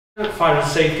Fire and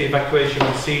safety evacuation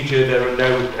procedure. There are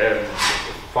no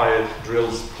fire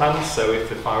drills planned, so if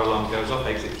the fire alarm goes off,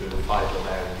 exit through the fire door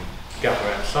there and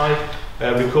gather outside.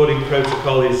 Recording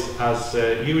protocol is as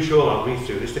usual. I'll read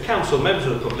through this. The council, members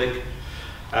of the public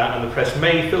and the press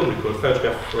may film, record,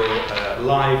 photograph for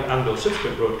live and or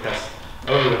subsequent broadcast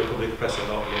only when the public press are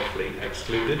not lawfully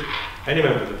excluded. Any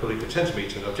member of the public who attends a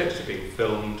meeting and objects to being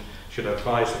filmed should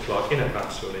advise the clerk in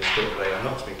advance or ensure that they are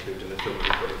not to be included in the film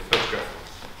recording photograph.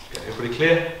 Okay, everybody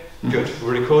clear? Good.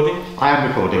 We're recording? I am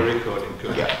recording. We're recording,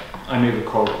 good. Yeah. I may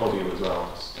record audio as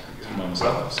well. That's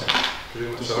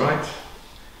all right.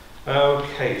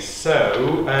 Okay,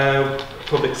 so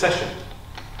public session.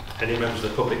 Any members of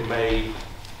the public may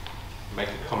make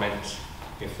a comment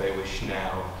if they wish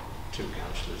now to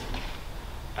councillors.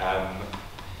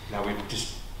 Now we've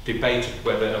just debated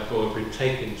whether a board would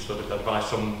take in sort of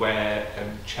advice on where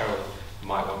Cheryl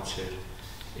might want to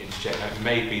interject. Now, it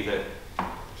may be that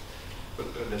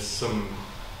there's some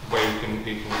way you can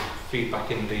feed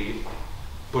back in the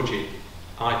budget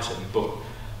item, but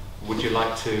would you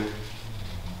like to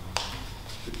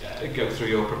go through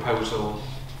your proposal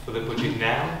for the budget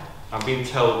now? I'm being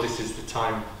told this is the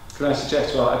time. Can I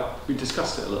suggest, well, we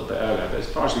discussed it a little bit earlier, but as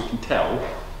far as we can tell,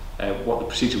 what the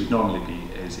procedure would normally be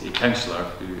is a councillor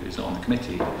who is not on the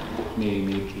committee may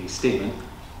make a statement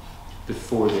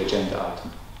before the agenda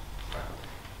item.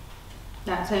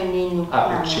 That's only in your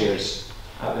plan. At the chairs.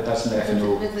 That's an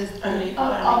F&O. I'm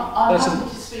happy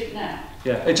to speak now.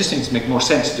 Yeah, it just seems to make more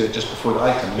sense to do it just before the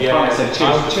item. Yeah, said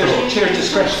chair's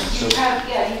discretion. You can,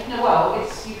 yeah, you can, well,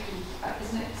 it's, you can,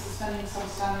 isn't it suspending some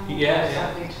standing yeah,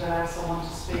 something to allow someone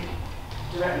to speak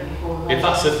directly before the if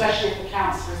that's especially if the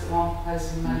councillor is the one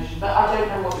proposing the motion. But I don't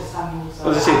know what the standing orders are.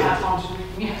 Well, I haven't had time to read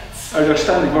them yet. There are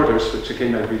standing orders which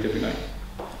again I read every night,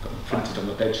 got them printed on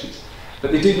the bed sheets.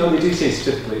 But they do say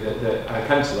specifically that the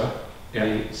councillor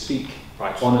may speak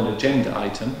on an agenda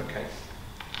item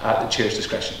at the chair's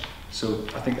discretion. So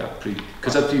I think that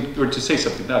because if you were to say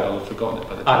something now, I'll have forgotten it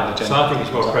by the time the agenda. So I think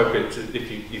it's more appropriate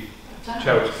if you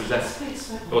Cheryl to present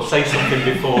or say something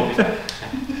before.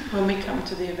 When we come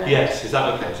to the event. Yes, is that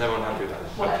okay? Is everyone happy with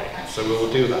that? Okay, so we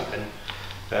will do that then.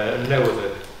 No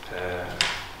other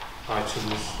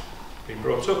items been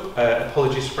brought up.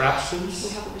 Apologies for absence. We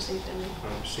haven't received any. I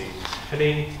haven't received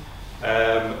any.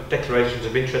 Declarations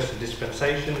of interest and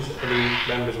dispensations. Any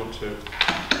members want to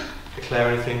declare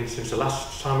anything since the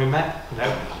last time we met?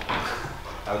 No?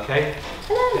 Okay.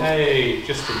 Hello. Yay,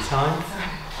 just in time.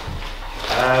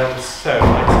 So,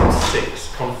 item 6,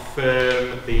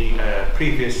 confirm the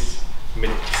previous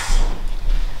minutes.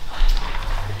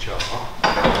 Which are.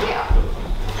 Yeah.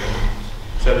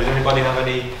 So, does anybody have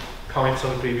any comments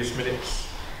on the previous minutes?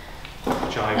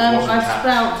 Which I wasn't I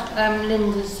spelled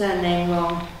Linda's surname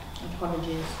wrong.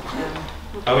 Apologies.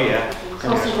 Oh yeah.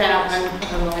 Cross it out and put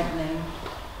the right name.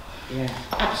 Yeah,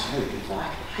 absolutely.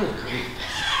 Right. Good grief.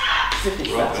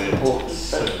 That's important.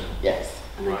 So, yes.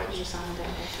 And then right. you sign it.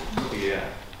 Yeah.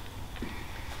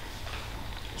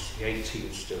 It's the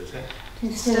 18th still, is it?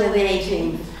 It's still the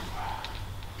 18th.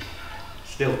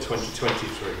 Still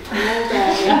 2023.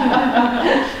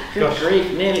 Good Gosh.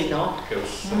 grief, nearly not. Goes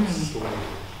so slowly.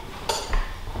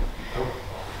 Oh.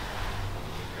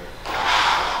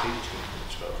 18th and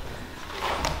 12th.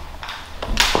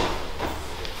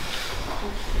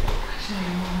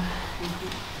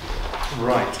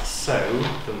 Right, so,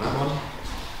 done that one.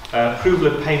 Approval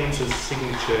of payments as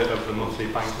signature of the monthly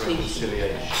bank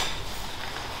reconciliation.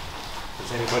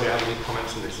 Does anybody have any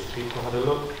comments on this? Have people had a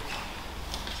look?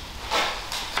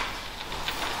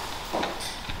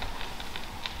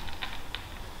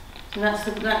 So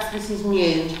this is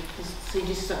new. So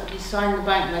you sign the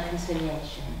bank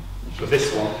reconciliation. For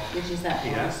this one? Which is that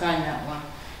one. Yeah. You sign that one,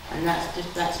 and that's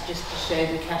just to show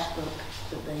the cash book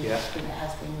that that it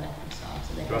has been reconciled.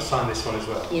 So Do I sign this one as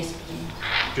well? Yes, please.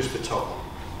 Just the top one.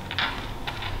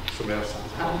 Somebody else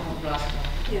signs I it. will have last one.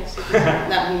 Yes.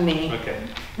 That would be me. Okay.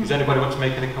 Does anybody want to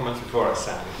make any comments before I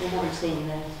sign We it? haven't seen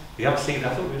those. You haven't seen?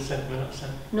 I thought we were sent. We're not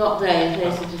sent. Not those.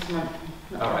 Those are just monthly.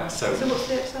 All right. So. So what's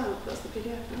the Excel? That's the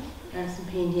PDF, no? And some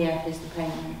PDF is the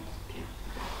payment.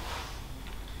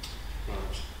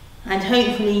 Right. And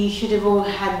hopefully you should have all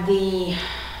had the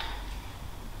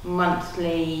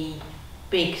monthly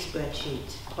big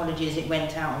spreadsheet. Apologies, it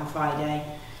went out on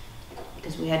Friday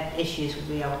because we had issues with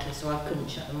Realtor, so I couldn't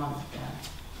shut the month down.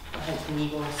 But hopefully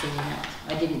you've all seen that.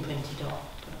 I didn't print it off,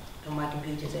 but my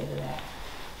computer's over there.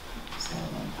 So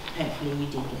hopefully you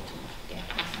did get all together.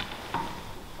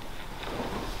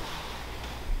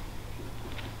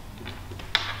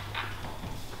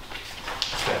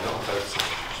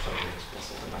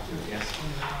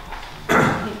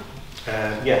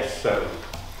 Yes, so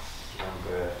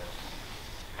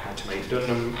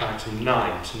done item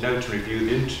 9, to note and review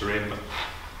the interim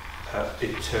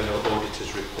internal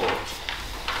auditor's report.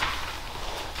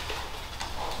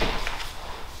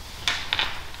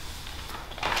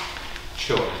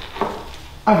 Sure.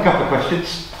 I have a couple of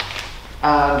questions.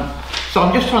 So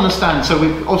I'm just trying to understand, so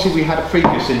we had a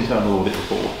previous internal audit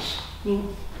report,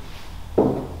 and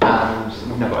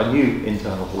we've now got a new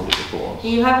internal audit report.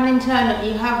 You have an internal,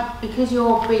 because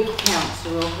you're a big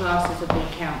council, or class as a big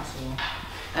council,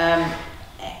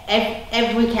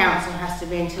 every council has to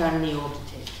be internally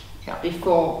audited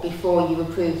before you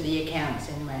approve the accounts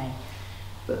in May.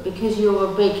 But because you're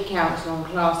a big council and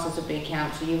classed as a big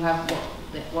council, you have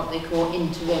what they call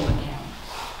interim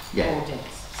accounts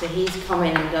audits. So he's come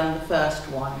in and done the first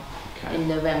one in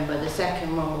November, the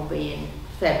second one will be in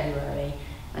February,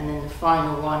 and then the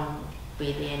final one will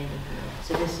be the end of the year.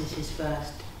 So this is his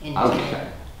first interim. Okay,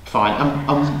 fine.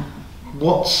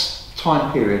 What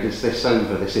time period is this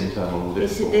over, this internal audit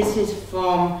report? This is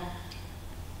from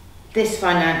this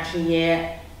financial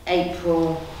year,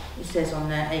 April, it says on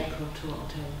there, April to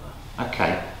October.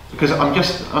 Okay, because I'm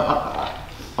just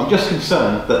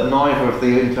concerned that neither of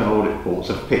the internal audit reports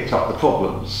have picked up the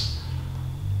problems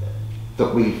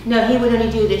that we've... No, he would only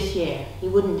do this year. He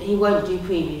won't do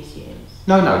previous years.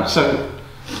 No. So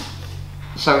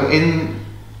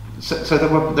there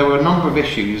were a number of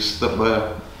issues that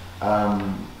were.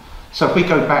 So if we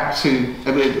go back to,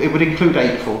 it would include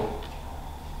April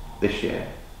this year.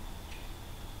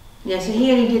 Yeah. So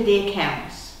he only did the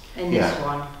accounts in this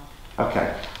one.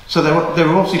 Okay. So there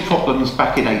were obviously problems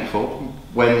back in April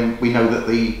when we know that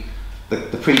the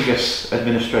previous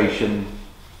administration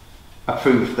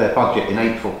approved their budget in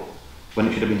April when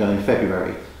it should have been done in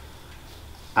February.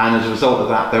 And as a result of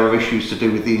that, there were issues to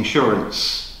do with the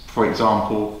insurance. For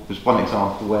example, was one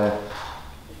example where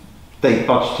they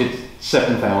budgeted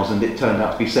 7,000, it turned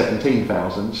out to be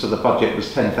 17,000, so the budget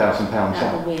was £10,000 out.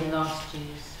 That will be in last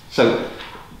year's. So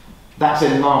that's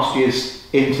in last year's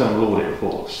internal audit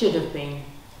report. Should have been.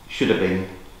 Should have been.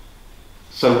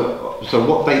 So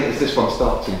what date is this one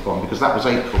starting from? Because that was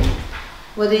April.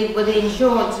 Well, the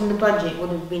insurance and the budget would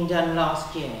have been done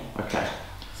last year. Okay.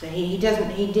 So he's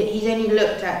only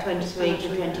looked at 23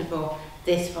 to 24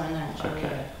 this financial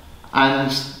year.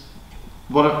 And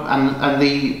and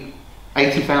the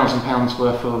 £80,000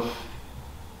 worth of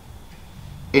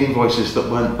invoices that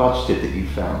weren't budgeted that you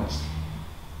found,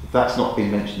 that's not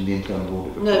been mentioned in the internal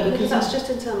audit report. No, because that's just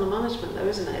internal management, though,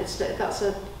 isn't it?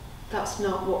 That's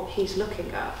not what he's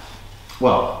looking at.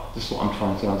 Well, this is what I'm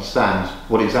trying to understand.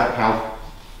 how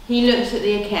he looks at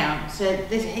the accounts. So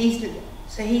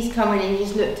he's come in and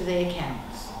he's looked at the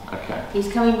accounts. Okay. He's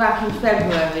coming back in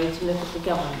February to look at the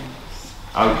governance.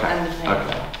 Okay. And the paper.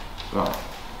 Okay. Right.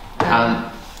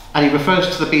 And he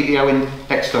refers to the BDO in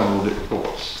external audit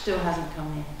reports. Still hasn't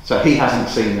come in. So he hasn't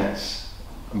seen it,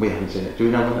 and we haven't seen it. Do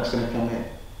we know when that's going to come in?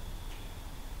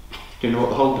 Do you know what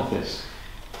the hold-up is?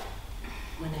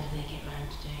 Whenever they get round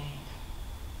to doing it.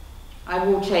 I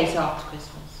will chase after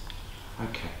Christmas.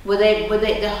 Okay.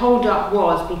 The hold-up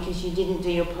was because you didn't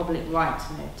do your public rights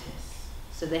notice.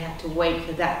 So they had to wait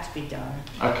for that to be done.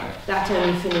 Okay. That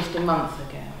only finished a month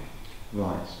ago.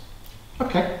 Right.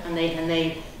 Okay. And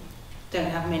they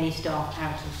don't have many staff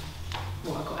out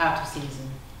of season.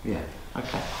 Yeah.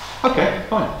 Okay. Okay.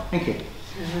 Fine. Thank you.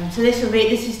 So this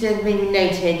is to be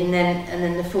noted, and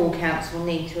then the full council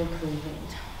need to approve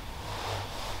it.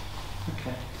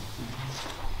 Okay.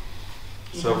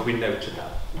 So have we noted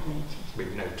that?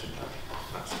 We've noted that.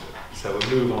 That's good. So we'll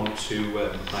move on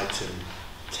to item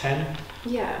 10.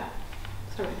 Yeah.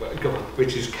 Sorry. Go on,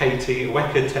 which is Katie.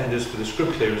 WECA tenders for the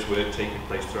scrub clearance work taking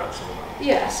place throughout summer.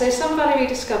 Yeah, so Sun Valley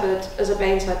Rediscovered as a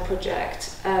Baines-led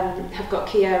project have got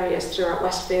key areas throughout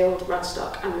Westfield,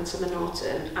 Radstock and Midsummer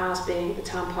Norton as being the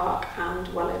Town Park and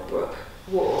Wellow Brook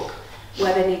Walk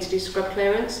where they need to do scrub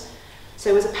clearance.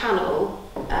 So as a panel,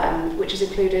 which has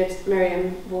included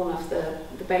Miriam Warnoff, the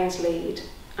Baines lead,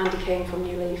 Andy King from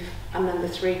New Leaf and then the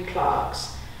 3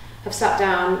 clerks, have sat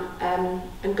down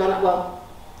and gone out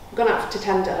to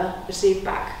tender, received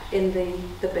back in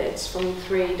the bids from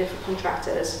 3 different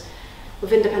contractors.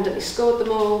 We've independently scored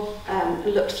them all,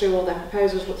 looked through all their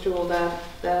proposals, looked through all their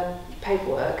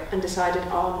paperwork and decided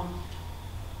on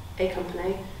a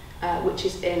company which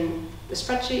is in the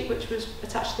spreadsheet which was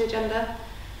attached to the agenda.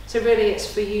 So really it's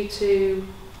for you to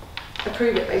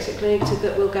approve it basically,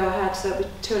 that we'll go ahead, so it'll be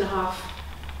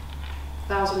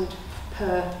 2,500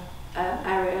 per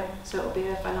area, so it'll be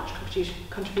a financial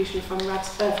contribution from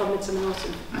Midsummer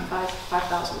Norton,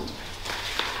 5,000.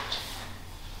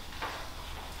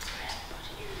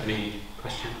 Any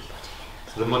questions?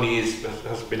 So the money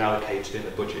has been allocated in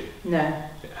the budget. No,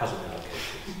 It hasn't been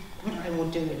allocated. I will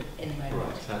do it in a moment.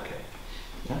 Right. Okay.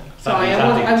 Yeah. Sorry, That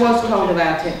I means was adding to the told budget.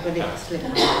 about it, but it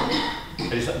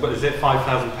slipped. But is it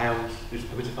 £5,000?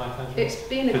 Was it £5,000? It's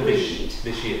been For agreed.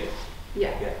 this year.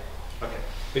 Yeah. Yeah. Okay.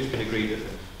 It's been agreed, isn't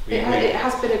it? We It agreed.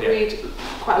 has been agreed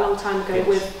quite a long time ago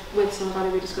Yes. with Sun Valley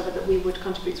Rediscovered that we would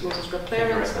contribute towards the scrub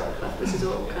clearance. But this is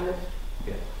all kind of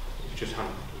It just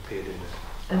hadn't appeared in there.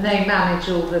 And they manage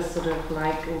all the sort of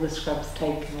like all the scrubs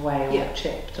taken away or Yeah.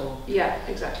 chipped, or yeah,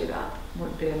 exactly that.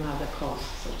 would be another cost.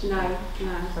 Sort of No, thing.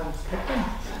 no. Sounds good. Then.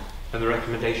 And the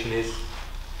recommendation is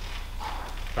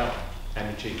that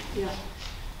M&G. Yeah.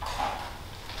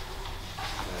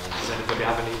 Does anybody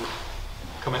have any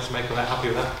comments to make on that? Happy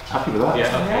with that? Happy with that?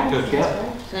 Yeah. Okay. Good.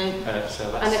 Yeah. So,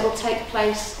 So And it that's will take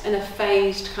place in a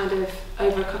phased kind of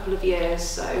over a couple of years,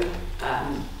 so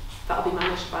that'll be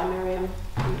managed by Miriam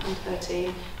and her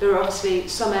team. There are obviously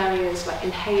some areas like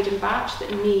in Hayden Batch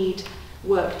that need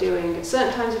work doing at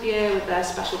certain times of year with their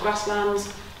special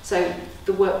grasslands, so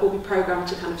the work will be programmed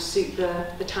to kind of suit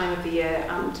the time of the year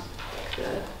and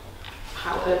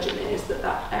how urgent it is that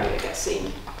that area gets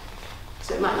seen.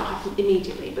 So it might not happen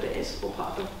immediately, but it is all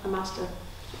part of a master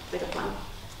bigger plan.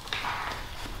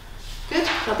 Good,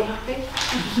 I'll be happy.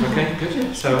 okay.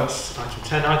 Good. So that's item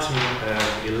 10. Item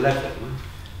 11.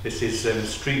 This is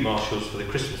street marshals for the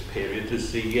Christmas period.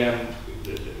 There's the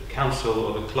council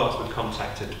or the clerks were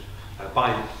contacted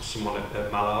by someone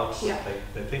at Mallard's. Yeah.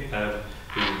 They think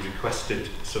who requested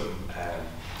some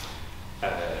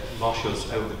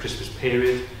marshals over the Christmas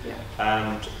period, Yeah.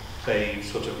 and they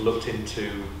sort of looked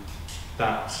into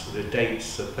that. The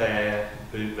dates are there.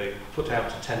 They put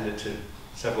out a tender to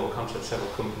several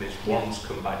companies. Yeah. One's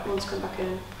come back. One's come back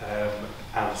in.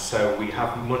 And so we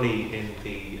have money in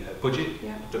the budget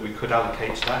Yeah. that we could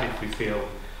allocate to that if we feel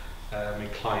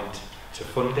inclined to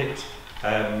fund it.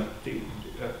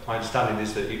 My understanding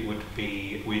is that it would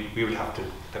be, we would have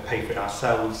to pay for it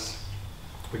ourselves.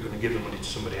 We couldn't give the money to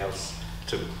somebody else,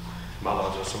 to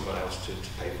Mallard's or someone else to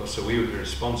pay for, so we would be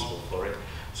responsible for it.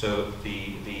 So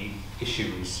the only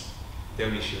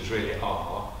issues really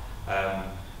are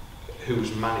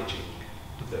who's managing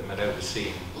them and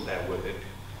overseeing their work,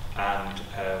 and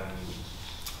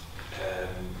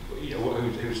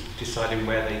who's deciding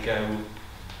where they go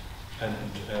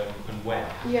and when.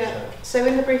 Yeah. So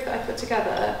in the brief that I put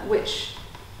together, which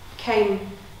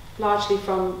came largely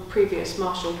from previous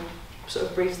Marshall sort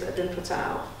of briefs that had been put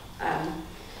out,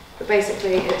 but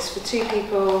basically it's for 2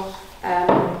 people,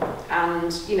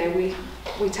 and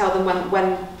we tell them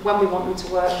when we want them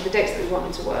to work, the dates that we want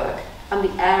them to work, and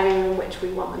the area in which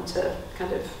we want them to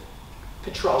kind of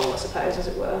patrol, I suppose, as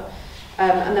it were.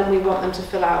 And then we want them to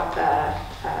fill out their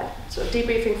sort of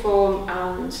debriefing form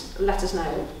and let us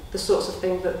know the sorts of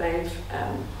things that they've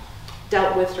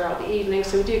dealt with throughout the evening.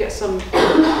 So we do get some,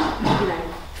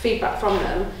 feedback from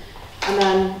them. And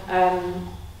then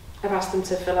I've asked them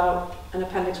to fill out an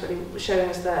appendix really showing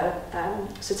us their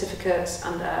certificates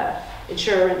and their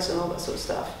insurance and all that sort of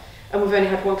stuff. And we've only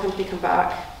had one company come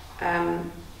back,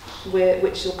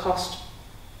 which will cost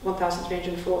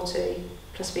 $1,340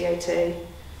 plus VAT.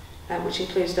 Which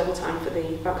includes double time for the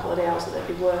bank holiday hours that they'd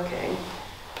be working.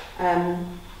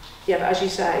 But as you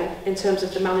say, in terms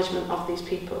of the management of these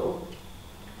people,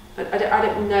 I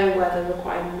don't know where the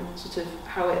requirement, sort of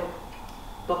how it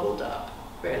bubbled up,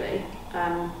 really.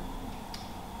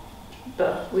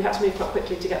 But we had to move quite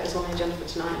quickly to get this on the agenda for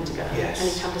tonight and to get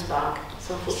any tenders back.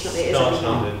 So unfortunately it is starting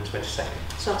on the 22nd.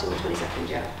 starting on the 22nd,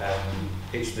 yeah.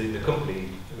 It's the company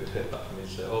that we've heard back from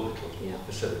is Orbital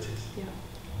Facilities. Yeah.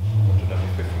 I don't know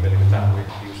if we're familiar with that,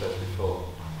 we've used those before.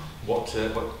 What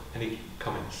any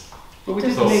comments? Well, we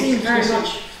Doesn't did seem very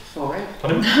much for it.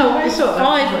 Pardon? No, I it's thought that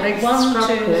five, was 1,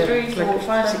 scrub 2, clear. 3, It's 4, like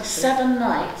 5, 6, expensive. 7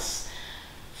 nights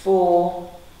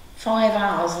for 5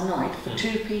 hours a night for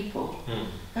 2 people. Mm.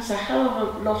 That's a hell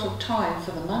of a lot of time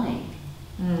for the money.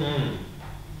 Mm.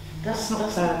 That's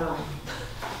not fair enough.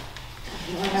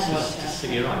 You're right,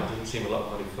 it doesn't seem a lot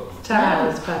of money for 10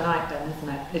 hours per night then, isn't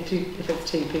it? If it's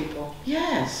 2 people.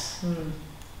 Yes.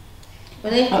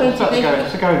 well, they've It's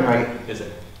quoted, the going rate. is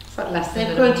it? It's like less than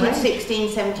they've minimum quoted wage.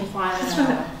 $16.75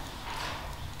 an hour.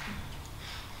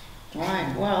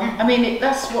 Right. Well, I mean,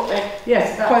 that's what they're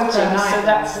Yes, that's quoting, per night. so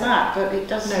that's that. But it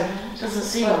doesn't No, doesn't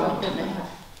seem a lot, does it?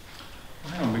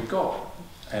 Hang on, we've got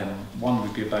one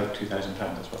would be about £2,000.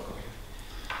 That's what I've got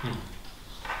here.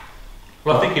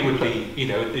 Well, I think it would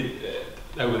be,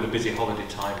 over the busy holiday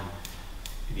time,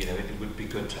 it would be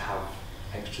good to have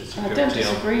extra I security don't on,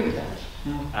 disagree with that.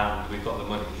 and we've got the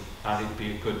money, and it'd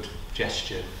be a good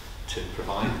gesture to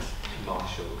provide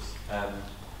marshals.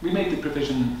 We made the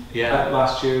provision Yeah. at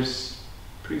last year's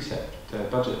preset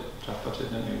budget, draft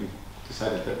budget, didn't we? We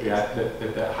decided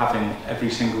that having every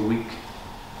single week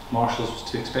marshals was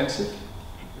too expensive.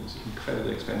 It was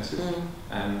incredibly expensive.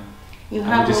 And we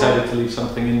decided to leave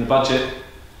something in the budget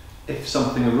if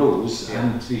something arose.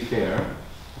 And to be fair,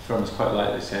 the firm has quite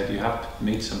lightly said you have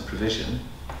made some provision.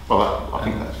 Well, I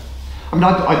think that's. I mean,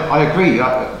 I agree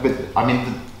with. I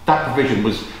mean, that provision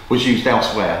was used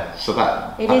elsewhere, so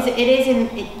that. It is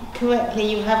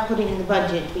correctly. You have put it in the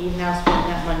budget, but you've now spent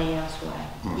that money elsewhere.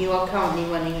 You are currently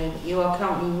running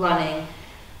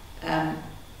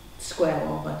square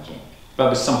on budget. But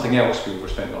there's something else we were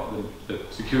spending on the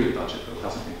security budget, but it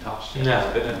hasn't been touched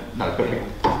yet. But we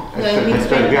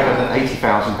have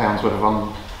 £80,000 worth of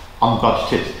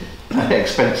unbudgeted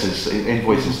expenses,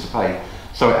 invoices to pay.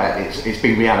 So it's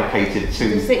been reallocated to.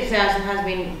 The 6,000 has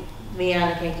been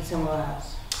reallocated somewhere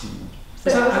else. So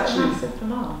that was actually a massive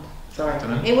demand. Sorry.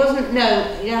 It wasn't. No,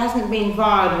 it hasn't been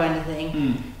borrowed or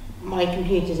anything. My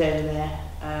computer's over there.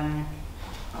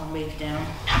 I'll move down.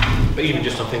 But even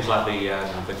just on things like the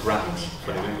grants,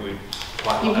 we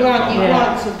quite. Your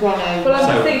grants have gone over. Well, I'm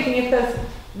just thinking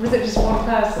was it just one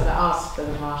person that asked for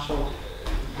the marshal?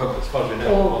 Well, as far as we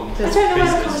know, I don't know where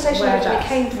the conversation actually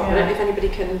came from. I don't know if anybody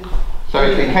can. So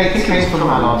it came from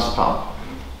Mallard's pub.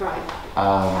 Right.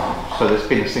 So there's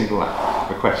been a single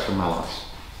request from Mallard's,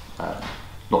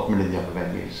 not from any of the other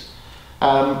venues.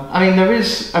 I mean, there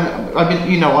is. I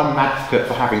mean, you know, I'm an advocate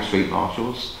for having street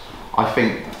marshals. I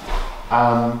think,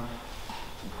 as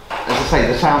I say,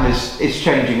 the town is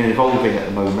changing and evolving at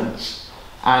the moment,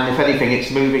 and if anything,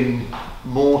 it's moving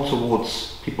more towards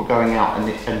people going out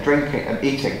and drinking and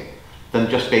eating than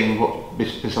just being what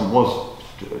this was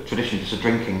traditionally just a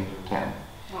drinking town.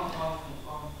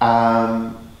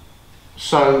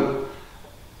 So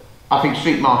I think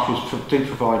street marshals do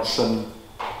provide some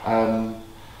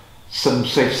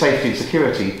safety and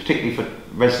security, particularly for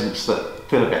residents that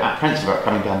feel a bit apprehensive about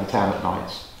coming down the town at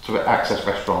night to access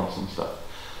restaurants and stuff.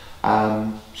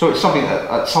 So it's something that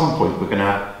at some point we're going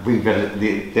to revisit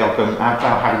the argument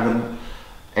about having them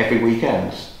every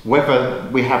weekend. Whether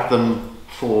we have them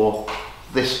for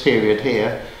this period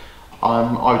here,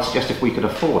 I would suggest if we could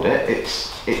afford it,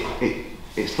 it's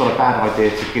not a bad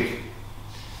idea to give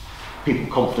people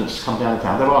confidence to come down the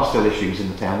town. There are still issues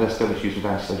in the town. There's still issues with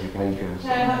antisocial behaviour and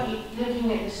stuff. So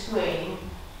looking at the screen,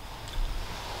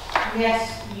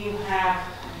 yes, you have.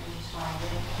 Let me just find it.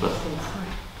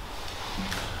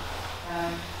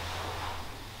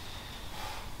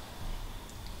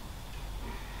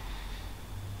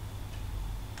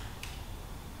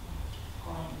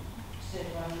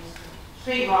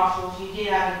 Street marshals, you did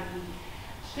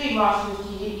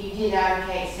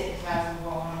allocate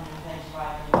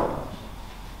 £6,425.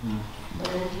 But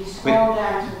then if you scroll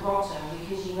down to the bottom,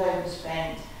 because you've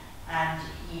overspent and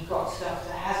you've got stuff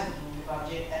that hasn't been in the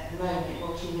budget at the moment,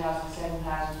 or 2,000,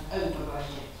 7,000 over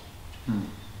budget.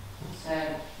 So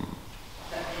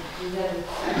you've taken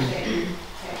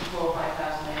 4,000 or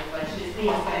 5,000 over budget. It's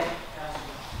been spent.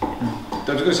 I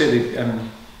was going to say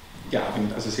yeah, I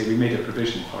mean, as I say, we made a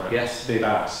provision for it. Yes. They've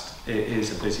asked. It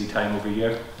is a busy time of the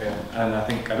year. Yeah. And I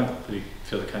don't really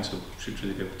feel the council should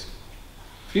really be able to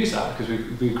refuse that, because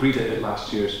we agreed it at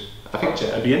last year's budget.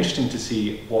 It'd be interesting to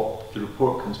see what the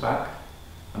report comes back.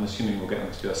 I'm assuming we'll get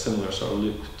them to do a similar sort of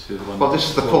loop to the one. Well, this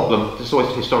is the problem. This has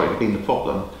always historically been the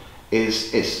problem.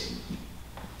 Is it's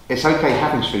okay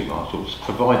having street marshals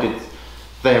provided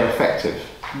they're effective,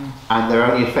 and they're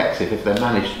only effective if they're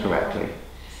managed correctly.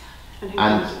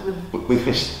 And with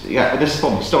this, this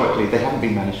problem historically they haven't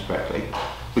been managed correctly,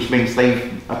 which means they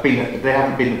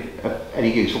haven't been of any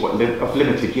use, or of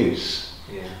limited use.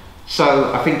 Yeah.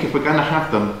 So I think if we're going to have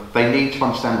them, they need to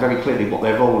understand very clearly what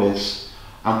their role is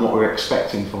and what we're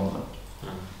expecting from them.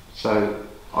 So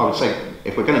I would say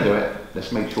if we're going to do it,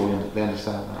 let's make sure they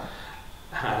understand that.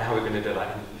 And how are we going to do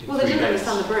that? Well, they didn't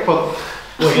understand the brief. Well,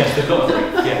 yes, they've got a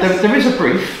brief. Yes. There is a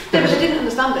brief. But they didn't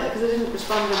understand it because they didn't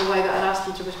respond in the way that I'd asked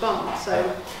them to respond.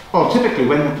 So. Well, typically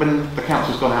when the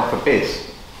council's gone out for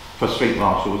bids for street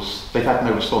marshals, they've had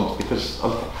no response because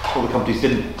all the companies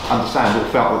didn't understand or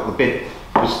felt that the bid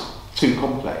was too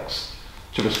complex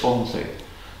to respond to.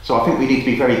 So I think we need to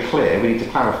be very clear. We need to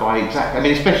clarify exactly. I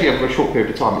mean, especially over a short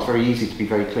period of time, it's very easy to be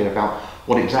very clear about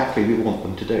what exactly we want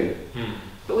them to do.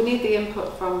 But we need the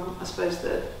input from, I suppose,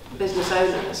 the business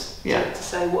owners to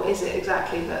say what is it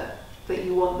exactly that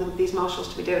you want these marshals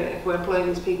to be doing. If we're employing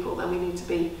these people, then we need to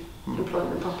be employing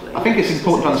them properly. I think it's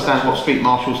important to understand what street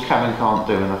marshals can and can't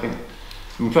do, and I mean,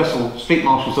 first of all, street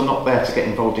marshals are not there to get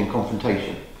involved in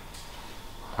confrontation.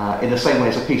 In the same way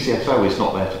as a PCSO is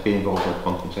not there to be involved in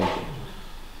confrontation.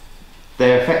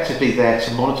 They're effectively there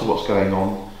to monitor what's going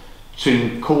on,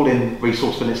 to call in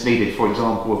resource when it's needed, for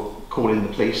example, call in the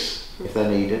police if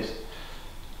they're needed,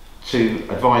 to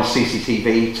advise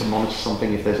CCTV to monitor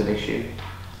something if there's an issue,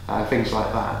 things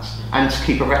like that, and to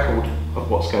keep a record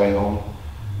of what's going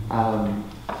on.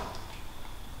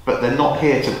 But they're not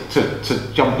here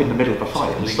to jump in the middle of a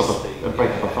fight and stop and break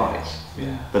up a fight.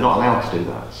 Yeah. They're not allowed to do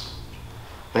that.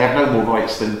 They have no more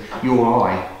rights than you or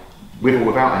I, with or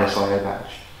without an SIA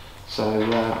badge. So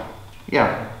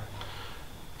yeah.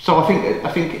 So I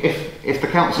think if the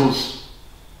council's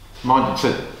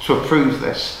minded to approve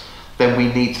this, then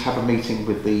we need to have a meeting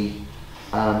with the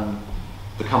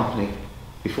company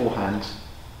beforehand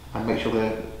and make sure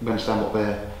we understand what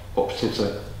their operatives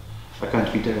are going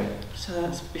to be doing. So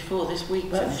that's before this week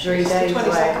That's finishes. 3 days The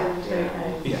 22nd,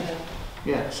 away. Yeah.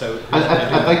 Yeah. So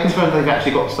And they confirmed they've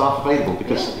actually got staff available,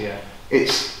 because yeah.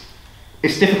 it's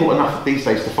difficult enough these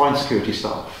days to find security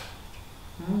staff.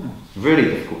 Really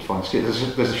difficult to find security.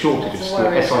 There's a shortage of That's a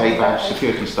worry. SIA badge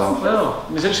security staff. Well,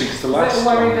 it was interesting because Is it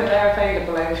a worry that they're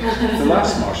available? the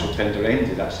last marshal tender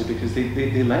ended actually because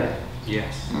they let it.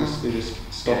 Yes. They just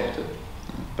stopped it.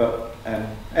 But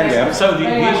anyway, So the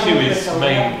issue is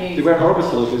they weren't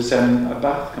orbital, it was a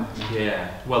bath company. Yeah.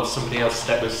 Well, somebody else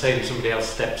stepped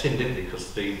in, didn't they?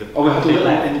 Because the Oh, we had to they look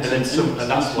left, into- and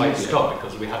that's why it into- stopped,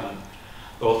 because we hadn't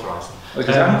authorised them.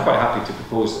 Because I'm quite happy to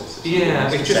propose this. Yeah,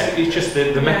 it's just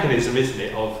the mechanism, isn't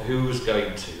it, of who's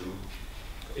going to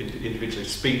individually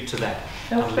speak to them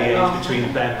and liaise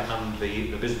between them and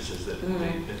the businesses, the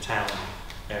town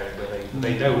area, where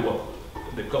they know what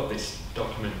they've got, this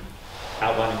document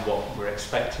outlining what we're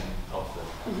expecting of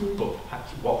them, but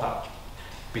actually what that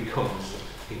becomes,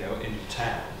 in the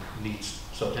town needs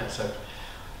sorting out. So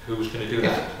who's going to do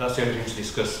that? That's the only thing to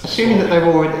discuss. Assuming they're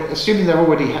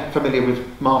already familiar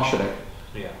with marshalling.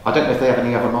 Yeah. I don't know if they have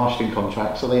any other marshalling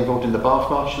contracts. Are they involved in the Bath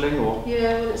marshalling or?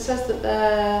 Yeah, well, it says that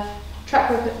their track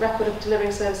record of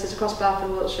delivering services across Bath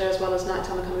and Wiltshire, as well as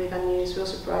nighttime economy venues. We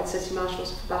also provide city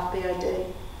marshals for Bath BID.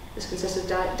 This consists of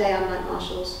day and night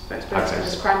marshals for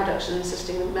experience of crime reduction and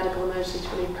assisting with medical emergency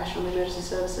to relieve pressure on emergency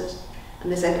services. And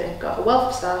they've got a wealth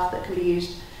of staff that can be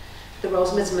used the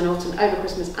roles midsummer and autumn, over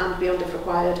Christmas and beyond if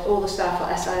required. All the staff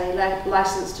are SIA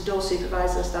licensed to door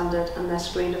supervisor standard, and they're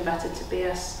screened and vetted to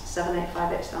BS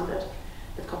 7858 standard.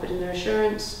 They've copied in their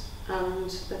assurance and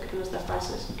they've given us their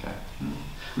prices. Okay.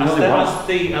 As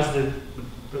the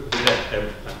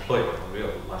employer, or we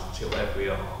are licensee or whatever we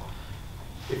are,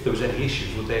 if there was any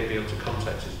issues, would they be able to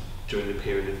contact us during the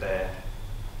period of their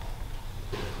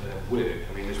work?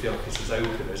 I mean, is the offices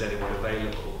open? Is anyone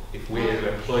available? If we're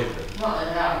employed them? Not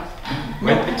allowed.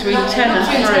 Between 10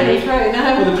 and 3.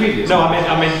 Well, the previous. No,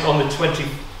 I mean on the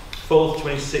 24th,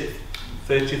 26th,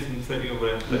 30th and 30th or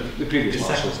whatever. The previous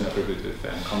December. marshals never would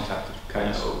have contacted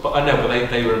council. But I know, but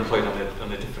they were employed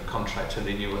on a different contract and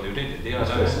they knew what they were doing, didn't they? I That's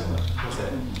don't very know. similar. Was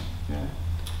it? Yeah.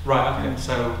 Right, okay, Yeah.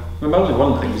 so... Well, only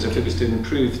one thing was if it was to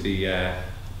improve the,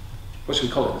 what should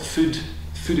we call it, the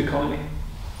food economy,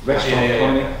 restaurant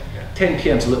economy. Yeah. 10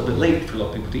 p.m. is a little bit late for a lot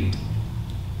of people to eat.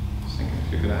 I was thinking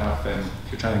if you're going to have,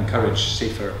 if you're trying to encourage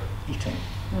safer eating,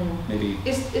 maybe,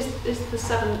 Is the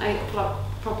 7-8 o'clock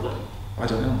problem? I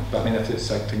don't know, but I mean if it's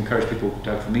like to encourage people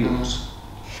to have meals,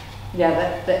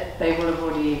 Yeah, they will have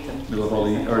already eaten. they'll have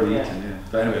already eaten, yeah.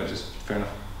 But anyway, just fair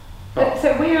enough. But,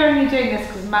 so we are only doing this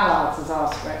because Mallards has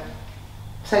asked for it.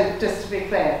 So just to be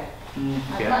clear.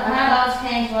 Mallards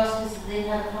came to us because they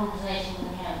had a conversation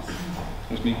with the council.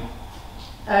 That's me.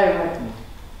 Oh, right.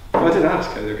 Well, I did ask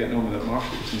how they're getting on with that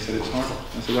marshal, and he said it's harder.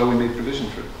 I said, well, we made provision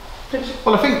for it.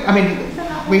 Well, I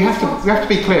mean, we have to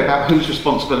be clear about whose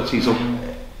responsibilities are,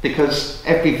 because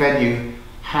every venue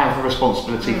have a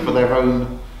responsibility for their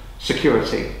own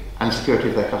security and security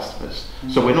of their customers.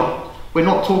 So we're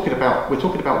not talking about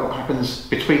what happens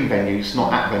between venues,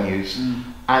 not at venues.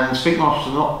 And street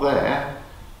marshals are not there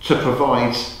to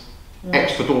provide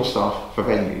extra door staff for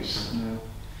venues.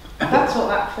 That's what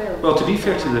that feels. Well, to be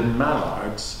fair to the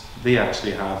Mallards, they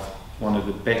actually have one of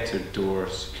the better door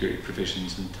security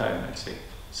provisions in town, I'd say.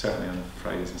 Certainly on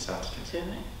Fridays and Saturdays. Do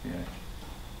they? Yeah.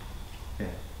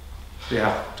 Yeah. They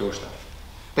have door staff.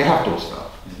 They have door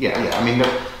staff. Yeah. I mean,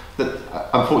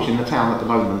 unfortunately, in the town at the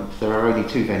moment, there are only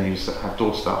 2 venues that have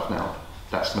door staff now.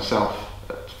 That's myself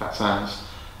at Fat Sands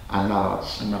and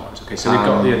Mallards. And Mallards, okay. So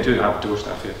they do have door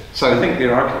staff here. So I think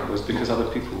their argument was because other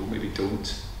people maybe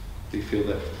don't. They feel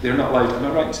that they're not allowed. Am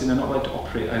I right in saying they're not allowed to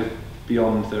operate out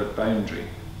beyond their boundary,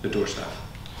 the door staff?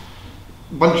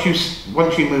 once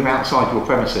you move outside your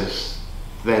premises,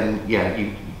 then yeah,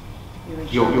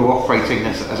 you're operating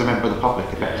as a member of the public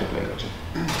effectively.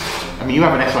 I mean, you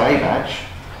have an SIA badge,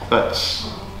 but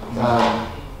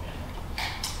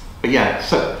yeah.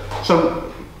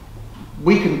 So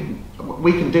we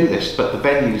can do this, but the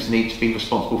venues need to be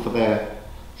responsible for their.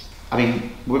 I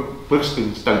mean,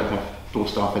 Witherspoons don't have door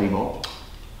staff anymore.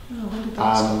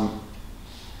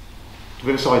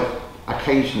 Riverside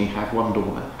occasionally have one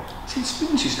doorman. See,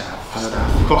 Spoons used to have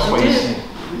staff. Crossways,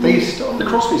 The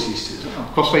Crossways used to as well.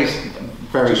 Crossways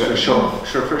very Just for a short.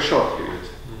 for a short period.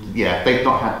 Yeah, they've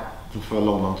not had them for a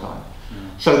long time.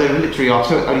 So there literally are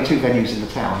only 2 venues in the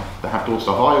town that have door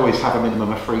staff. I always have a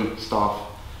minimum of 3 staff,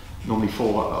 normally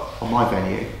 4 on my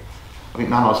venue. I think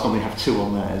Mallards normally have 2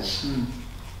 on theirs,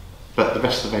 but the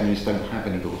rest of the venues don't have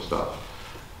any door staff.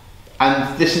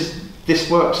 And this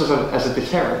works as a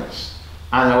deterrent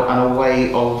and a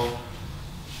way of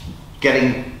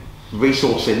getting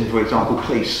resource in, for example,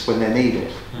 police when they're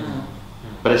needed.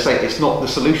 But it's not the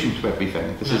solution to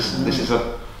everything. This is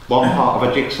a one part of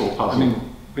a jigsaw puzzle. I mean,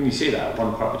 when you say that,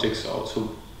 one part of the jigsaw,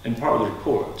 so in part of the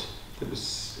report that was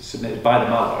submitted by the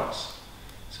Mallards,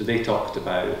 so they talked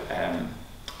about an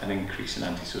increase in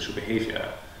antisocial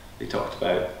behaviour. They talked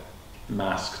about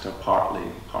masked or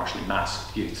partially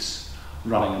masked youths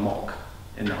running amok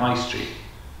in the high street.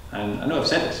 And I know I've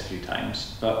said this a few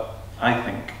times, but I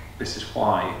think this is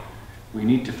why we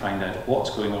need to find out what's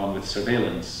going on with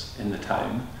surveillance in the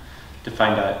town, to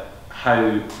find out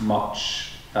how much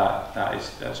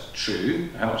that's true,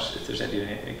 how much, if there's any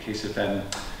a case of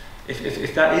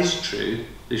if that is true,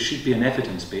 there should be an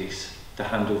evidence base to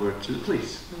hand over to the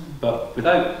police. But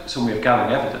without some way of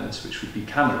gathering evidence, which would be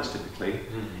cameras typically,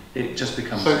 it just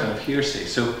becomes kind of hearsay.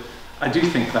 So I do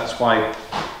think that's why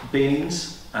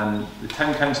Baines and the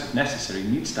town council, if necessary,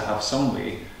 needs to have some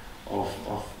way of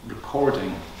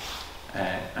recording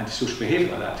antisocial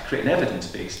behaviour like that, to create an evidence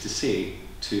base to say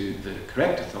to the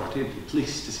correct authority, the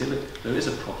police, to say, look, there is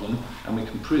a problem and we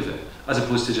can prove it, as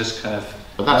opposed to just kind of.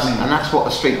 But that's what the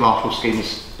street marshal scheme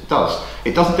does.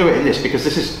 It doesn't do it in this because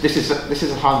this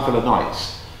is a handful of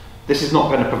nights. This is not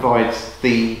going to provide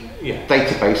the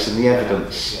database and the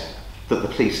evidence that the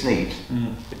police need.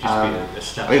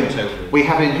 We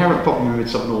have an inherent problem in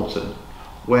Midsummer Norton,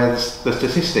 where the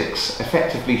statistics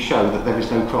effectively show that there is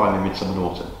no crime in Midsummer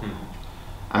Norton.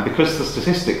 And because the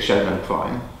statistics show no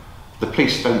crime, the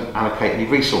police don't allocate any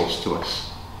resource to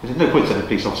us. There's no point sending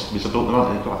police officers to Midsummer Norton, there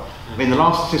aren't any crime. I mean, the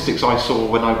last statistics I saw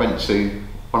when I went to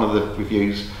one of the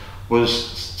reviews was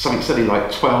something silly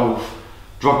like 12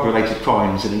 drug-related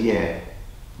crimes in a year.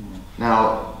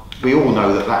 Now, we all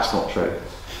know that that's not true,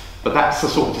 but that's the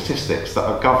sort of statistics that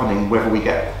are governing whether we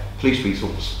get police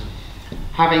resource.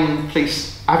 Having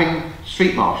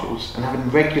street marshals and having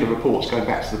regular reports going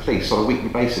back to the police on a weekly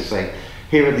basis saying,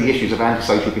 here are the issues of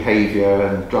antisocial behaviour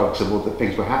and drugs and all the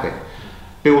things we're having,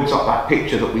 builds up that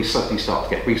picture that we suddenly start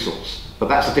to get resource. But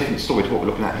that's a different story to what we're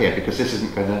looking at here, because this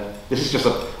is just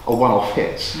a one-off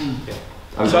hit. So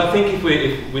I think if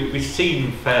we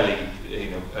seem fairly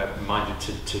minded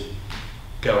to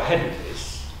go ahead with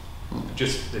this,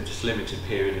 just this limited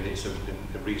period, and it's a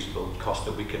reasonable cost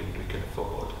that we can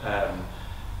afford.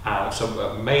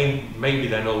 So maybe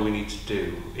then all we need to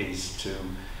do is to,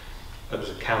 as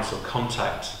a council,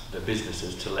 contact the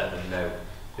businesses to let them know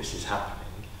this is happening,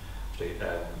 the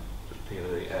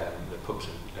pubs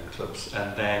and clubs,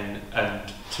 and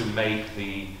to make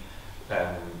the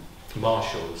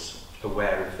marshals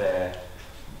aware of their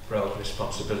role and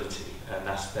responsibility, and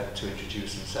ask them to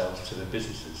introduce themselves to the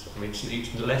businesses. I mean,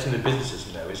 it's letting the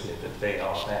businesses know, isn't it, that they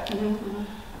are there,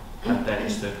 and then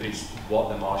it's what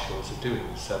the marshals are doing,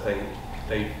 so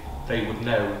they would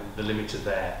know the limit of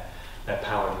their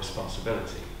power and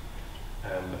responsibility.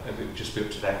 It would just be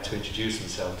up to them to introduce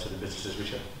themselves to the businesses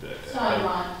which are. Sorry,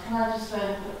 Ryan, can I just throw in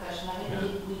a quick question? I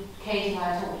think Katie and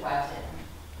I talked about it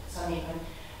some evening.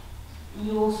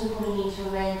 You also probably need to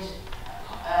arrange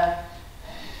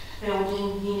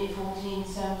building Unit 14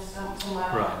 somewhere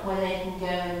where they can go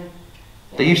and.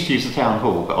 They used to use the town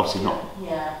hall, but obviously not.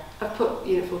 Yeah. I've put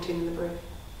Unit 14 in the brief.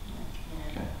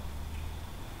 Okay.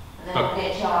 And then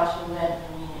get charged for rent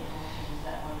from Unit 14,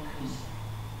 that will increase.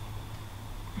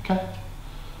 Okay.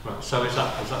 Right, so is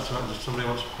that somebody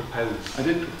wants to propose? I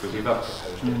did propose. You've proposed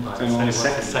it. Right. Anyone Anyone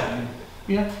second?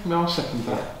 Yeah, no, I'll second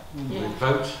that. We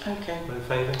vote. Okay. All in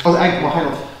favour? Oh, hang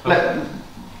on.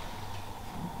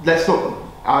 Let's not.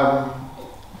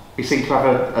 We seem to have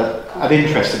an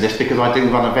interest in this because I do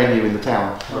run a venue in the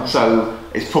town, so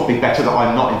it's probably better that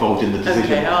I'm not involved in the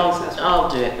decision. Okay, I'll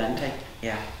do it then.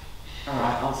 All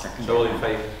right, I'll second. So all in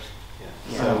favour?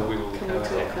 Yeah. So we will Can go we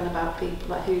talk ahead. then about people,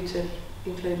 like who to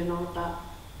include in all of that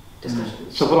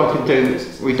discussion? So what I can do,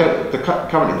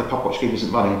 currently the pub watch scheme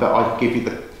isn't running, but I can give you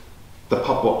the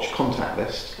pub watch contact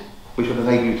list, which will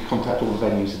enable you to contact all the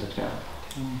venues in the town.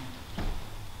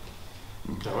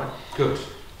 All right, good.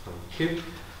 Thank you.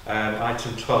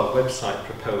 Item 12, website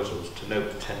proposals, to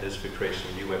note the tenders for creation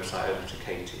of a new website. Over to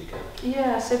Katie again.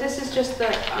 Yeah, so this is just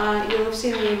that you'll have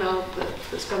seen the email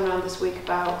that's gone around this week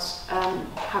about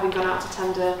having gone out to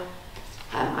tender.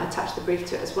 I attached the brief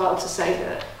to it as well to say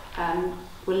that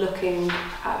we're looking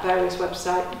at various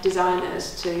website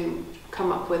designers to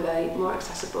come up with a more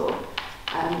accessible,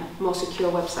 more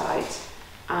secure website.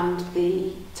 And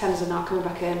the tenders are now coming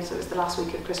back in, so it's the last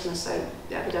week of Christmas, so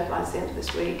yeah, the deadline's the end of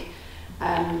this week.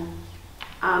 And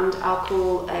I'll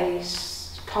call a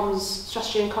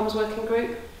strategy and comms working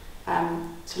group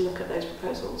to look at those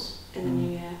proposals in the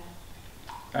new year.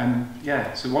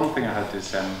 Yeah, so one thing I had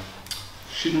is,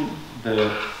 shouldn't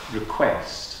the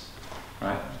request,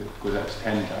 right, that goes out to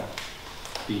tender,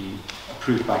 be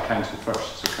approved by council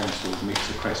first? So council makes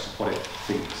a request of what it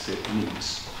thinks it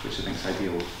needs, which I think is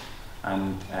ideal.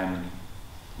 And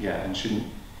and shouldn't,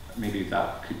 maybe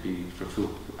that could be for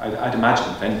full, I'd imagine,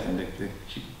 if anything, the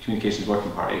communications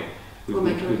working party would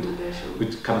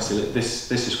come and say, look,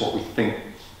 this is what we think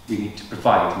we need to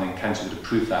provide, and then council would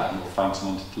approve that and we'll find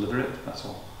someone to deliver it, that's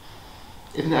all.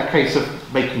 Isn't it a case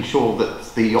of making sure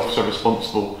that the officer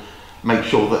responsible makes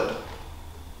sure that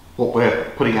what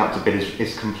we're putting out to bid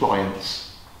is compliance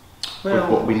with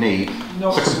what we need?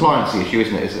 It's a compliance issue,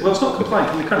 isn't it? Well, it's not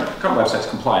compliant. The current website's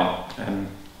compliant.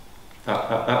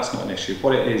 That's not an issue.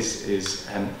 What it is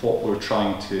what we're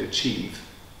trying to achieve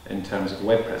in terms of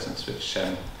web presence, which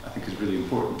I think is really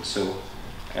important. So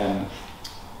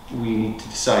we need to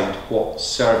decide what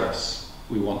service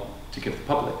we want to give the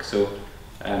public. So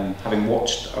having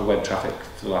watched our web traffic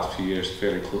for the last few years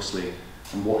fairly closely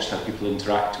and watched how people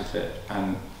interact with it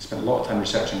and spent a lot of time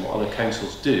researching what other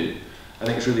councils do, I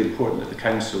think it's really important that the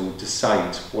council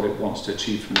decides what it wants to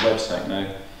achieve from the website.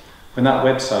 Now, when that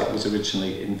website was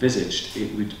originally envisaged,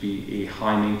 it would be a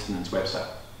high maintenance website.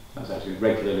 It was actually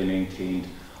regularly maintained,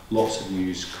 lots of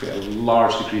news, create a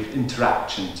large degree of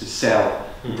interaction to sell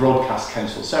and broadcast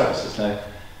council services. Now,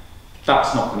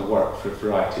 that's not going to work for a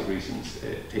variety of reasons.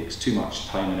 It takes too much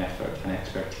time and effort and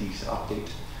expertise to update.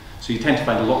 So you tend to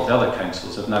find a lot of the other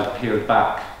councils have now pared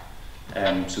back.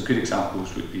 So good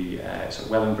examples would be sort of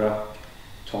Wellingborough,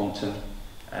 Taunton,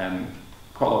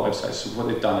 quite a lot of websites. So what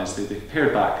they've done is they've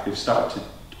pared back, they've started to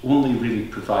only really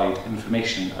provide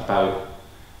information about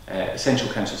essential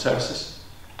council services,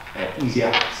 easy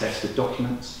access to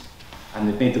documents, and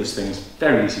they've made those things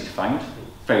very easy to find,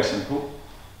 very simple,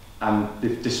 and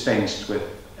they've dispensed with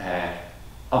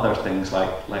other things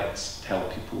like let's tell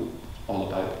people all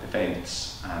about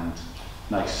events and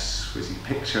nice frizzy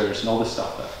pictures and all the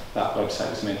stuff that website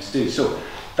was meant to do. So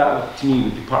that, to me,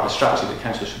 would be part of the strategy that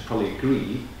council should probably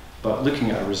agree, but looking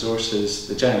at our resources,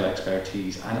 the general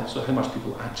expertise, and also how much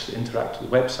people actually interact with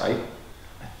the website,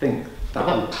 I think that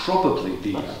will probably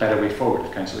be a better way forward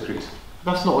if council agrees.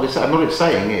 That's not what it's saying. What it's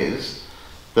saying is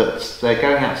that they're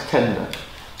going out to tender,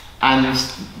 and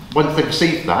once they've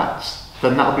received that,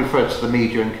 then that will be referred to the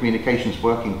Media and Communications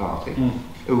Working Party,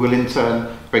 who will in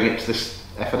turn bring it to this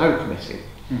F&O committee.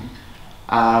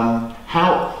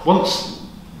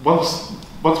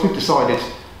 Once we've decided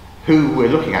who we're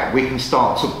looking at, we can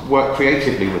start to work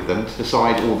creatively with them to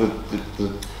decide all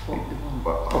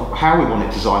how we want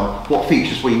it designed, what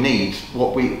features we need,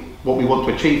 what we want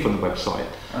to achieve from the website.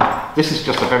 This is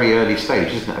just a very early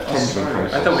stage, isn't it, of tendering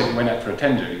process? I thought when you went out for a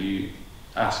tender, you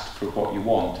asked for what you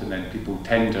want, and then people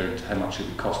tendered how much it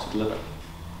would cost to deliver.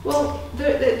 Well,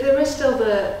 there is still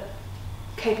the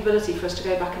capability for us to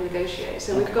go back and negotiate.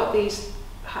 So we've got these,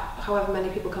 however many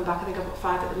people come back, I think I've got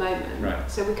 5 at the moment.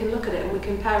 Right. So we can look at it and we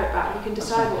can pare it back, we can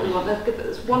decide what we want.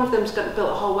 One of them's built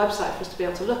a whole website for us to be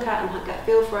able to look at and get a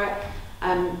feel for it.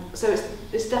 So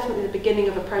it's definitely the beginning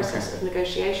of a process of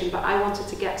negotiation, but I wanted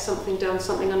to get something done,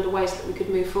 something underway so that we could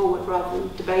move forward rather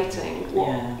than debating what,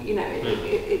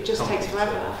 it just takes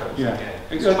forever. Yeah,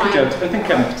 I think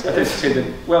I'd say that,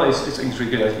 well, it's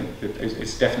really good. I think that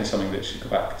it's definitely something that should go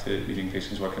back to Media and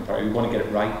Communications Working Party. We want to get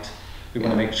it right. We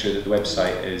want to make sure that the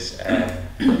website is,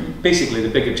 basically the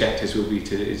big objectives will be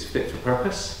is fit for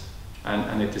purpose,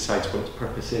 and it decides what its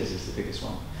purpose is the biggest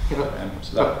one.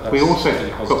 Yeah, we also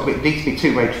it needs to be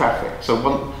two-way traffic. So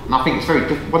and I think it's very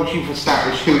different once you've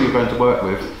established who you're going to work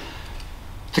with,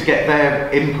 to get their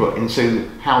input into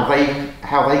how they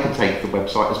can take the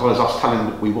website as well as us telling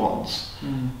them what we want.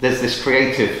 There's this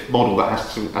creative model that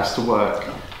has to work,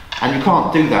 and you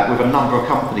can't do that with a number of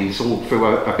companies all through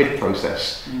a bid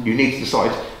process. You need to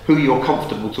decide who you're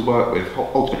comfortable to work with,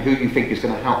 ultimately who you think is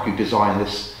going to help you design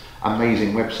this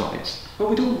amazing website. But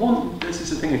we don't want, this is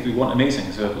the thing, if we want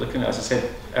amazing, so looking at, as I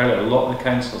said earlier, a lot of the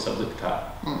councils I've looked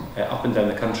at up and down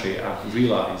the country have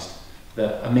realised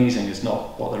that amazing is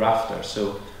not what they're after.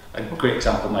 So A great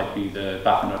example might be the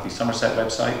Bath and North East Somerset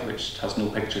website, which has no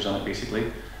pictures on it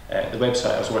basically. The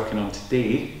website I was working on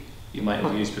today, you might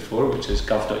have used before, which is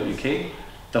gov.uk,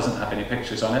 doesn't have any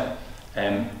pictures on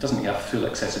it, doesn't have full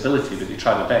accessibility, but they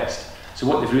try their best. So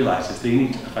what they've realised is they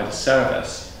need to provide a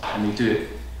service, and they do it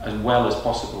as well as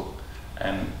possible.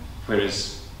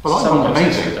 Whereas well, I some want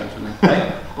amazing.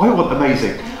 I want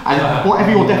amazing. And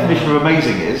whatever your definition of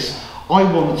amazing is, I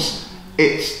want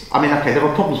it. I mean, okay, there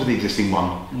are problems with the existing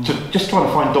one. So just trying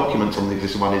to find documents on the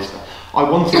existing one is, I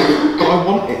want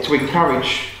it to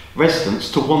encourage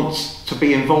residents to want to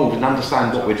be involved and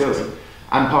understand what we're doing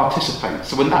and participate.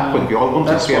 So in that point of view, I want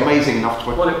it to be amazing enough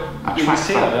to attract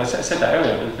that. I said that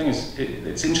earlier, but the thing is,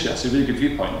 it's interesting, it's a really good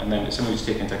viewpoint, and then it's something to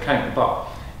take into account. But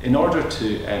in order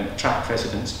to attract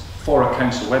residents for a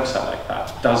council website like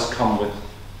that, does come with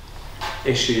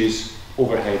issues,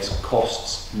 overheads,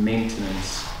 costs,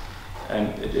 maintenance,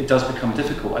 and it does become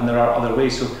difficult, and there are other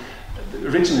ways. So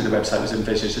originally the website was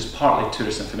envisaged as partly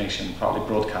tourist information, partly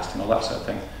broadcasting, all that sort of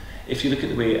thing. If you look at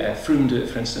the way Froome do it,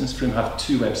 for instance, Froome have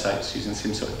 2 websites using the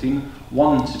same sort of theme.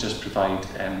 One to just provide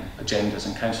agendas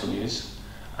and council news,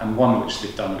 and one which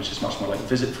they've done which is much more like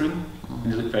Visit Froome,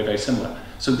 and they look very, very similar.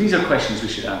 So these are questions we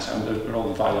should answer, and we're all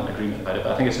in violent agreement about it,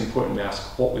 but I think it's important we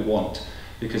ask what we want,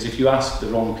 because if you ask the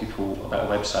wrong people about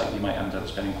a website, you might end up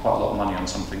spending quite a lot of money on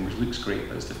something which looks great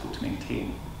but it's difficult to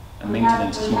maintain. And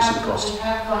maintenance is most of the cost. We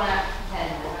have gone out to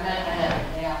tenders, I know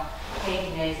they are,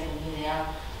 Katie knows that they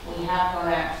are. We have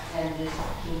gone out to tenders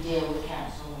to deal with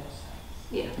council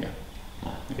websites.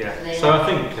 Yeah. So I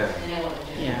think They know what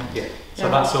they're doing. So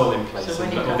that's all in place, So when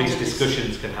and it all these comes to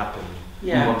discussions can happen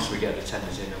once we get the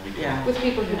tenders in, and we can. With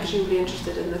people who are presumably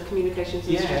interested in the communications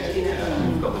industry, you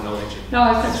know. We've got the knowledge. No,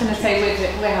 I was just going to say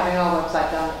we're having our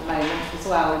website done at the moment as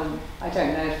well, and I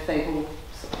don't know if they've all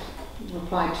sort of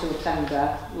replied to a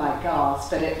tender like ours,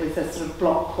 but it was a sort of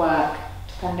block work,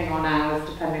 depending on hours,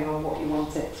 depending on what you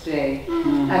want it to do.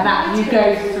 And that you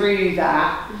go through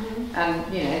that,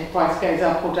 and you know, the price goes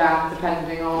up or down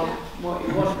depending on what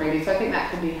you want really. So I think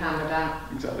that can be hammered out.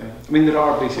 Exactly. I mean, there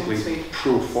are basically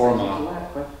pro forma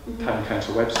town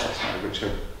council websites now, which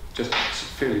are just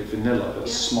fairly vanilla but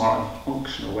smart and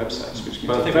functional websites, which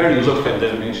But I think very we look at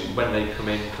them information when they come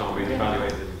in, can't we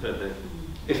evaluate them?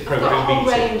 If I've got a whole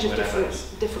meeting, range of whatever.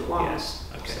 different ones.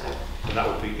 Okay. So And that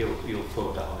would be, you'll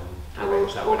forward that on. I will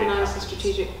organise a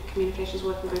strategic communications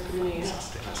working group in the new year.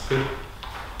 Fantastic, that's good.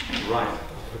 Right,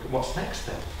 what's next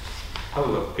then? Oh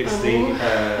look, it's here we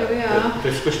are.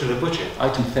 the discussion of the budget.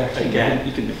 Item 13. Again.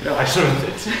 You can make it up. I saw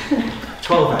it.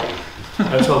 12A.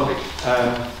 12B.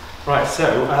 Right,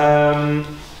 so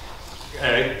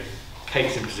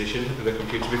Kate's in position with the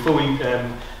computer. Before we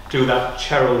do that,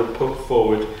 Cheryl had put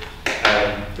forward,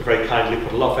 very kindly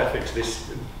put a lot of effort to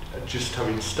this, just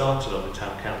having started on the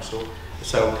town council.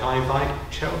 So can I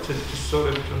invite Cheryl to just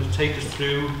sort of take us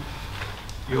through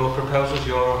your proposals,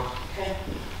 Okay.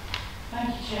 Thank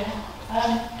you, Chair.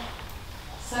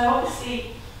 So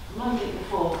obviously, Monday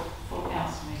before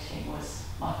council meeting was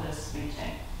my first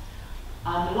meeting,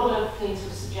 and a lot of things were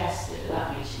suggested at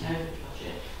that meeting over the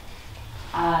budget,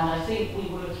 and I think we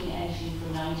were looking at anything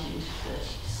from 19 to 30%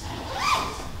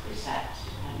 percent,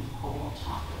 depending on what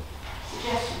type of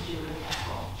suggestions you were looking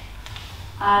for.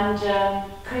 And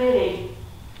clearly,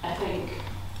 I think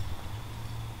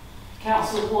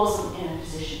council wasn't in a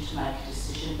position to make a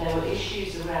decision. There were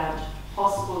issues around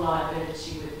possible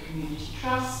liability with the community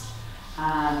trust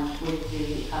and with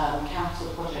the council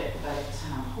project for both the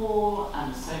town hall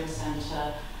and the solar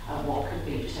centre, and what could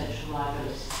be potential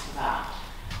liabilities for that.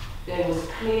 There was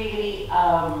clearly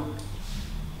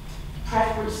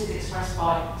preferences expressed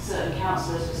by certain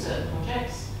councillors for certain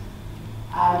projects,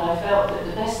 and I felt that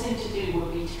the best thing to do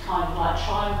would be to kind of like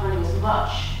try and bring as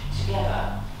much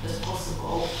together as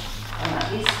possible, and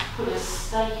at least put a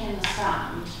stake in the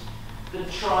sand, but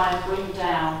try and bring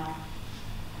down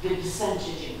the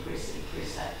percentage increase in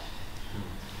precept.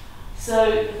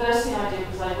 So the first thing I did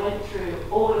was I went through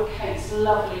all of Kate's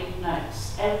lovely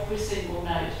notes, every single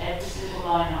note, every single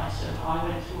line item. I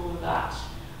went through all of that.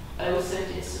 I also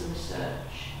did some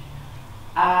research.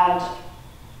 And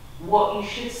what you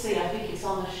should see, I think it's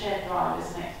on the shared drive,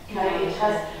 isn't it? Kate, it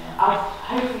has,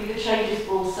 hopefully the changes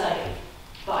were all saved.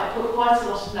 But I put quite a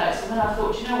lot of notes, and then I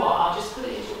thought, you know what, I'll just put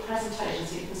it into a presentation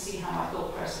so you can see how my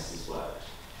thought processes worked.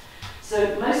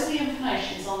 So most of the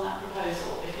information is on that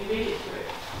proposal, if you read it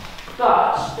through.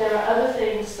 But there are other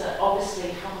things that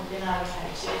obviously haven't been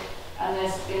allocated, and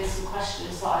there's been some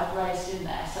questions that I've raised in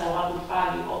there. So I would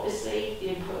value, obviously,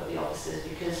 the input of the officers,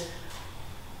 because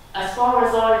as far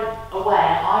as I'm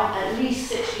aware, I'm at least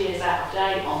 6 years out of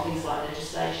date on things like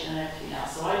legislation and everything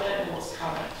else, so I don't know what's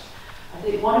current. I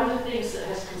think one of the things that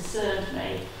has concerned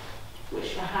me,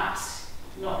 which perhaps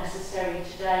not necessarily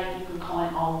today you can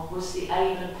comment on, was the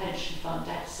aim and pension fund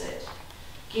deficit.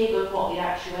 Given what the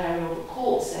actuarial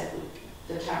report said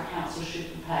the town council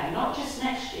should be paying, not just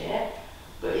next year,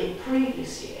 but in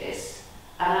previous years,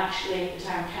 and actually the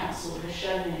town council has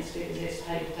shown in its figures it's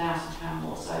paid £1,000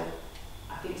 more. So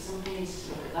I think somebody needs to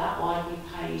look at that, why we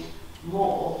paid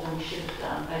more than we should have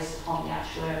done based upon the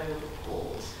actuarial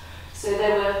report. So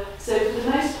for the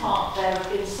most part, there have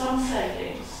been some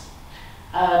savings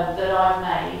that I've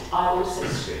made. I also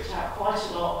stripped out quite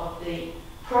a lot of the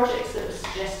projects that were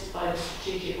suggested by the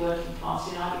Strategic Working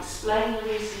Party, and I've explained the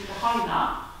reason behind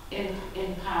that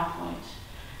in PowerPoint.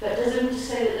 That doesn't mean to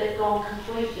say that they've gone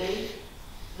completely.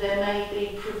 There may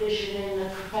be provision in the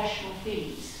professional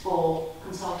fees for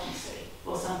consultancy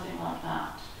or something like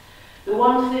that. The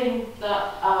one thing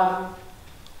that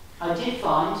I did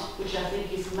find, which I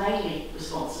think is mainly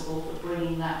responsible for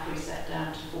bringing that precept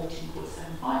down to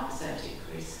 14.75%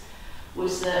 increase,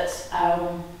 was that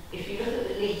if you look at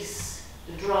the lease,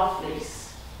 the draft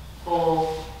lease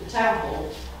for the town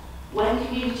hall, when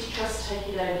community trusts take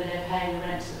it over, they're paying the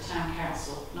rent to the town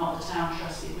council, not the town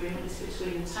trust. The agreement is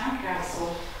between the town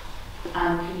council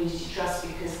and community trust,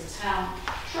 because the town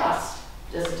trust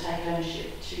doesn't take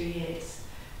ownership for 2 years.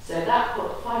 So that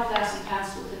put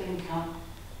 £5,000 worth of income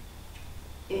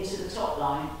into the top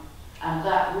line, and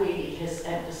that really has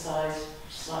emphasised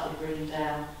slightly bringing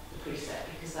down the precept,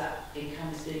 because that income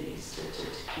is being used to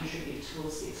contribute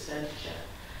towards the expenditure.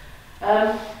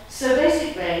 So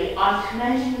basically, I'm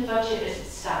commending the budget as it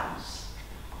stands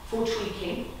for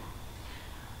tweaking,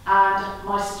 and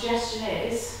my suggestion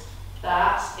is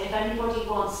that if anybody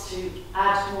wants to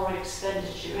add more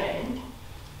expenditure in,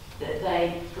 that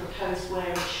they propose where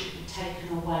it should be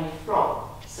taken away from,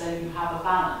 so you have a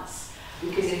balance.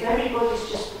 Because if everybody's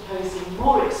just proposing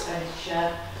more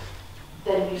expenditure,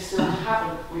 then you still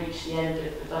haven't reached the end of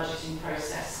the budgeting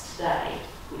process today,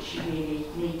 which you really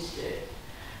need to do.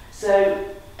 So,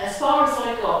 as far as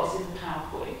I got is in the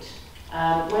PowerPoint.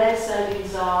 Where the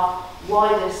savings are,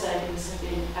 why those savings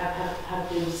have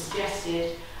been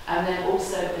suggested, and then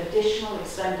also additional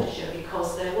expenditure,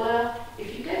 because there were,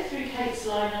 if you go through Kate's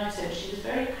line item, she was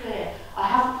very clear. I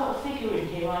haven't put a figure in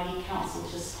here, I need council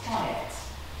to supply it.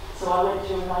 So I went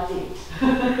through and I did.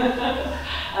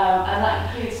 And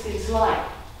that includes things like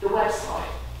the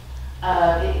website.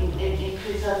 It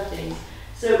includes other things.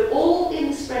 So all in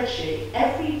the spreadsheet,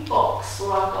 every box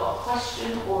where I've got a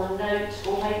question or a note,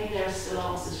 or maybe there are still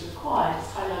answers required, is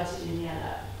highlighted in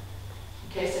yellow.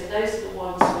 Okay, so those are the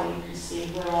ones where you can see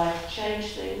where I've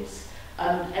changed things,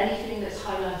 and anything that's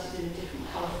highlighted in a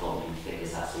different colour font in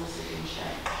figures, that's also been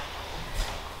changed.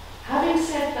 Having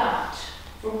said that,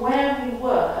 from where we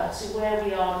were to where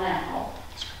we are now,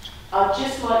 I'd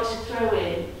just like to throw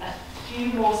in a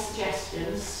few more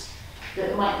suggestions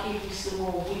that might give you some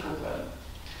more wiggle room.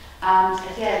 And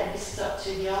again, this is up to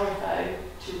the RFO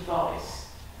to advise.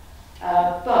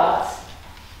 But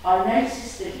I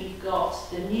noticed that you've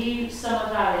got the new Summer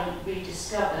Valley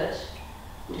Rediscovered,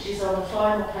 which is on the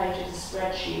final page of the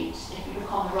spreadsheet. If you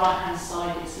look on the right-hand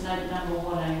side, it's note number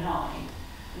 109,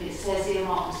 and it says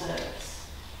earmark reserves.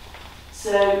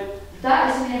 So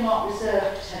that is an earmark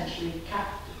reserve, potentially,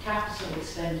 capital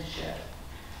expenditure.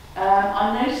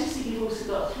 I noticed that you've also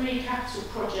got 3 capital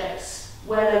projects,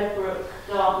 Willowbrook,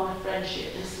 Garden of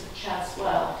Friendship, and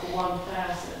Chadswell for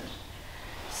 1,000.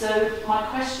 So my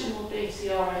question would be to the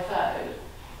RFO,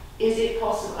 is it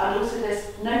possible, and also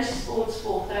there's notice boards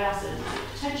 4,000, is it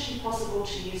potentially possible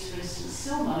to use, for instance,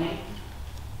 still money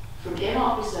from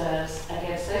earmark reserves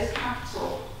against those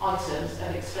capital items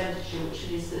of expenditure, which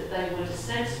means that they would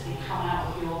ostensibly come out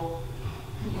of your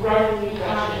revenue budget? You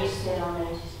can't use it on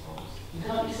notice boards. You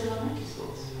can't use it on notice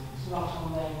boards? It's not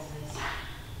on Wednesdays.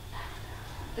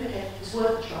 Okay, it's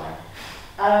worth a try.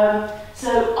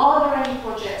 So are there any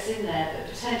projects in there that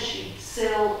potentially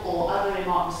SIL or other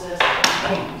earmark reserves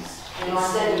can be used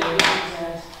instead of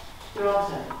reserves? There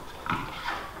aren't any.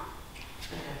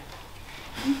 Okay.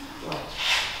 Right.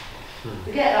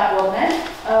 Forget that one then.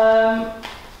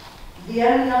 The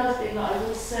only other thing that I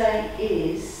would say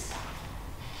is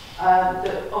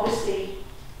that obviously,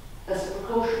 as a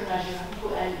precautionary measure, I haven't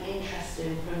put any interest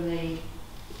in from the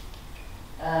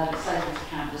savings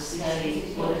account, the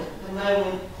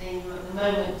the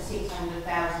moment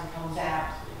 600,000 comes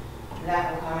out,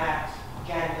 that will come out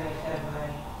January,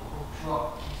 February, will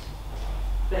drop.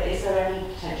 But is there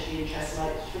any potential interest,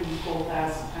 like £3,000–4,000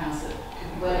 that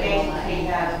could be We're put getting on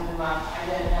that? 3,000 a month. I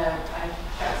don't know.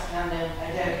 That's an unknown. I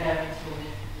don't know until we.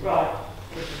 Right.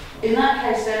 In that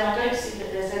case, then I don't see that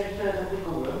there's any further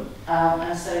wiggle room,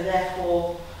 and so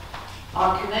therefore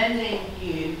I'm commending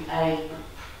you a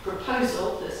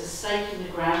proposal that's a stake in the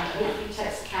ground that hopefully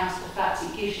takes account of the fact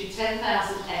it gives you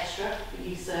 10,000 extra for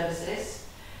youth services.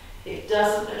 It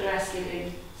doesn't address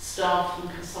giving staff and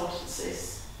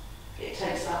consultancies. It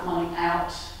takes that money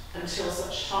out until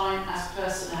such time as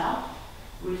personnel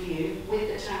review with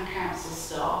the town council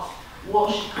staff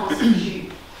what should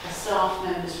constitute a staff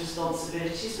member's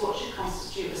responsibilities, what should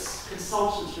constitute a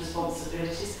consultant's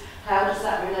responsibilities, how does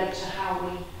that relate to how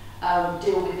we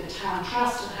deal with the town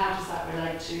trust, and how does that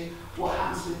relate to what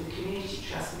happens with the community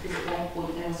trust, because at one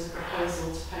point there was a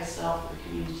proposal to pay staff for the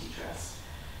community trust.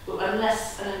 But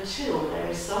unless and until there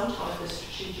is some type of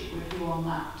strategic review on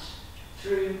that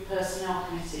through personnel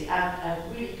committee and a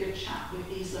really good chat with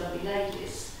these lovely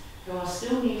ladies who are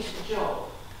still new to the job,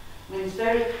 I mean, it's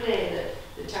very clear that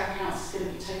the town council is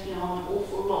going to be taking on an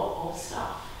awful lot of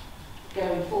stuff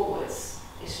going forwards.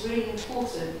 It's really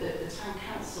important that the town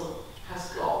council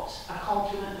has got a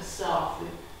complement of staff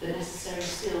with the necessary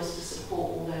skills to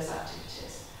support all those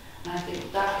activities. And I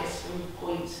think that is from the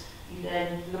point you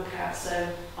then look at,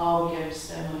 so are we going to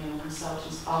spend money on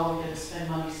consultants? Are we going to spend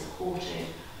money supporting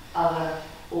other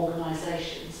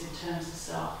organisations in terms of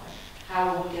staffing? How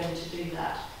are we going to do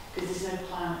that? Because there's no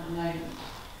plan at the moment.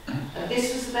 And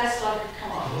this was the best I could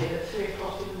come up with at 3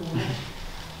 o'clock in the morning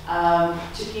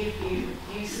to give you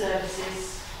youth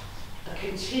services, a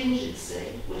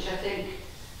contingency, which I think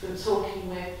from talking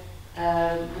with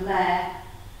the Mayor,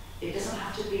 it doesn't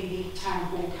have to be the Town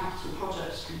Hall Capital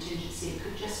Projects contingency, it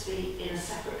could just be in a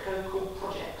separate code called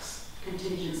Projects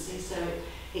contingency, so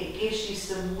it gives you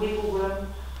some wiggle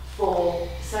room for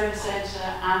the Solar Centre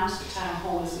and the Town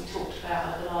Hall, as we talked about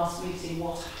at the last meeting,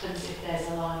 what happens if there's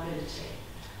a liability.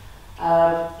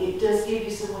 It does give you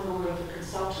some wiggle room for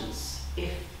consultants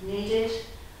if needed.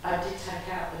 I did take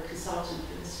out the consultant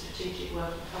for the strategic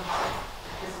working committee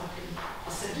because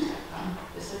I'll simply take that.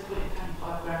 There's no point in paying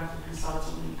 £5 for a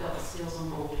consultant when you've got the skills on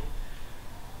board.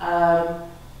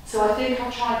 So I think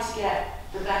I've tried to get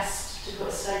the best to put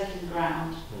a stake in the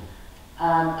ground.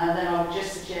 And then I would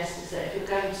just suggest is that if you're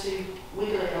going to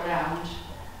wiggle it around,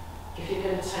 if you're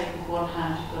going to take with one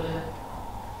hand, you've got to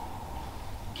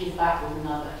give back with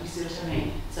another. Do you see what I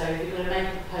mean? So if you're going to make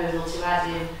a proposal to add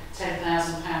in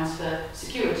 £10,000 for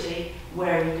security,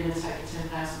 where are you going to take the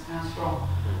 £10,000 from?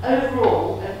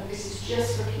 Overall, and this is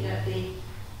just looking at the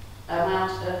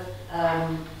amount of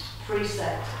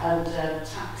precept and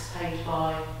tax paid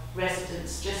by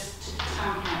residents just to the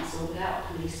town council without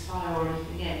police, fire or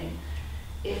anything in,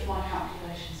 if my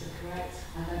calculations are correct,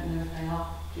 I don't know if they are,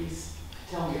 please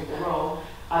tell me if they're wrong,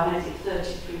 I made it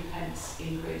 33 pence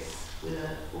increase with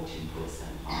a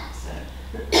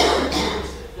 14.75%.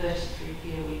 33p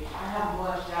a week. I haven't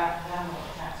worked it out because I haven't got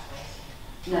the tax base.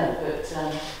 No, but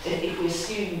if we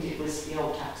assumed it was the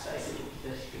old tax base, it would be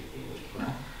 33p a week.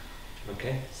 Right.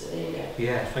 Okay. So there you go.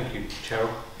 Yeah, thank you,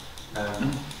 Cheryl.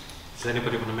 Does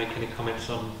anybody want to make any comments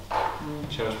on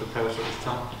Cheryl's proposal at this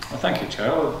time? Well, thank you,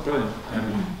 Cheryl. Brilliant.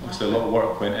 Obviously, a lot of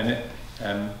work went in it,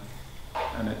 and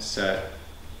it's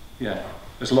yeah.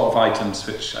 There's a lot of items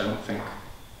which I don't think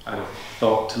I'd have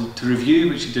thought to review,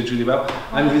 which you did really well.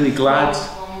 I'm really glad.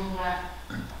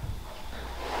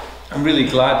 I'm really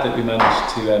glad that we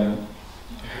managed to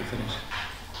finish.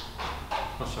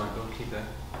 Oh, sorry, go on, keep that.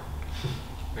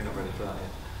 We're not ready for that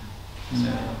yet.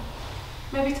 No.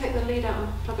 Maybe take the lead out and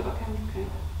plug it back in. Okay.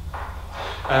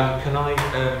 Can I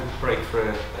break for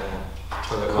a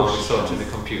toilet while we sort the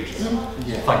computers?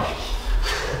 Yeah. Thank you.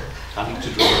 I need to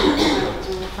draw.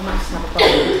 I might just have a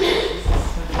bottle.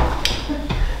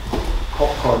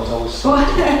 Popcorn is always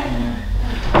something. Yeah.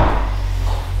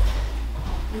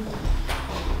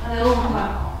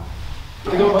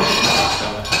 We got one.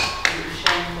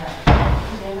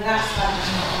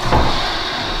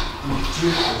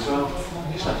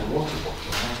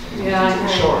 Yeah, I know.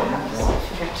 Sure.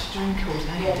 Forget to drink all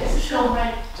day. Yeah, there's a short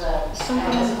red.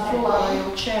 Something on the floor by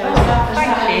your chair.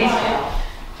 Thank you. I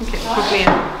think it's probably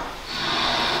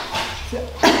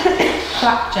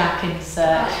Flapjack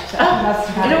insert. It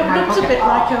looks a bit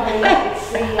like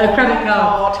A credit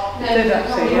card. It did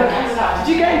actually, yeah.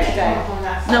 Did you go today?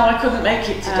 No, I couldn't make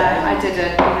it today. I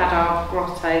didn't. We had our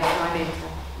grotto, so I need to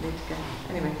go.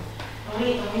 Anyway.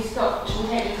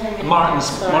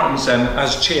 Martin's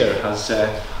as chair has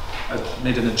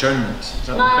made an adjournment. Is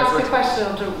that Can I ask correct? a question,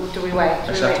 or do we wait? I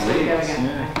Do we just wait have to till we wait. go again?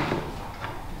 Yeah.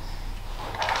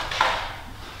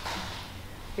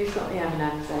 Who's got the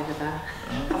M&Ms over there?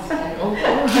 Oh,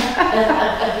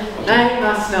 No,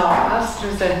 that's not. That's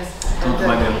resist. don't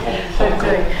mind the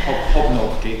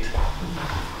hobnob gate.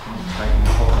 Right,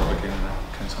 hobnob again. That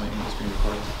council meeting that's been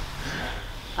recorded.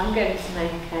 I'm going to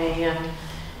make a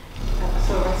I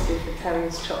saw a recipe for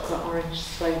Terry's chocolate orange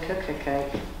slow cooker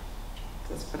cake.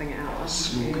 Just putting it out.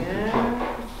 Slow cooker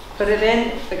Yeah. Put it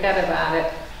in, forget about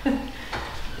it. And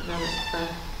then it's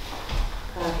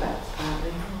perfect,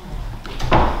 apparently.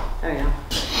 Oh yeah.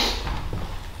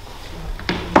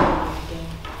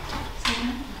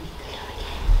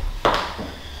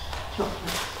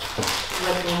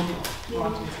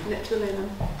 Little lemon.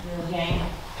 Again.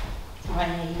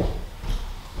 Right.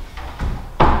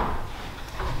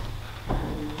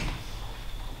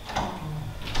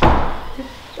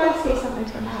 Should I say something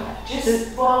to Mala?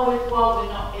 Just while we're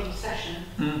not in session,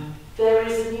 there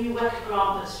is a new WECA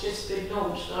grant that's just been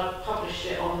launched. I've published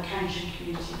it on the Cambridge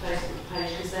Community Facebook page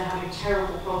because they're having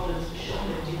terrible problems with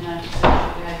shoplifting and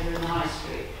antisocial behaviour in the high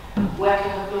street. WECA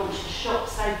have launched a Shop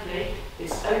Safely.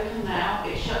 It's open now.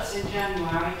 It shuts in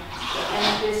January. For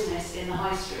any business in the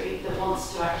high street that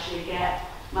wants to actually get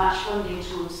match funding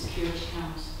towards security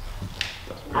cameras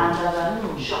and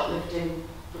other shoplifting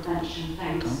prevention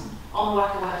things on the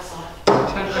WECA website. I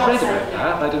read about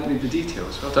that, I didn't read the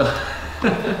details. Well done.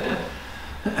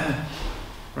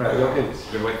 Right, okay.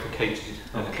 We're waiting for Kate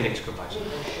to come back.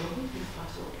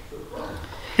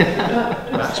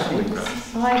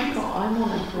 I'm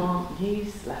on a grant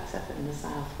newsletter in the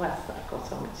southwest that I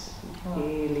got on, which is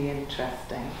really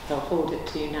interesting. So I'll forward it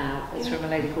to you now. It's from a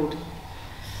lady called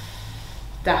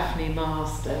Daphne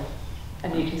Marsden,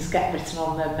 and you can just get written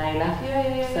on the mailer.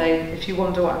 Yeah. So if you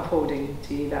wonder what I'm forwarding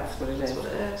to you, that's what it is. That's what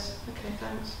it is. Okay,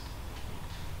 thanks.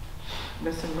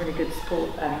 There's some really good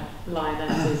sport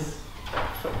lionesses,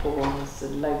 football ones,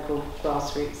 and local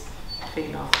grassroots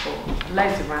female sport.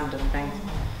 Loads of random things.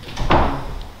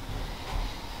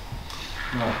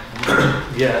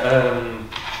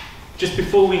 Just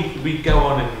before we go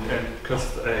on, and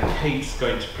because Kate's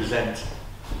going to present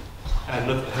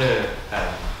her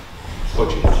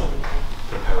budget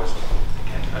proposal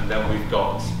again, and then we've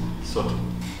got sort of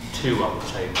two on the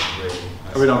table really.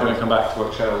 Are we not going to come back to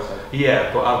what Cheryl said?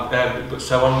 Yeah, but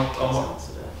so on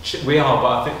what we are,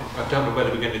 but I don't know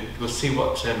whether we'll see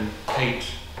what Kate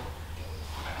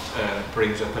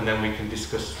brings up, and then we can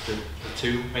discuss the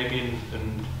two maybe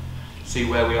and see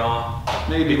where we are.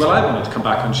 Maybe. Well, I wanted to come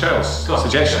back on Cheryl's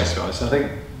suggestions, to be honest. I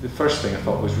think the first thing I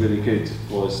thought was really good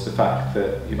was the fact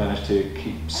that you managed to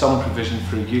keep some provision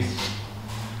for a youth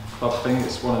club thing.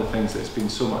 It's one of the things that's been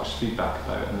so much feedback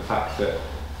about, and the fact that,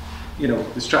 you know,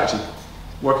 the strategy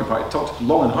working party talked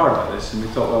long and hard about this, and we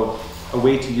thought, well, a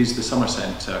way to use the summer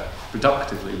centre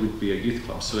productively would be a youth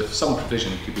club. So if some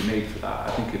provision could be made for that,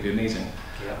 I think it'd be amazing.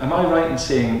 Yeah. Am I right in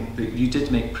saying that you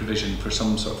did make provision for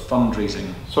some sort of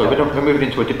fundraising? Sorry, we're moving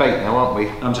into a debate now, aren't we?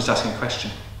 I'm just asking a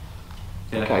question.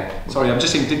 Yeah. Okay. Sorry, I'm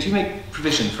just saying, did you make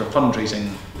provision for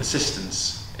fundraising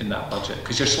assistance in that budget?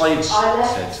 Because your slides I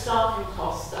left said... the staffing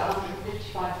cost at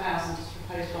 155,000 as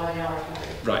proposed by the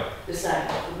RFO. Right. The same,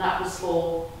 and that was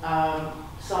for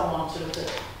someone to look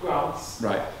at grants.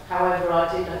 Right. However, I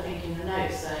think in the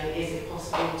notes say, is it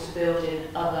possible to build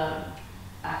in other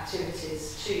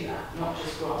activities to that, not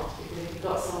just grants? Because if you've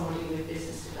got somebody with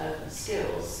business development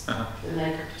skills, then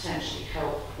they could potentially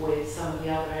help with some of the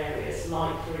other areas,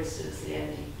 like for instance the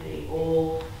NDP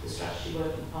or the Strategy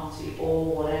Working Party or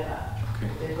whatever. Okay.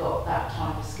 They've got that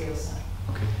type of skill set.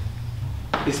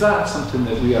 Okay. Is that something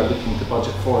that we are looking to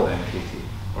budget for then, Katie?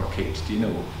 Or Kate, do you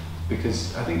know?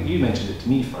 Because I think you mentioned it to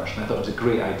me first, and I thought it was a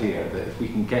great idea that if we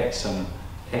can get some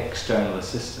external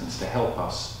assistance to help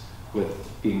us with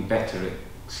being better at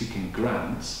seeking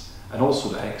grants, and also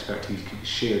that expertise can be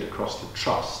shared across the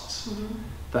trusts,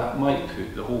 that might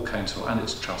put the whole council and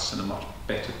its trusts in a much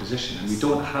better position. And we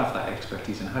don't have that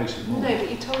expertise in-house at the moment. No, but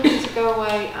you told me to go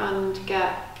away and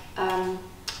get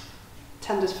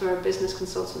tenders for a business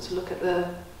consultant to look at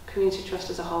the community trust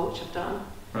as a whole, which I've done,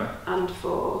 Right. and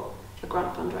for a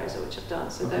grant fundraiser, which I've done.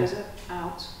 So Okay. those are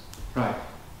out. Right.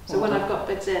 So when I've got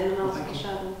bids in, then I'll Thank you.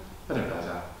 share them. I don't realise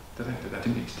that. I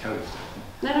didn't need to tell you.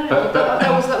 No, But- that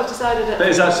was decided at...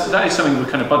 That is something we're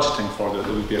kind of budgeting for, that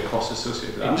there would be a cost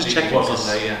associated with that. I'm just checking. It was on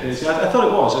there, yeah. Yes, I thought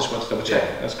it was, I just wanted to double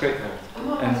check. That's great. I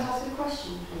might like to ask a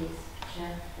question, please,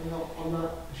 Chair, and not on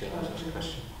that.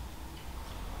 Question?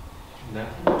 No,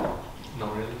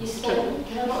 not really. You said,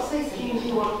 can I not say something? Do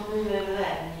you want to move over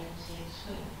there and you can see the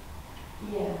screen?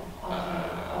 Yeah. I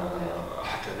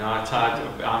don't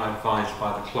know. I'm advised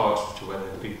by the clerks as to whether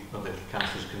the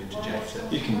councillors can interject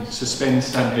it. You can suspend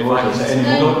standing Right. orders at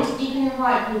any No, moment. you can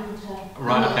invite people to...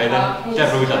 Right, okay then.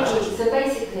 Deborah, we've done that. So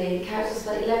basically, the council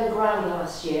spent 11 grand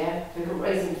last year for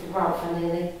raising for grant funding,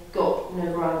 and they got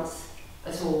no grants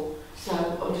at all. So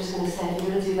I'm just going to say, if you're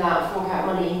going to do that and fork out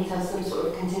money, you need to have some sort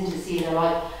of contingency, you know,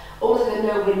 like, almost like a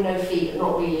no win, no fee, but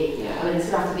not really. Yeah. I mean, it's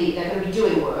going to have to be, they're going to be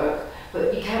doing work,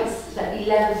 But you can't spend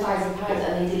 £11,000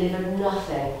 and they delivered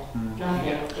nothing. Nothing.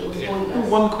 It was pointless.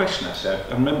 One question actually,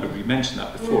 I remember we mentioned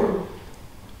that before.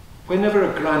 Whenever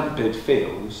a grant bid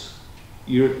fails,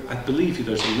 I believe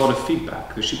there's a lot of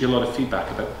feedback. There should be a lot of feedback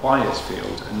about why it's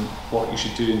failed and what you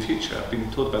should do in future. I've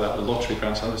been told about that with lottery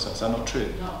grants and other stuff. Is that not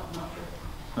true? Not true.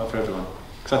 Not for everyone.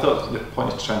 Because I thought the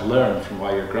point is to try and learn from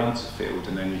why your grants have failed,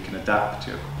 and then you can adapt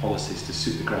your policies to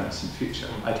suit the grants in future.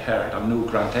 I'd heard, I'm no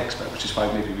grant expert, which is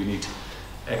why maybe we need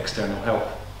external help.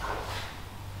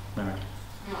 Mary.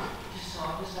 Right,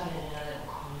 I'll just add in a little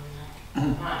comment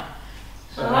there. Right.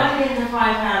 So when I did the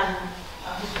 5,000,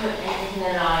 I've just put it in the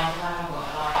line, because I haven't got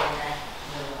a line in there.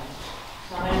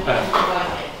 So I'm going to put the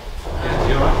budget.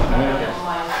 You're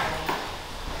right.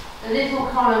 The little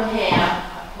column here,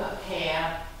 I put here,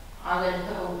 I'm going to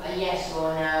put a yes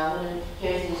or a no. I'm going to go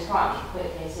through this quite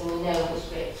quickly so we know which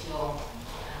bits you're.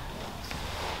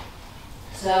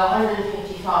 So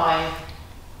 155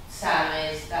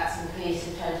 salaries, that's increased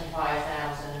to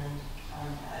 25,000.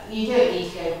 You don't need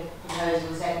to go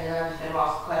proposal second, I'm just going to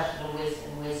ask a question and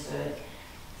whiz through it.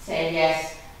 Say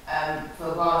yes for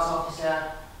a grants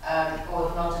officer, or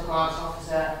if not a grants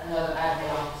officer, another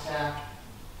admin officer.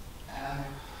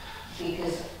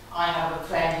 Because I have a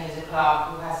friend who's a clerk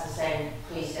who has the same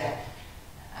precept,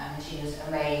 and she was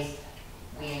amazed.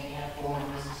 We only have 4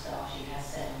 members of staff, she has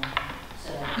 7.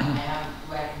 So I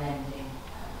am recommending.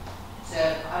 So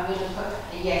I'm going to put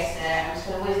a yes there. I'm just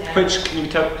going to whiz down.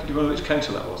 Can you remember which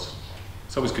council that was?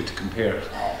 It's always good to compare.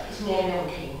 It's near Milton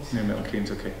Keynes. Near Milton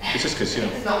Keynes, okay. It's just because,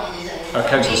 It's not easy. our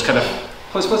council's kind of,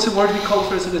 what's the word we call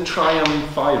for? Is it a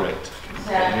triumvirate?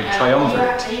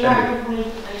 Triumvirate. You happy with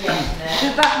me? Yes there.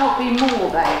 Should that not be more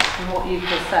then than what you've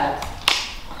just said?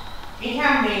 It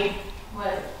can be,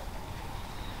 well,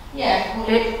 yeah,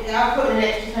 I'll put an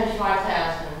extra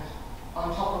 25,000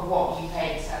 on top of what you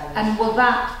paid salary. And will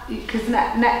that, because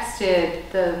next year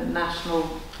the national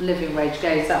living wage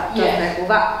goes up, doesn't it? Will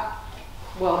that,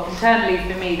 well, internally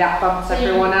for me that bumps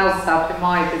everyone else up in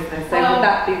my business, so would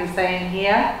that be the same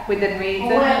here, within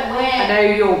reason? I know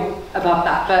you're above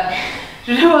that, but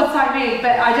do you know what I mean?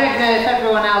 But I don't know if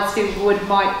everyone else who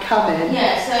might come in would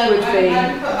be.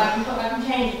 I can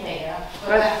change the figure.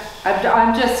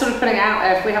 I'm just sort of putting it out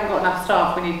there. If we haven't got enough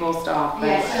staff, we need more staff.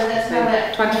 Yeah, so that's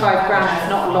another 25 grand is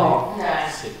not a lot. No.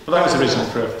 Well, that was originally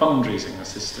for a fundraising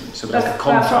assistant, so That's like a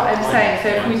what contract. I'm saying. So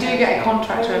if we do get a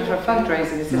contractor in for a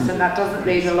fundraising assistant, that doesn't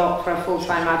leave a lot for a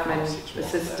full-time admin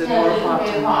assistant or a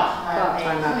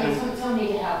part-time admin. Somebody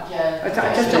to help Joe. I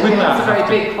just don't think that's a very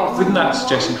big cost. Wouldn't that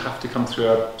suggestion have to come through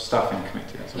our staffing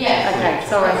committee? Yes. Okay,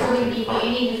 sorry. So you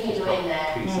need to figure in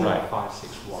there. Right.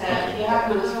 561. So you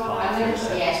have to, I'm going to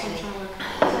put yes.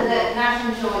 So the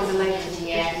national insurance is a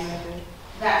yes.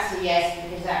 That's a yes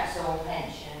because that's all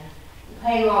pension. The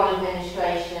payroll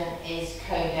administration is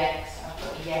codex. I've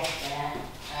put a yes there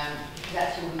because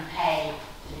that's who we pay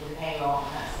to do the payroll,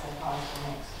 and that's the price for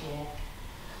next year.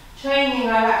 Training,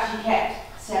 I've actually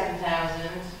kept 7,000.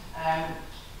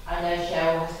 I know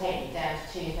Cheryl has taken it down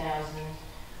to 2,000.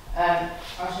 I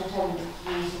shall tell you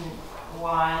the reason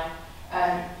why.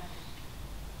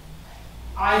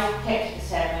 I've kept it at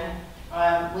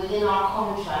 7. Within our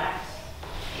contract,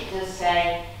 it does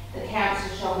say the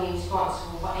council shall be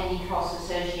responsible for any costs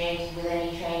associated with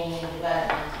any training and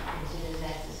development it considers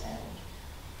necessary.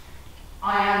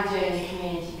 I am doing the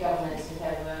community governance in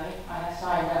February. I have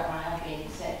signed up, I have been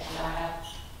accepted,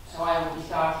 so I will be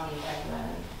starting in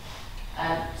February.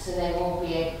 So there will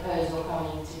be a proposal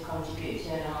coming to contribute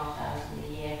 £2,500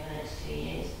 a year for the next 2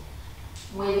 years.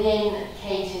 Within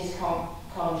Katie's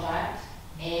contract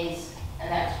is, and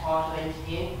that's part of the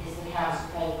interview, is the council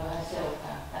paper herself.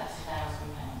 That's £1,000.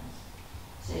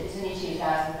 So it's only £2,000,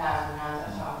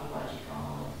 that's half your budget gone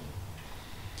already.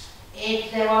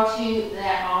 If there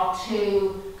are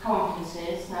two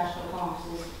conferences, national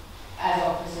conferences, as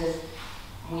officers,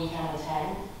 we can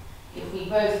attend. If we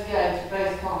both go to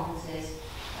both conferences,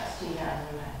 that's £2,000.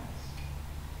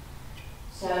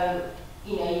 So,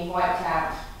 you've wiped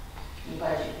out your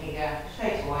budget figure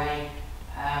straight away.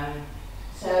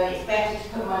 So it's better to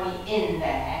put money in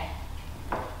there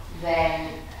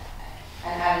than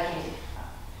and allocate it.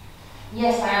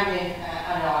 Yes, I am doing,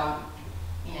 I know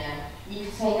you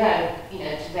can say no,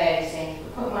 to various things,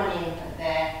 but put money in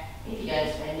there. If you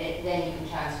don't spend it, then you can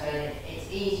transfer it. It's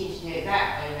easier to do it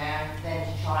that way around than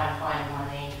to try and find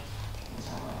money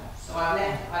somewhere else. So I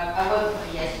won't put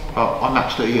a yes or no. I'm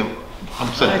absolutely,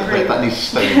 I'm saying that needs to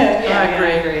stay in. I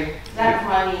agree. That's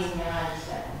my reason behind the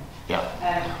 7.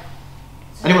 Yeah.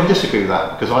 Anyone disagree with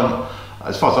that? Because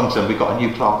as far as I'm concerned, we've got a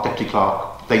new clerk, deputy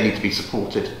clerk. They need to be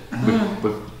supported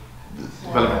with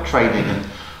relevant training, and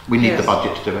we need the Yes.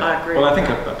 budget to do it. I agree. Well, I with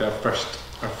think that. our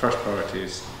first priority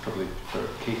is probably for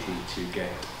Katie to get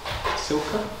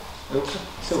Silka And that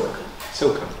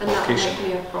will qualification. make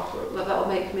me a proper, that will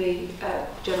make me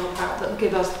general power, that will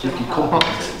give us Make general you power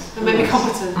competent. competence. And make me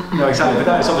competent. No, exactly. But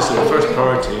that is obviously the first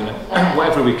priority, and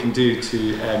whatever we can do to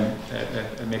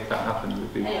make that happen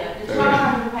would be Anyway, the very.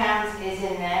 £1,200 is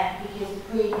in there because the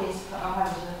previous, I'll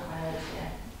have to look at my notes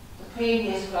here. The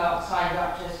previous clerk signed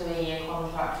up to a 3-year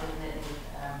contract with a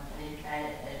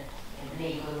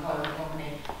legal employment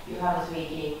company. You have a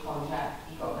 3-year contract,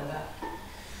 you've got the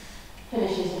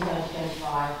finishes in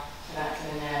 2025, so that's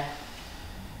in there.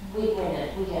 We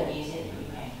don't use it, we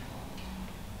pay for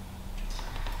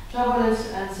it. Trouble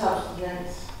and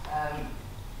substance,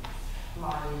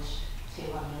 mileage,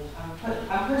 200.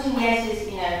 I'm putting yeses,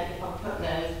 you know, if I put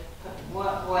those, put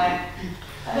work where,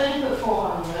 I've only put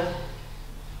 400,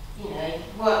 you know,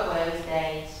 work where his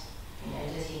days, you know,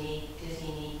 does he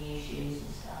need new shoes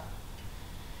and stuff.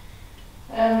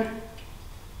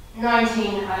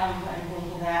 19, I haven't put anything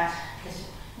for that, because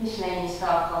miscellaneous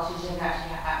staff costs, you don't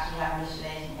actually have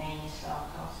miscellaneous staff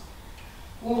costs.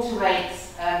 Water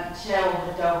rates, Cheryl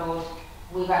have doubled.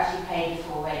 We've actually paid the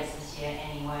full rates this year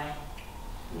anyway.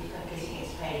 Because it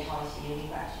gets paid twice a year,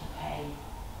 we've actually paid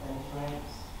those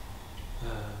rates.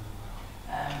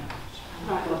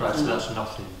 Right, so that's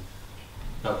nothing.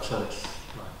 No, so it's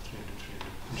right, 300.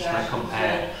 I'm just trying to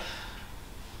compare.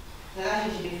 So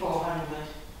that should be 400,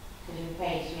 because we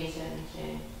paid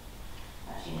 372.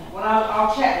 Actually, no. Well,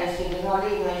 I'll check those figures, I'll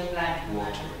leave those blank for the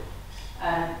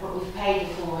moment. But we've paid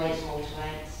the full rates, water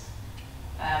rates.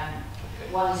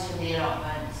 One is for the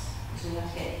allotments, so you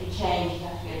have to get, if you change, you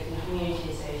have to go to the community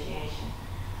association.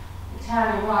 The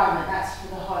town environment, that's for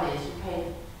the holidays. We pay,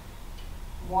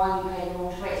 why we pay the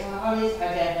water rates on the holidays, I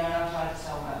don't know, and I'll try to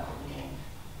solve that problem again.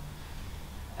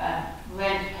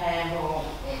 Rent payable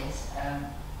is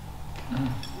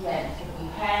rent that we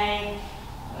pay,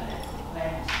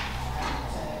 rent.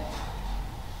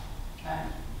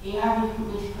 You have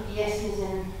me put yeses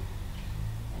in.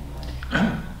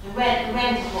 Anyway. The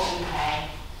rent is what we pay.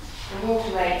 The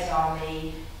water rates are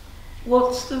the.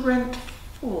 What's the rent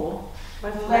for? The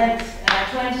rent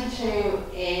 22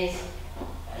 is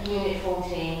unit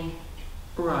 14.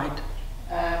 Right.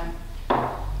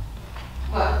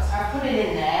 Well, I put it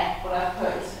in there, but I've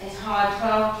put it's high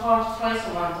 12 twice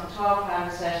a month, and £12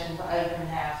 a session for open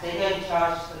house. They don't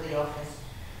charge us for the office,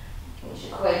 which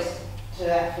equates to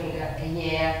that figure a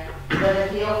year. But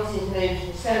if the office is moved to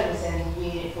the service centre,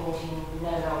 unit 14 would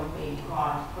no longer be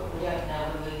required, but we don't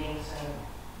know we're moving, so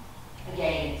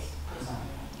again, it's put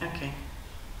something. Okay.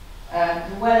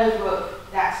 The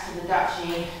Willowbrook, that's to the duchy,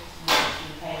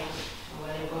 we pay for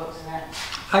Willowbrooks and that.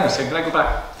 Hang on a second, can I go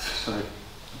back? Sorry, it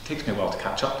takes me a while to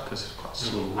catch up because it's quite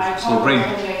slow brain.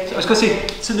 So I was going to say,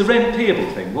 so the rent payable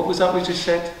thing, what was that we just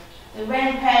said? The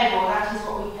rent payable, that is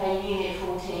what we pay unit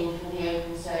 14 for the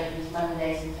open surgeries,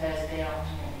 Mondays and Thursday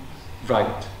afternoons.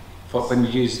 Right. When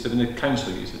the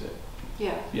council uses it?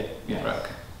 Yeah. Yeah, right,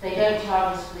 okay. They don't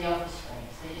charge us for the office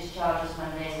space, they just charge us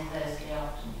Mondays and Thursday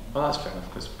afternoons. Well, that's fair enough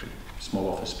because it's a pretty small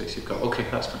office space you've got. Okay,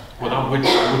 that's fine. Well, that would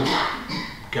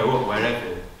go up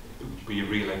wherever we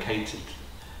relocated.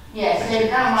 Yeah, so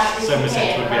that might be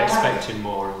Somerset would be but expecting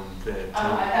more,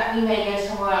 and we may go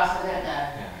somewhere else, I don't know.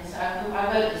 Yeah. 'Cause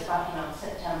I wrote this back in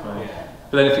September. Right. Yeah.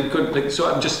 But then if you could, like,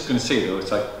 so I'm just going to say though,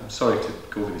 it's like, I'm sorry to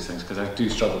go over these things because I do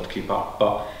struggle to keep up,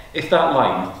 but if that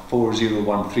line,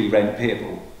 4013 rent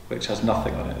payable, which has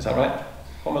nothing on it, is that right?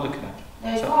 What am I looking at?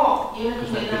 No, it's not, you're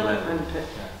looking at the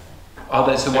Oh,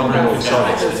 that's the one below,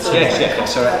 sorry.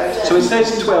 Yes, sorry. So it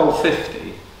says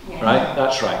 1250, yeah. right?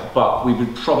 That's right. But we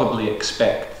would probably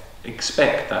expect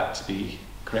that to be,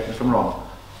 correct me if I'm wrong,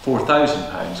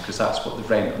 £4,000 because that's what the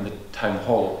rent on the town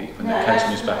hall will be when the council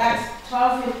moves back in. That's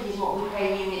 1250 is what we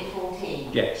pay unit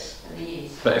 14. Yes. For the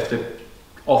use. But if the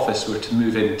office were to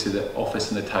move into the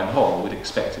office in the town hall, we'd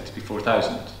expect it to be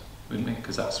 4,000, wouldn't we?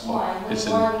 Because that's what Why? it's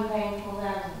in. Why are we paying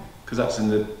 4,000? Because that's in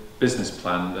the business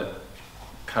plan that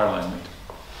Caroline made.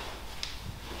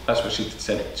 That's what she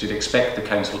said. She'd expect the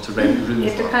council to rent rooms.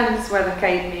 It depends whether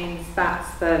Kate means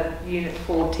that's the Unit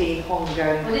 14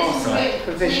 ongoing Well, this cost is Right.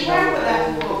 provisional so you put that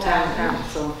or to the town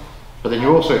council. But then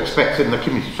you're also expecting the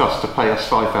community trust to pay us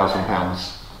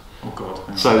 £5,000. Oh God.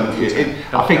 So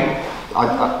I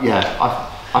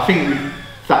think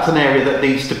that's an area that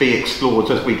needs to be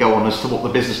explored as we go on as to what the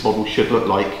business model should look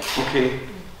like. Okay,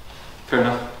 fair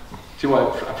enough. Do you know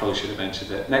what? I probably should have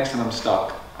mentioned it. Next time I'm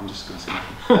stuck, I'm just going to say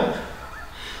nothing.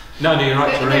 No, you're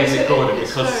right to raise it, Gordon,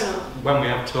 It's because fair enough. when we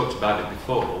have talked about it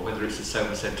before, whether it's the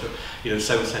Somer Centre, the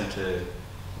Somer Centre,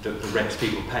 the rents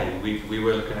people pay, we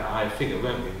were looking at a higher figure,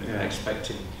 weren't we? Yeah.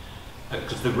 Expecting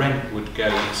because the rent would go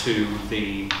to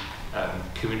the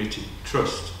community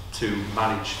trust to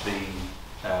manage to the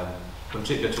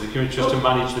community trust to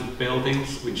manage the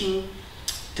buildings, which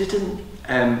Didn't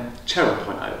Cheryl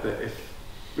point out that if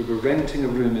we were renting a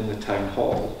room in the town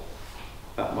hall,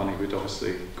 that money would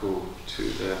obviously go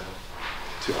to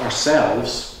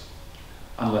ourselves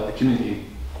and let the community,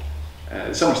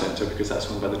 the summer centre, because that's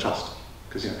owned by the trust.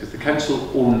 Because the council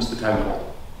owns the town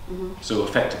hall, so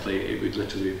effectively it would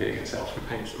literally be paying itself. it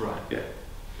pays, right? Yeah.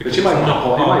 Because But you might it's not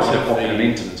not part want to of pop in a the-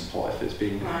 maintenance pot if it's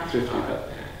being thrifty, but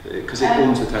Yeah. because it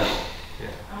owns the town hall.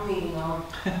 I'm reading on.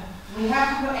 We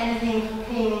haven't put anything for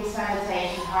cleaning,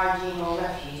 sanitation, hygiene or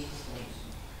refuse disposal.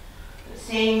 But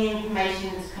seeing the information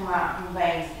that's come out from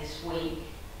Wales this week,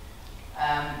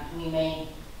 we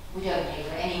don't pay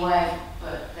for it anyway,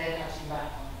 but they're cutting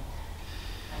back on it.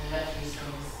 And the refuse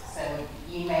things, so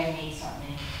you may need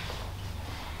something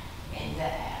in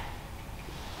there.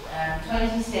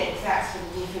 26, that's for the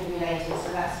defibrillator, so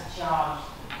that's a charge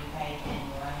that we pay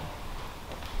anyway.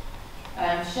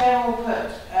 Cheryl put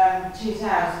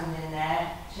 2,000 in there,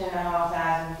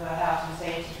 2,500 for a health and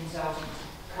safety consultant to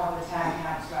cover town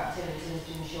council activities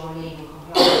to ensure legal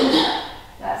compliance.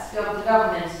 That's the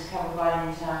governance is covered by an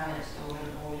internal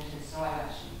auditors, so I've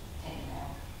actually taken it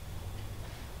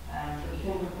out. But you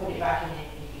can put it back in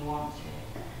if you want to.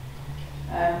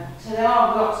 So there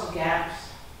are lots of gaps.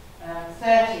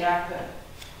 30 I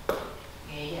put,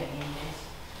 yeah, you don't need this.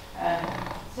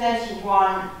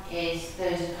 31 is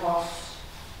those are costs.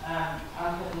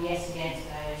 I'm putting yes against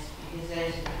those because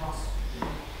those are the costs of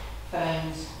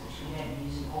phones, which we don't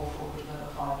use an awful, we've got a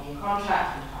 5-year contract,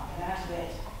 we can't get out of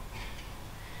it.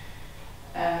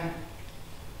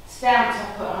 Stamps,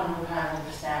 I've put £100 in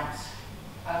for stamps.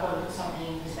 I've got to put something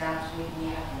in for stamps, we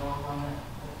have an old one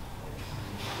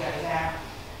that goes out.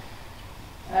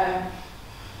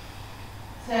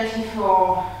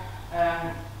 34,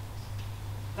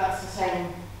 that's the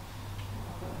same.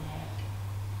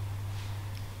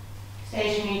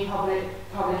 Stationery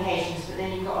publications, but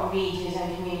then you've got a medias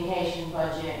and communication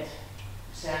budget,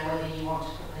 so whether you want to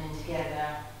put them in together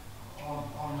or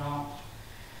not.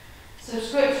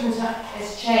 Subscriptions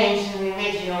has changed from the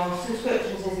original.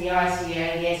 Subscriptions is the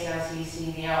ICO, the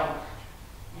SLCC, the OLC.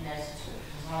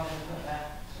 Subscriptions. I'm going to put a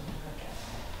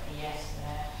yes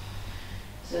there.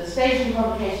 So the stationery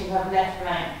publications I've left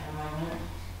blank for the moment.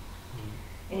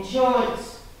 Insurance.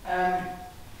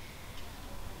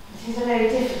 This is a very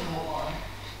difficult one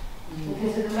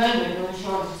because at the moment your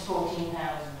insurance is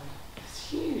 14,000. It's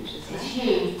huge, isn't it? It's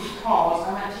huge because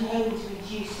I'm actually hoping to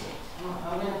reduce it.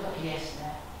 I'm going to put a yes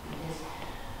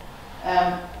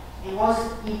there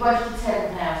because you budgeted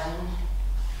 7,000.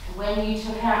 When you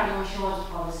took out your insurance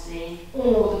policy,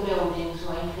 all the buildings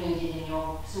were included in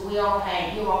your. So you are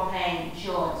paying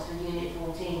insurance for Unit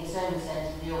 14, the Solar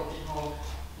Centre, the auction hall.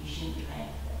 You shouldn't be paying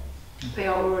for those. They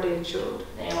are already insured.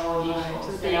 They are already Right, insured.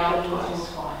 so They they are pay insured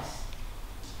twice. twice.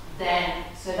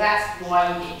 So that's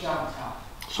why you get jumped up.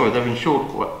 Sorry, they're insured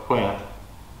where?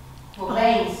 Well,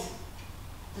 Baines,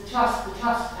 the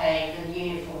trust paid for the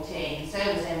Unit 14. The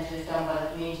Solar Centre is done by the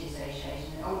Community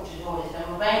Association. The auction hall is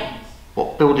done by Baines.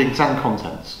 What, buildings and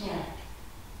contents? Yeah.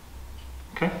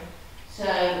 Okay. So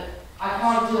I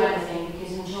can't do anything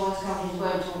because insurance companies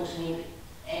won't talk to me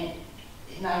in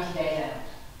 90 days out.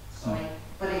 Sorry.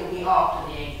 But it will be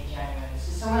after the 8th of January.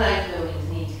 So some of those buildings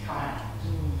need to come out.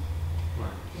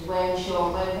 Because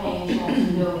we're paying insurance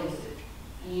for buildings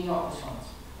that you're not responsible.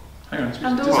 Hang on.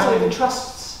 And also the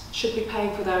trusts should be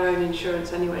paying for their own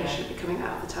insurance anyway. It Yeah. should be coming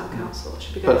out of the town council. It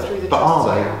should be going But- through the but trust's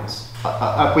are they? accounts.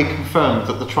 Have we confirmed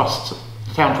that the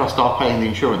town trust are paying the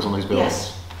insurance on those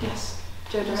buildings? Yes, yes.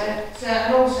 Joe does it. So,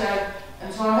 and also,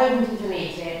 so I'm hoping to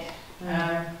delete it.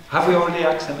 Have we already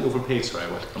accidentally overpaid? Sorry, I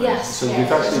want to come in. Yes. So Yes.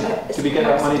 we've actually, did we get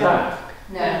that money back?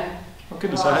 No. Oh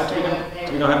goodness, so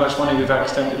do we know how much money we've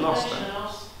accidentally lost then?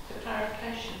 For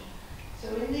clarification. So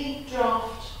in the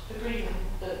draft agreement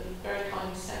that you very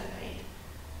kindly sent me,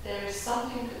 there is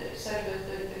something that said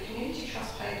that the community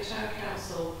trust pay the town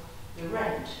council the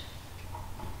rent,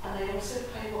 and they also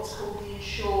pay what's called the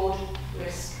insured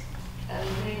risk. And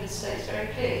the agreement states very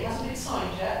clearly, it hasn't been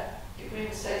signed yet, the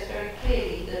agreement states very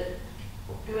clearly that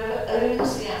whoever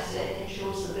owns the asset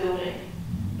insures the building,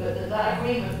 but that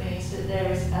agreement means that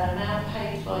there is an amount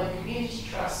paid by the community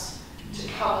trust to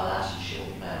cover that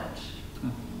insured amount.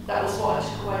 That was what I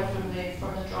took away from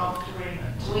the draft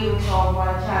agreement. We were told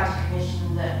by the County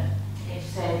Commission that if,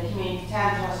 say, the community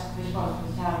town trust is responsible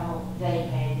for the town hall, they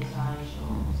pay the town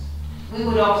insurance. We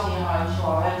would obviously insure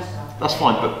our own stuff. That's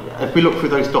fine, but if we look through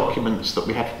those documents that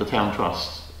we had for the town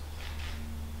trust,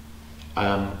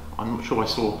 I'm not sure I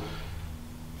saw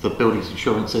the buildings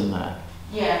insurance in there.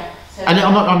 Yeah. So And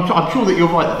I'm sure that you're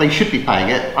right that they should be paying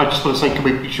it. I just want to say, can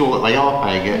we be sure that they are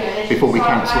paying it before we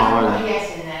cancel our own?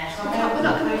 Yes, in there. So We're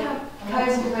not going to I'm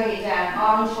hoping to bring it down.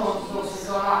 Our insurance has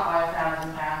also gone up by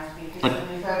 £1,000 because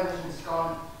the refurbishment's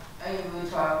gone over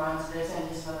 12 months. They're sending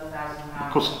us another £1,000.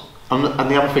 Of course. And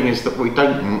the other thing is that we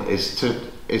don't want is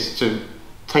to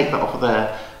take that off of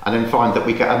there and then find that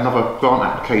we get another grant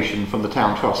application from the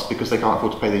town trust because they can't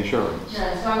afford to pay the insurance.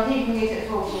 No, so I'm keeping it at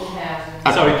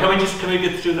 14,000. Sorry, can we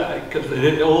get through that?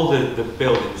 Because all the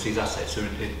buildings, these assets are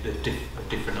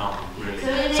different, aren't they,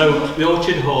 really? So the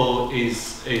Orchard Hall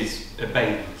is a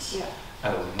Baines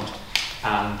owned,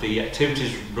 and the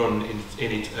activities run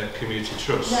in it a community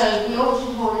trust. No, the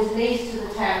Orchard Hall is leased to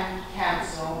the town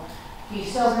council. You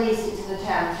sublease it to the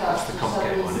town trust, That's the you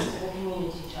complicated one, sublease it isn't to the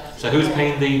community trust. So who's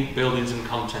paying the buildings and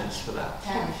contents for that?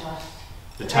 Town trust.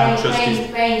 The town trust is...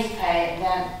 Baines pay it,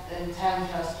 then town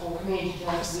trust or community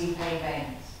trust, we pay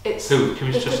Baines. It's Who?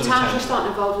 Community the trust or town trust aren't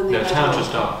involved in the No, town overall.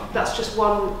 trust aren't. That's just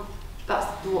one.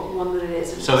 That's the one that it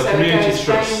is. So the community it goes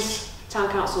trust... Baines, town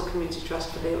council, community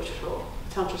trust for the Orchard Hall.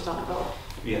 Town trust aren't involved.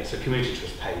 Yeah, so community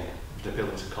trust pay the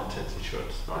buildings and contents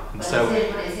insurance. Right. And But so...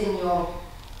 it's in your...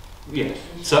 Yeah.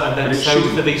 So and then But it so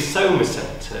shouldn't. for the Soma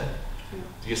Centre,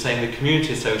 you're saying the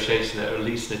community association that are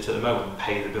leasing it at the moment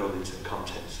pay the buildings and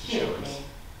contents insurance,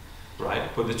 right?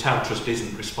 But the town trust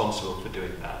isn't responsible for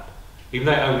doing that, even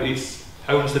though it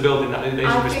owns the building. That it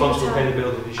isn't responsible for paying the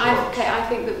building insurance. I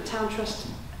think that the town trust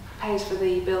pays for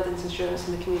the buildings insurance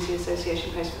and the community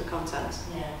association pays for the contents.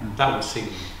 Yeah. That would seem.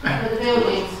 But the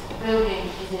building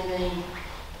is in the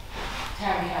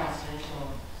town council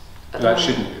insurance. That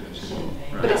shouldn't be. It shouldn't be.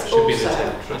 But it's should be the also-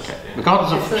 town trust. Okay. Yeah.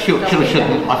 Regardless of should or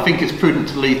shouldn't, I think it's prudent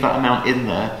to leave that amount in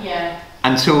there Yeah.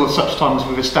 until such time as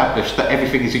we've established that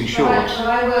everything is insured. But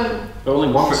I won't... But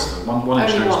only once, though. One Only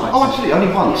insurance once. might Oh, actually,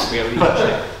 only once. Yeah. But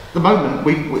at the moment,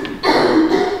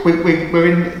 we're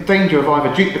in danger of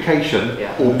either duplication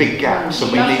or big gaps,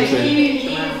 and we need You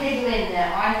to. figure in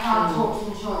there, I can't talk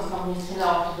to insurance companies till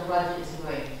after the budget is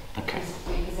agreed. Okay.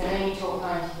 Because they only talk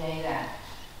 90 days out.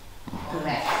 Or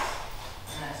less.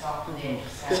 And that's after the end.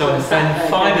 So then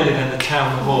finally, then the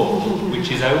town hall,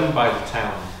 which is owned by the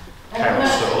town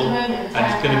council, and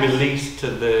it's going to be leased to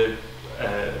the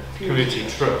community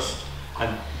trust,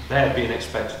 and they're being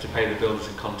expected to pay the buildings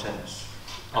and contents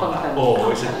on that,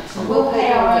 or is it? We'll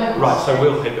pay our own. Right, so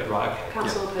we'll pay it, right, okay.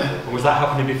 Council will pay. And was that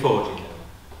happening before, do you know?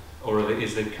 Or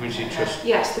is the community trust?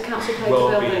 Yes, the council pays Will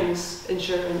the be- buildings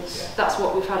insurance. Yeah. That's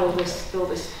what we've had all this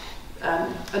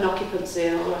an occupancy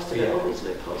and all the rest of it, Yeah. all these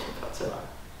loopholes we've had to Right.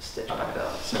 stitch back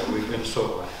up. So we're going to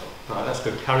sort that out. Right, that's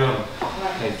good. Carry on.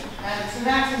 Right. Kate. So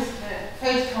that is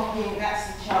photocopying, that's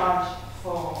the charge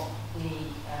for the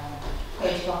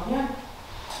photocopier.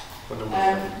 What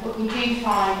number? But we do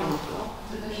find that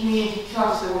the community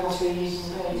trust are also using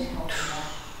the photocopier.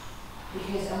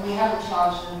 Because, and we haven't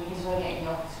charged them because we're getting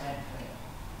the office rent for it.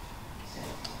 So,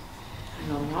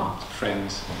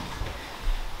 Friends.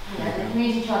 you know, the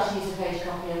community trust uses the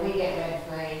photocopier, we get rent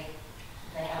free,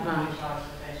 they haven't been charged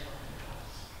for the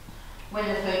photocopier. When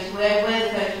where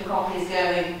the photocopy is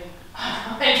going, I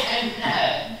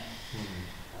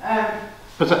don't know.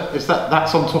 But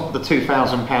that's on top of the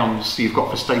 £2,000 you've got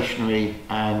for stationery,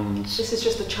 and This is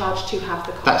just the charge to have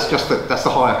the copy. that's the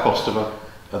higher cost of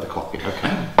the copy.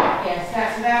 Okay. Yes,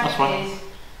 That's that fine. is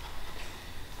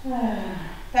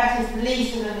that is the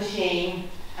lease of the machine,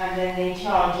 and then they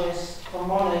charge us for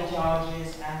mono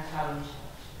charges and talent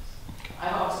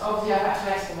charges. Obviously I've had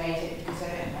to estimate it because I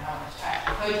don't know how much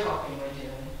actual photocopying we're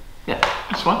doing. Yeah,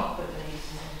 that's fine. Put the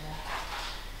leases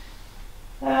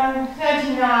in there.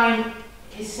 39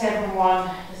 is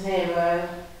 710.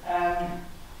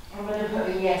 I'm going to put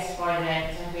a yes by then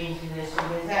because I've been through this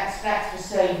one. That's for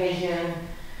Sow Vision,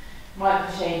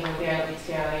 Microshade will go, it's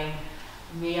going,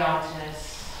 Rialtas,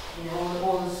 you know,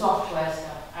 all the software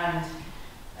stuff. And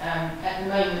at the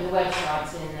moment the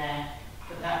website's in there,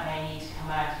 but that may need to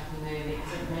come out if we move it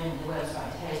because at the moment the website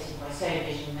is hosted by Sow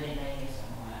Vision, but it may go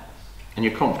somewhere else. And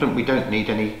you're confident we don't need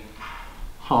any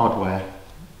hardware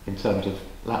in terms of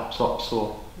laptops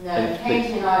or No, anything?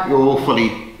 Katie and I, You're all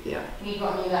fully. Yeah. we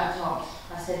got new laptops.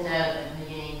 I said no at the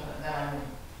beginning, but then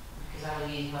because I was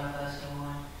using my personal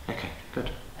one. Okay, good.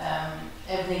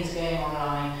 Everything's going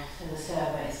online, so the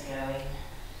survey's going.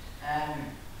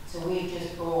 So we've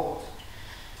just bought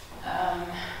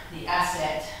the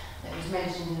asset that was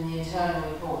mentioned in the internal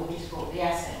report. We just bought the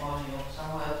asset module, so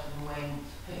I'm working away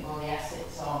putting all the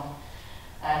assets on.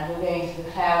 And we're going to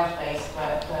the cloud-based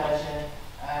version.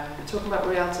 We're talking about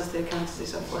Rialtas, the accountancy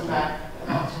software. Not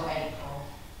until April,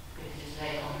 because it's a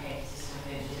very complicated system,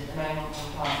 which is at the moment we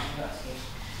can't conduct it.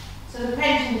 So the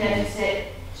pension pension deficit,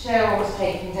 Cheryl was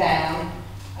taken down.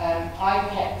 I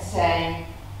kept the same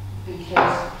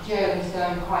because Jo has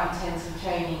done quite intensive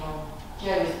training on,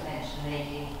 Jo is the pension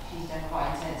lady, she's done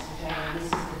quite intensive training, this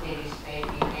is the biggest fee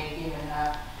we've given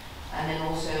her. And then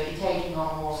also, if you're taking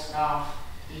on more staff,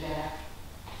 you're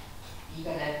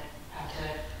gonna have to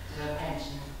do a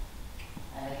pension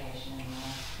allocation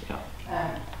anyway.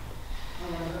 Yeah.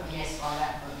 I'm going to put yes by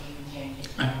that, but you can change it.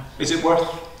 Is it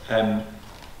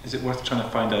worth trying to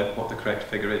find out what the correct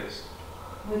figure is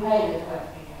We paid the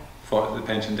correct figure. for the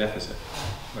pension deficit?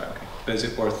 Right, okay. But is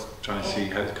it worth trying to see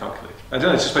how to calculate? I don't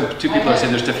know, it's just when two people are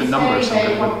saying there's different numbers. It's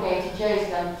very complicated. Joe's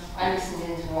done, I listened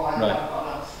into what I've got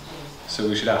lots of Joe's. So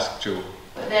we should ask Joe.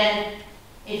 But then,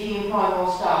 if you employ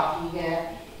more staff, you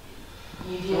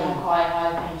do have quite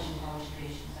high pension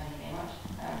contributions, thank you very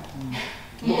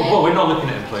much. Well, we're not looking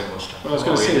at employing more staff. Well, I was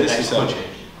going to say, this is a budget.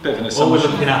 bit of an All assumption. we're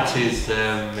looking at is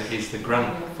the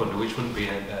grant fund, which wouldn't be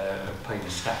paying the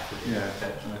staff. Would it?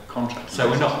 Yeah, a contract. So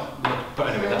we're not, but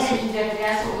anyway, The that's pension deficit,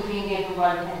 that's what we've been given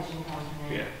by the pension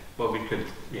company. yeah. Well, we could,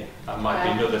 that might be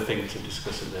another thing to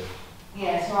discuss at the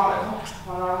Yeah, so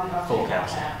I'll full take that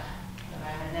council. out at the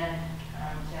moment then.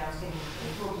 So I was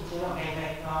thinking, not getting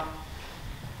very far.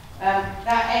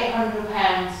 That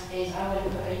 £800 is, I'm going to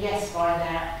put a yes by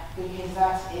that, because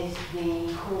that is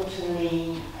the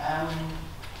quarterly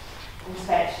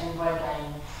inspection by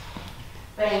Baines.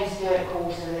 Baines do it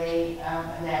quarterly,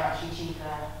 and they're actually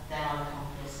cheaper than other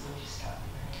companies, so we'll just start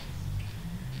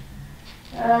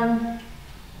with Baines.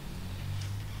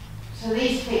 So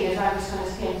these figures, I'm just going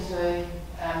to skim through,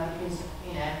 because,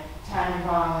 town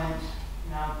environment,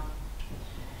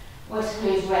 West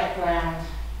Clews Rec Ground,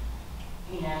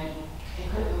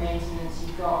 equipment maintenance,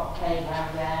 you've got a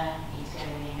playground there, it's going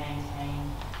to be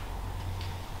maintained.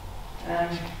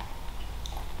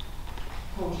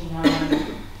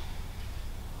 49.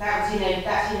 That's your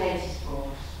notice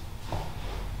boards.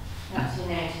 That's your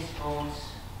notice boards.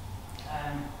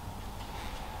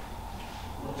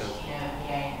 Which,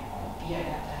 again, you don't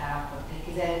have to have, but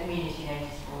because they're the community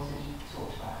notice boards that you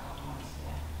talked about a couple of months ago.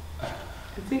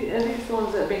 Are these the ones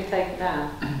that have been taken down?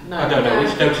 No. I don't know,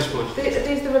 which notice boards? Are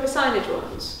these the rubber signage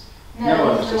ones?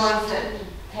 No, those are the ones that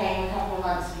came a couple of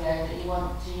months ago that you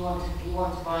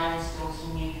want to buy and install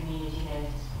some new community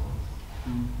notice boards.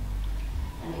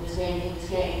 And it was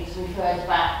referred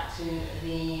back to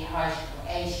the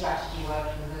A strategy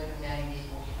working group, and then they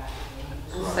brought it back again.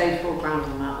 We'll save £4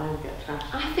 on that, then get trash.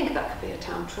 I think that could be a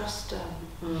town trust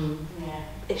Yeah.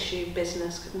 issue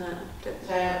business, couldn't it?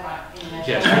 So,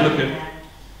 Yes, we look at.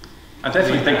 I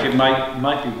definitely think it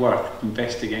might be worth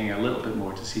investigating a little bit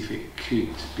more to see if it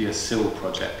could be a SIL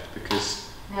project, because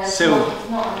SIL,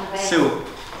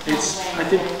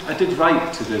 I did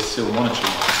write to the SIL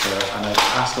monitoring officer and I've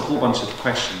asked a whole bunch of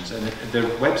questions, and their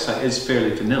website is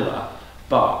fairly vanilla,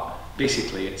 but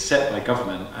basically it's set by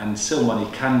government and SIL money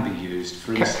can be used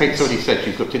for instance. Kate's already said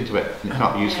you've looked into it and it's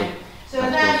not useful. So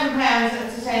 £1,000,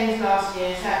 that's the same as last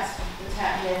year, so that's the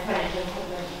furniture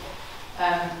equipment.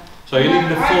 So you're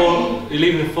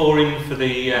leaving the 4 in for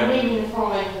the. I'm leaving the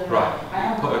 4 in for the right. I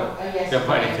haven't put a yes. Don't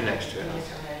put anything next to it. Yes,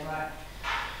 right.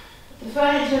 The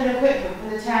furniture and equipment for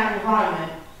the town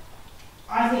environment,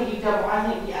 I think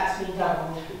that's been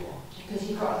doubled, because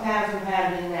you've got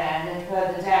 £1,000 in there, and then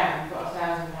further down you've got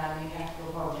 £1,000 in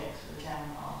capital projects for the town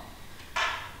park.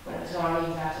 But so I'll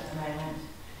leave that at the moment.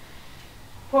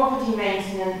 Property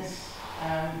maintenance.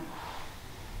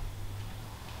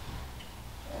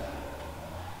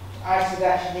 I said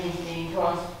that should need to be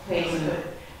increased,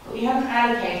 but you haven't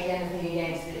allocated anything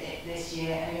against it this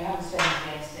year, and you haven't spent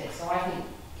against it, so I think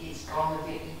it's gone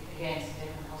against a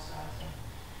different cost item.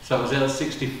 So was it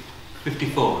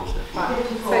 54, was it? Right.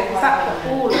 So is that for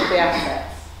all of the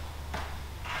assets?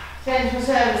 Central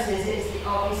services is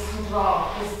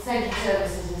central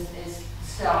services is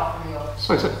staff and the office.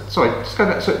 Sorry, just go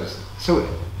back. So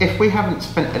if we haven't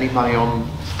spent any money on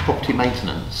property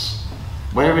maintenance,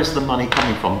 where is the money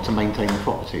coming from to maintain the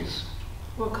properties?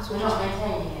 Well, because We're not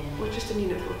maintaining it. we're just in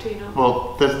Unit 14, aren't we?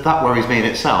 Well, that worries me in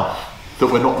itself, that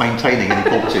we're not maintaining any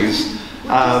properties.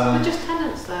 We're just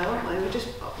tenants though, aren't we? We're just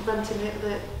renting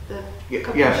the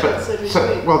couple of sheds every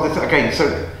week. Well,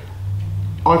 so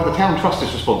either the town trust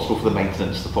is responsible for the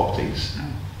maintenance of the properties,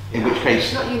 in which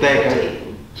case Not Unit they're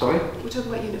 14. Sorry? We're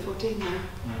talking about Unit 14 now.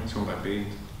 It's all about being.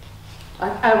 Oh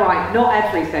right, not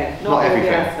everything, not all everything.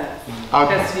 the assets.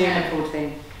 Okay. Just Unit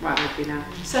 14. Right with you now.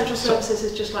 Central services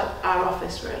is just like our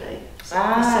office, really.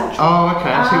 Ah. Oh,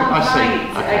 okay, I see.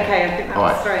 Right. Okay. Okay, I think that All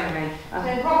was right. throwing me.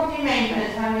 So property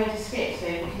maintenance I'm going to skip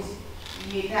to, because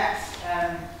that's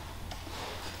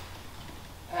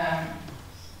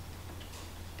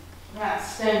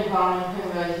that's Stone Barn and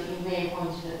Primrose that you've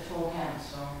reappointed at the full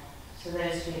council. So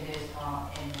those figures are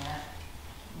in there.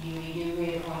 You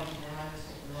reappointed them, I just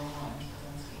took the wrong ones because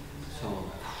I'm skipping.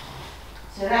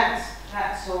 So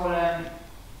that's all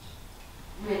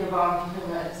River Barn and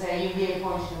Primrose. So you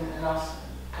reappointed them at the last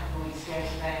couple of weeks ago,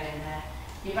 so they're in there.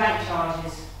 Your bank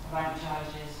charges, van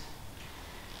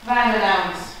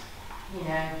allowance,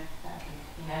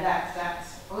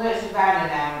 that's although it's a van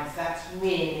allowance, that's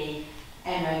really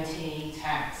MOT,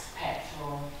 tax,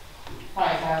 petrol.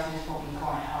 5,000 is probably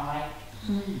quite high,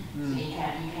 so you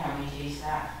can reduce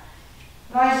that.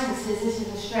 Licences, this is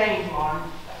a strange one.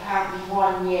 Apparently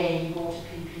 1 year you bought a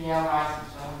PPL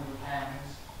licence for £100,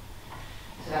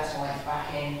 so that's why it's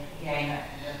back in again. That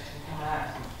can come out.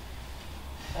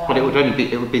 But it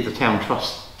would be the town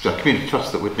trust, the community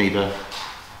trust that would need a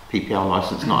PPL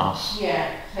licence, not us.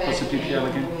 Yeah. So what's a PPL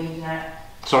again?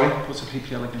 Sorry? What's a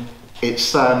PPL again?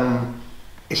 It's an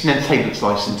entertainment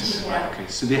licence. Yeah. Right, okay,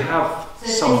 so they have So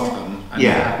some of them, and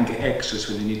yeah, they can get extras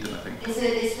when they need them, I think. It's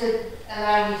to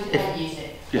allow you to then use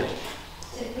it. Yeah. Is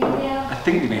it PPL? I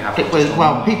think they may have it was,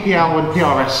 well, PPL and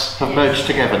PRS have merged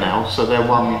together now, so they're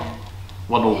one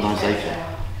organisation.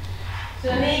 So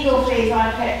legal fees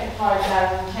I kept at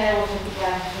 5,000, Claire will take it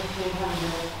down to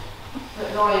 1,500,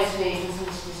 but lawyers' fees and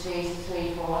solicitors' fees are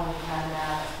 £300-400 an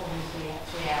hour, that's probably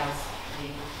 3 hours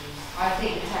legal fees. I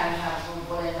think the town council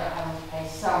will end up having to pay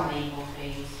some legal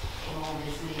fees in all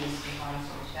this lease behind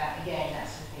sorted out. Again,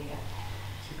 that's the figure.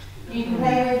 You can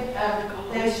play with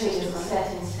those figures are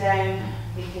set in stone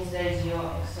because those are your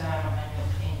external and your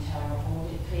internal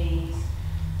audit fees.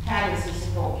 Candidacy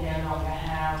support you no longer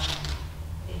have.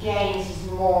 Again, this is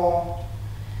more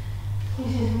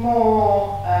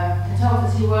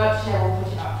consultancy work. Share will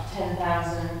put it up to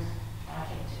 10,000. I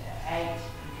kept it at 8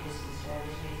 because there's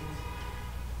various reasons.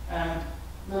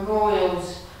 Memorials,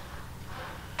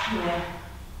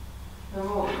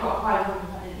 you've got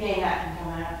 500. Again, that can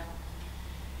come out.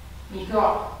 You've got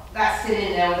that's still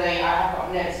in there. Although I have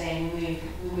got notes saying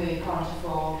remove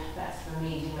control. That's the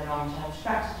medium and long-term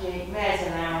strategy. Mayor's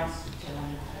allowance,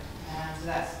 £230. So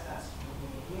that's.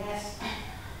 Yes,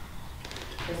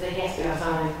 because they get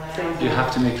You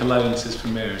have to make allowances for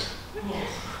mayors. Yes.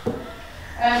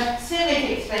 Civic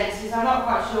expenses, I'm not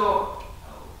quite sure.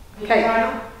 Okay,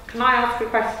 can I ask a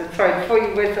question? Sorry, before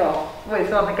you whiz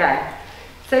on again.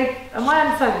 So, am I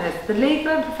understanding this? The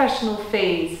legal and professional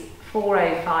fees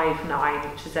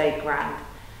 4059, which is £8,000,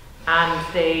 and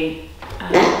the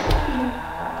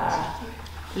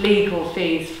legal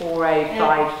fees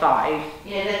 4055.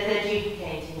 Yeah, they're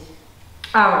duplicated.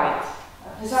 All right.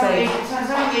 For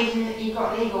some reason, you've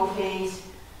got legal fees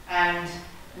and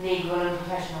legal and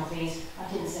professional fees. I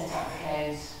didn't set up the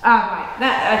codes. Ah,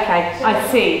 right. Okay, So I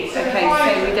see. So Okay, so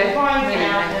we don't really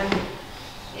know.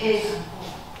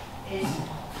 5,000 is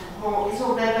more. It's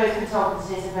all they're both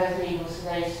consultancies and both legal. So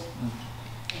those,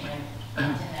 I don't know,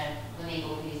 the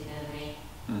legal fees are going to be,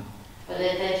 but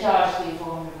they're charged £400 an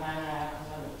hour because I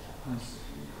looked up.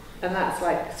 And that's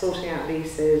like sorting out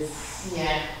leases.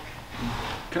 Yeah.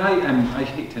 Can I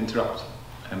hate to interrupt,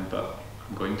 but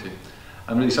I'm going to.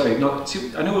 I'm really sorry. I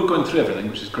know we're going through everything,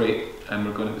 which is great, and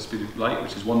we're going at the speed of light,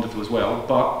 which is wonderful as well,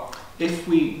 but if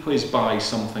we whiz by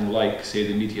something like, say,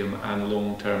 the medium and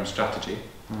long-term strategy,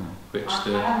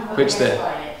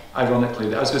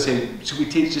 ironically, I was going to say, should we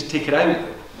just take it out?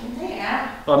 Take it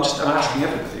out. Well, I'm asking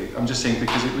everybody. I'm just saying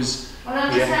because it was... Well,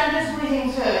 I'm just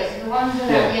whizzing through it. So the ones that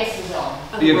have yeses on.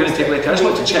 But you're going to take it later. I just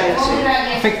want to check. The ones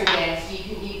that have yeses against, you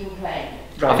can play.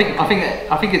 Right. I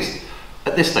think it's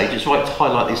at this stage it's right to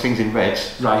highlight these things in red.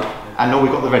 Right. And all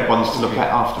we've got the red ones to look at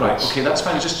afterwards. Right. Okay, that's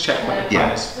fine. Just check what the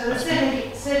plan is. So the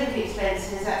civic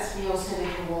expenses, that's for your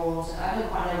civic awards. I don't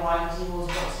quite know why, because you've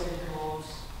always got civic awards.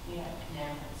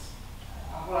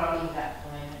 I'll leave that for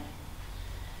a moment.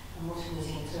 I'm also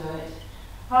whizzing through it.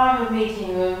 Hire of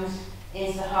meeting rooms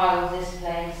is the hire of this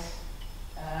place.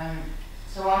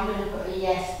 So I'm going to put a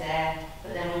yes there,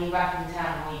 but then when you're back in the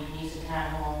town hall, you can use the town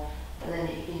hall. But then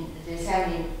the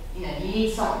assembly, you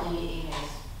need something,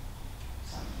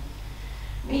 something.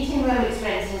 Meeting room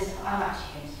expenses, I'm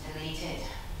actually going to delete it.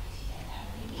 Because you don't have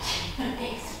any meeting room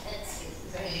expenses,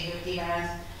 it's only £50.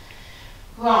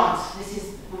 Grants,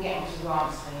 we'll get onto the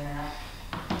grants thing now.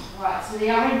 Right,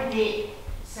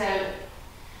 so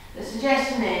the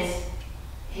suggestion is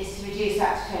to reduce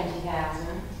that to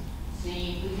 20,000. So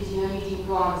because you only do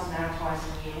grants now twice a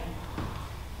year.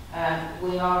 I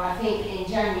think in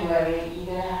January you're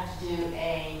going to have to do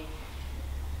a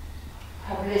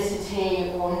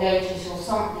publicity or notice or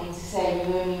something to say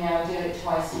you only now do it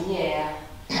twice a year.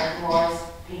 Otherwise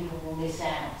people will miss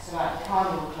out. So like the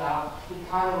Carnival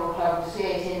Club will see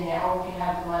it in there, oh, we can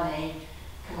have the money,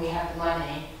 can we have the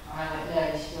money? And I went, no,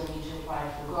 you still need to apply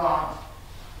for a grant.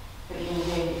 But you're going to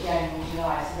do it in January and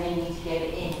July, so they need to get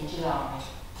it in July.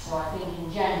 So I think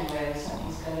in January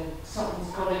something's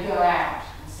got to go out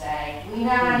and say, we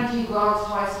know I do grants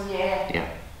twice a year. Yeah.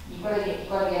 You've got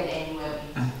to get it anywhere.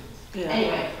 Yeah.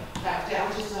 Anyway, that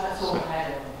was just that's all I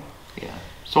had. Yeah.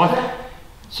 So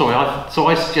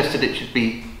I suggested it should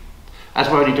be, as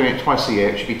we're only doing it twice a year,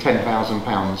 it should be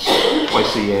 £10,000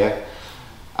 twice a year.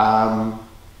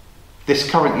 This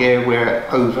current year we're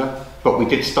over, but we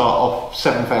did start off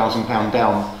 £7,000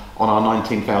 down on our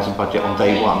 19,000 budget on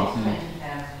day one.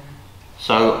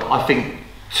 So I think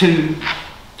two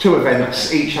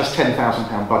events, each has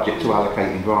 £10,000 budget to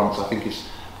allocate in grants. I think is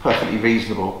perfectly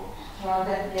reasonable,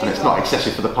 and it's not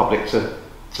excessive for the public to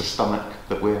stomach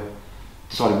that we're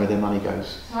deciding where their money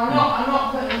goes. So I'm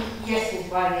not putting yeses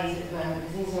by these at the moment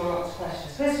because these are lots of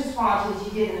questions. Christmas parties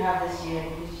you didn't have this year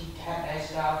because you had no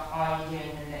staff. Are you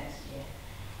doing them next year?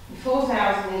 The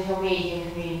 4,000 is your media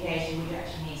and communication, which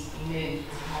actually needs to be moved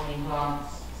because it's morning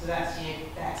grants. So that's your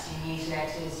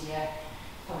newsletters, your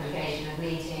publication of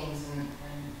meetings and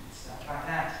stuff like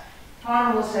that.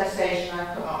 Carnival Association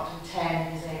I put up to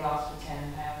 10 because they've asked for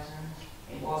 10,000.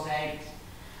 It was 8.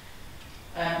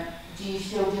 Do you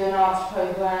still do an arts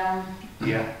programme?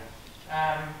 Yeah.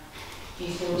 Do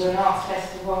you still do an arts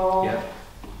festival?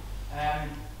 Yeah.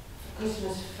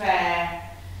 Christmas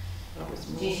fair.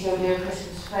 Do you still do a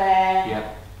Christmas fair?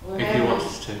 Yeah. If you want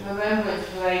us to. Remembrance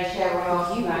Parade, Cheryl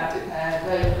asked about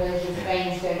road closures.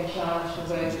 Baines don't charge for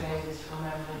road closures for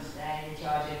Remembrance Day. They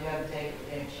charge every other day, but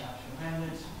they don't charge for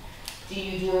Remembrance. Do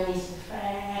you do an Easter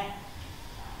fair?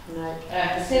 No.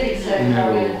 The civic circuit,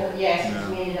 No. yes,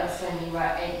 No. we ended up spending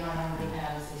about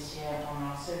 £800-900 this year on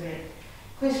our civic.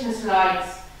 Christmas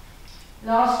lights,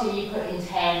 last year you put in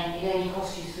 10, it only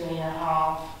cost you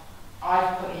 3.5.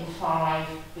 I've put in 5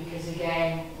 because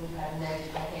again, we've had a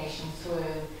notification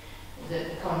through that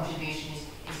the contribution is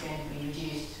going to be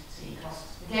reduced, so you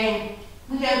cost, again,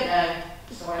 we don't know.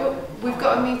 So But we've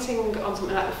got a meeting on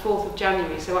something like the 4th of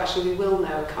January, so actually we will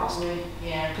know a cost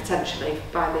yeah. potentially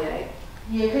by the 8th.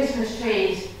 Your Christmas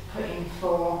trees put in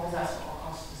 4 because that's what it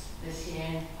cost us this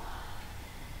year.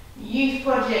 Youth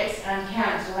projects and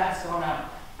council, that's gone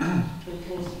up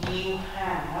because you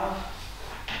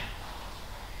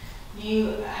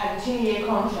had a 2-year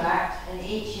contract and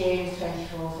each year is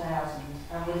 24,000,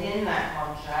 and within that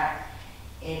contract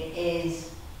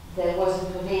there was a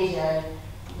provision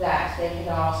that they could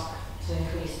ask to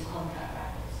increase the contract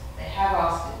values. They have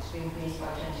asked it to be increased by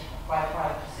 5%,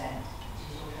 which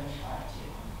is your 25,200.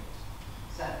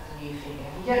 So that's the new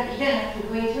figure. You don't have to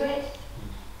agree to it,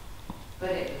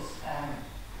 but it was.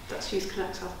 That's Youth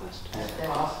Connect South West. They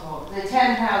asked for the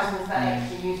 10,000 is that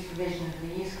extra youth provision for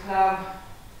the youth club.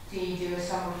 Do you do a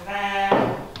summer fair?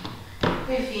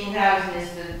 15,000 is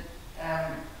the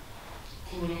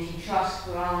community trust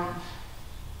grant.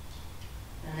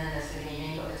 And then there's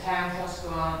you've got the town trust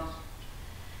grant.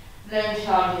 Loan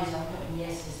charges, I'm putting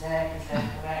yeses there because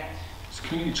they're correct. Is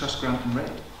community trust grant in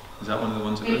red? Is that one of the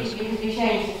ones that Because goes? we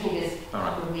changed the figures a All right.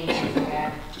 couple of meetings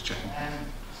ago. Just checking.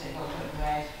 So it got put in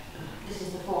red. This is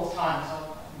the 4th time, so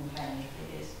I've been playing the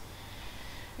figures.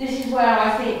 This is where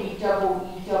I think you've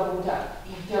doubled up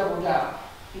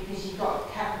because you've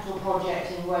got capital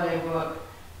project in Wellowbrook,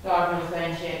 Garden of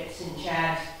Friendship, St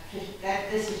Chad.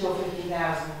 This is your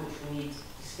 50,000 which we need to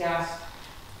discuss.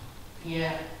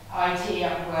 Your IT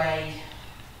upgrade,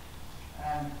 I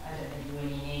don't think you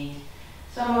really need.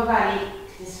 Summer Valley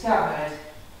Discovered,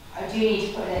 I do need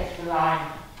to put an extra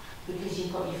line because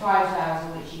you've got your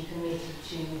 5,000 which you committed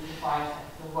to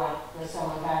the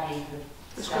Summer Valley,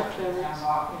 the stuff for the town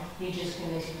park. You just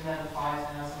committed another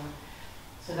 5,000,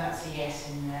 so that's a yes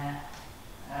in there.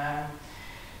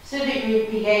 Civic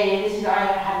Regalia, this is, I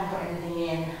haven't put anything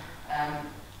in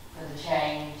for the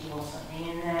change. You want something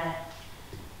in there,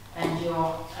 and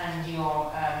your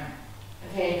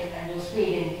vehicle and your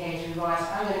speed indicator revised.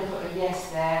 I'm going to put a yes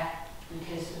there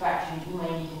because the battery, you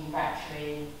may need a new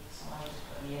battery, so I'll just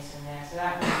put a yes in there. So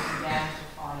that brings you down to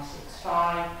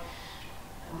 565,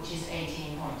 which is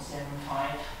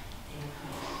 18.75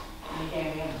 increase. And again,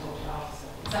 we haven't talked about this.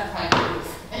 That's my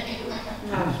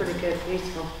No, it's really good,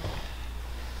 beautiful.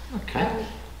 Okay.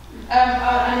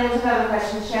 And there was another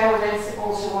question. Cheryl then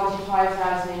also wanted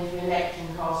 5,000 in for election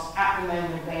costs. At the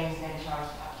moment, Baines don't pass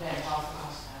the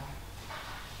cost down.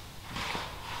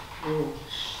 Oh,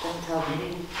 don't tell me.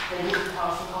 They didn't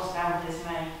pass the cost down for this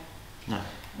May. No.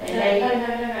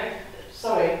 No.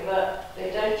 Sorry, but they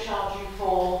don't charge you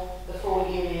for the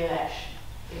 4-yearly election.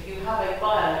 If you have a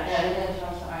by-election, they don't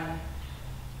charge that.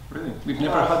 Really? We've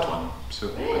never had one, so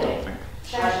I don't think.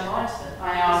 I asked if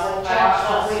I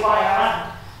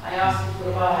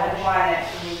had a wire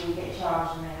and we would get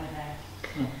charged and they went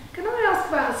no. Can I ask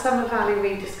about the Summer Valley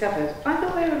Rediscovered? I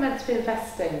thought they were meant to be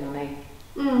investing money.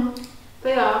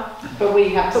 They are. But we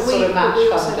have to sort of match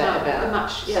also fund it a have bit. a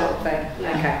match, Sort of thing.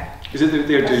 Yeah. Okay. Is it that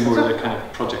they're doing more of the kind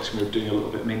of projects and we're doing a little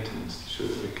bit of maintenance so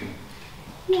that we can...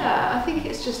 Yeah, I think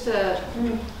it's just a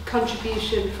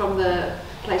contribution from the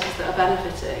places that are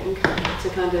benefiting to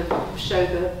kind of show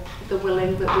the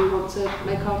willing that we want to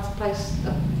make our place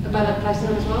a better place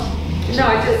than as well.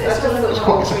 No, It's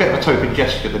a bit of a token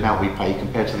gesture, the amount we pay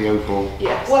compared to the overall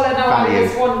Yes. Well, I know, value. I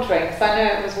was wondering, because I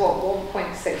know it was what,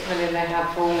 1.6 million they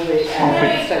had for all the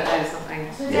areas, don't know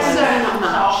something. So It's down certainly there not on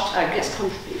matched. top, It's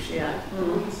contribution. Yeah.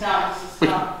 we can start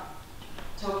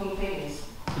talking figures.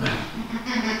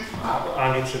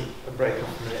 I need to break up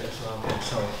a minute as well. Yeah,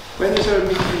 sorry. When is our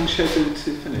meeting scheduled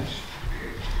to finish?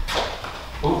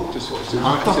 Oh, Just what is it? Is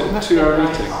it a 2-hour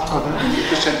meeting?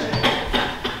 Just checking.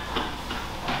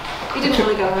 You didn't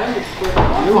want to go home.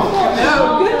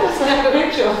 No, goodness, I have a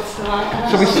picture.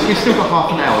 So we've still got half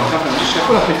an hour.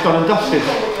 Well, if it's done and dusted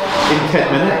in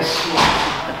 10 minutes.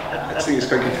 I think it's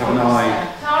going to have an eye.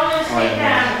 So I'm going to sit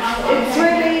down. It's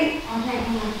really, I'm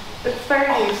taking... it's very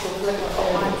useful to look at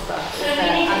all that stuff. So isn't you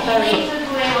it? need And to very-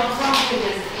 go in on some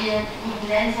figures and you can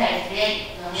then take the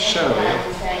 8 on the Shall we?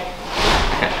 and say,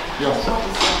 Yeah.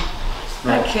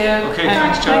 Thank you. Okay,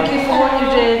 thanks, Jan. Thank you for what you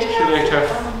did. See you later.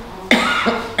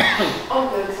 I'm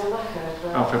good, because I'm knackered.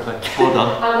 But... Oh, fair play. Well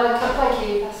done. thank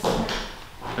you. That's...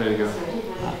 There you go.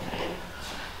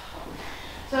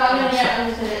 so I'm going to get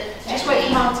onto the... Just wait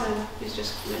for Martin, who's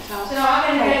just nipped out. So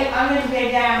I'm going to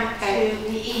go down to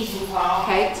the easy part.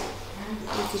 Kate.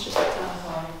 Martin's just nipped out.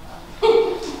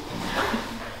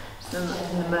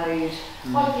 in the mode.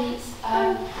 Hi, Pete.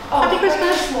 Happy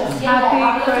Christmas. Yeah,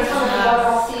 Happy Christmas.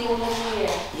 I'll see you all in the new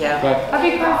year. Yeah. Right.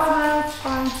 Happy Christmas.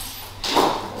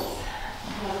 Bye.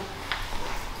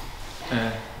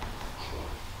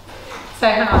 So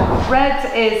hang on,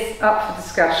 red is up for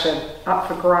discussion, up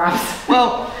for grabs.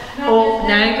 Well, Or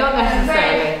no, not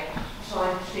necessarily.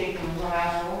 Sorry, speaking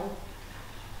around.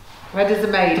 Red is a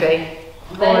maybe,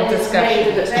 or a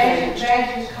discussion. Red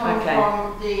has come Okay.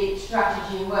 from the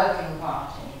strategy working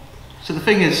party. so the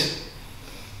thing is,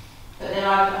 But then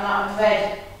I'm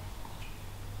red.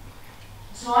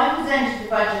 So I presented the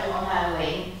budget on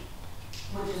Halloween,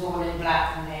 which was all in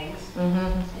black and things.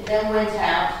 It then went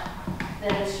out.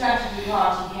 Then the strategy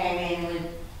party came in with,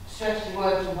 strategy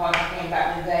working party came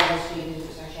back with various figures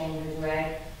which I changed with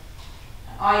red.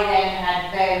 I then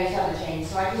had various other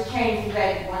changes, so I just changed the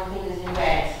red, one figures in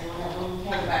red, so when we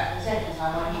came back for the second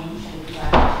time, I knew you should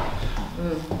have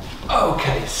done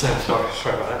Okay, so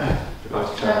sorry about that.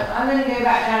 it. So I'm going to go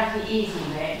back down to the easy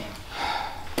bit.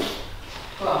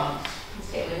 Grants.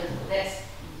 Let's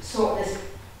sort this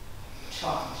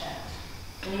chart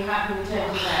out. Are you happy with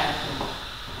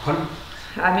 20,000?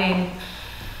 I mean,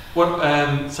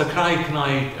 What? So can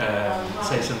I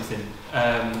say something?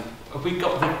 Have we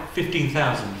got the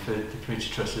 15,000 for the community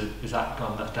trust? Is that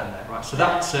gone down there? Right. So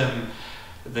that's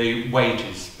the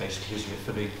wages, basically, isn't it,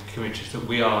 for the community trust that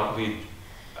we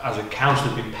as a council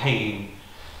have been paying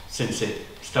since it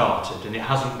started, and it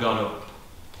hasn't gone up.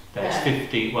 It's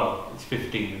 15. Well, it's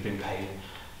 15 we've been paying.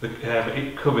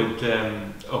 It covered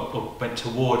went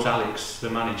towards Alex, the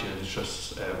manager of the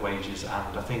trust's wages,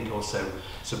 and I think also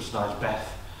subsidised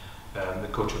Beth, the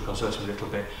cultural consortium, a little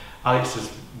bit.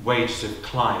 Alex's wages have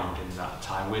climbed in that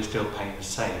time. We're still paying the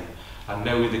same. I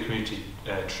know with the community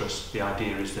trust, the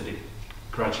idea is that it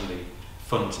gradually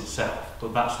funds itself,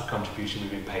 but that's the contribution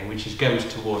we've been paying, which goes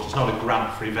towards. It's not a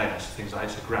grant for events, things like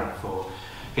that. It's a grant for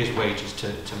his wages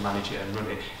to manage it and run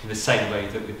it in the same way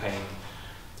that we're paying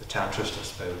the town trust, I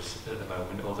suppose, at the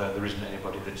moment, although there isn't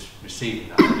anybody that's receiving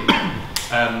that money.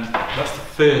 That's the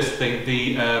first thing.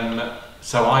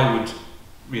 So I would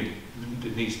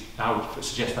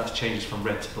suggest that changes from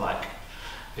red to black,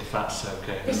 if that's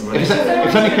okay. if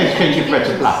it's only case changing red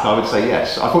to black, I would say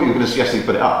yes. I thought you were going to suggest you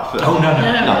put it up. But Oh no!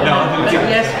 I think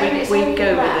Yes, we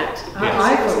go with it.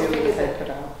 I thought you were going to say put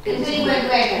out. It really went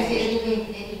red because it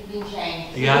had been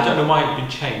changed. Yeah, I don't know why it's been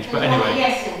changed, but There's not a anyway.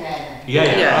 yes in there then.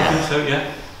 Yeah, Yeah. I think so,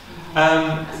 yeah.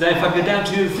 Then if I go down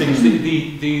to the other things,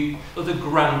 the other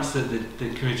grants that the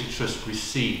community trust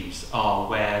receives are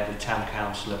where the town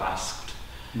council have asked.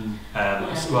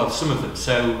 Well, some of them.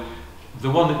 So the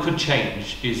one that could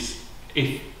change is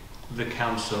if the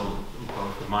council,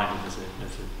 well, reminded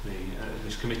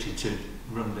this committee to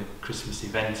run the Christmas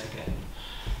event again,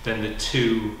 then the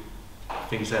two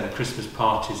things there, the Christmas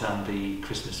parties and the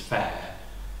Christmas fair,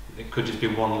 it could just be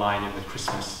one line in the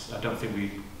Christmas. I don't think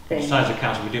we thing. decided as a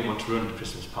council we didn't want to run the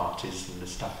Christmas parties and the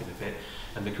staffing of it,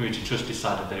 and the community trust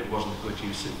decided that it wasn't a good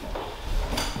use of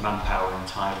manpower and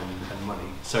time and money.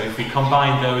 So if we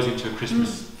combine those into a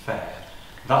Christmas fair,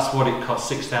 that's what it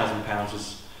cost. £6,000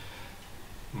 was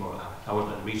more. I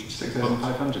wasn't at the meeting.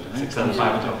 6,500.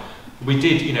 6,500. We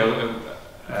did, you know.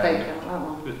 Vacant, that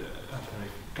one. I don't know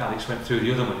if Alex went through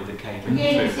the other money that came in. We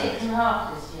gave it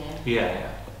 6.5 this year.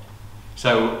 Yeah.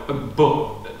 So,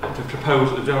 but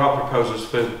there are proposals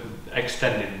for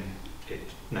extending it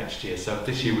next year. So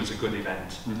this year was a good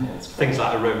event. Things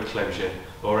like a road closure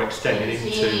or extending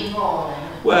into.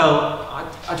 Well,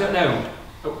 I don't know.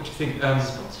 What do you think?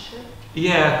 Sponsorship?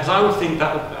 Yeah, because I would think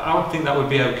that would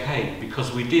be okay,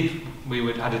 because we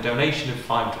had a donation of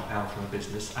 £500 from a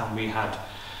business, and we had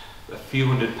a few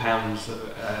 £100.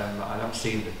 I don't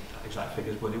see the exact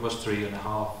figures, but it was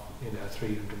 3.5.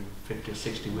 350 or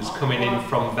 60 was coming in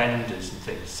from vendors and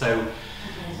things. So,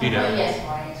 you know.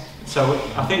 So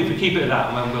I think if we keep it at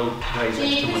that, and then we'll raise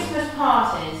extra money. Christmas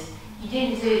parties, you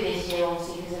didn't do this year,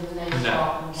 obviously, because there was no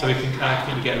staff. No. So I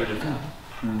think we get rid of that.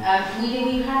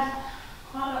 We had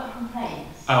quite a lot of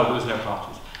complaints. Oh, there was no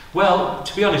parties. Well,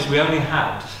 to be honest, we only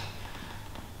had,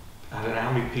 I don't know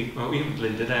how many people, well, even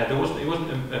Linda there, it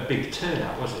wasn't a big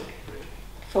turnout, was it?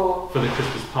 For the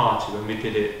Christmas party when we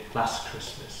did it last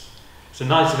Christmas. It's a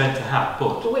nice event to have,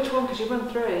 but which one? Because you run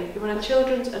 3. You run a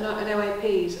children's, an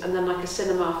OAPs, and then like a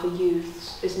cinema for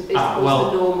youths. Is the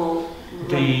normal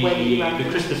the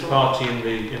Christmas party in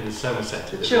the Somerset.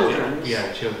 The children's?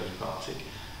 Yeah, children's party.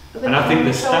 And I think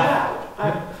the staff.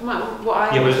 But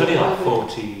there's only like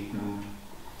 40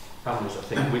 families, I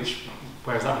think.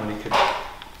 Whereas that money could.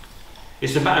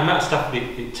 It's the amount of stuff that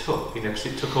it took, because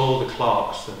it took all the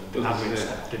clerks and the admin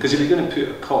staff. Because if you're going to put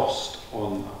a cost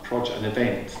on a project, an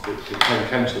event that the town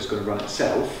council is going to run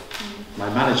itself, my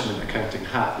management accounting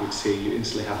hat would say you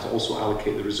instantly have to also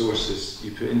allocate the resources you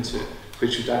put into it,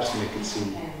 which would actually make it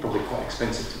seem probably quite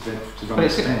expensive to run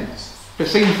events. It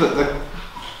seems that the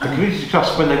community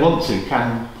trust, when they want to,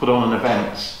 can put on an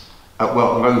event at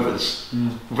Welton Rovers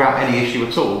without any issue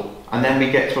at all, and then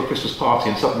we get to a Christmas party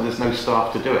and suddenly there's no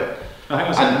staff to do it.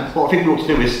 And what I think we ought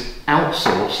to do is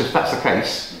outsource, if that's the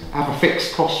case, have a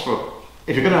fixed cost for,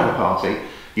 if you're going to have a party,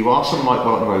 you ask them like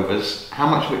Welton Rovers, how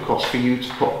much will it cost for you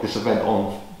to put this event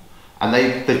on? And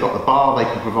they've got the bar, they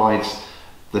can provide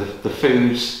the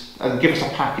foods, and give us a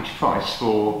package price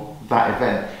for that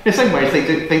event. In the same way as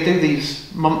they do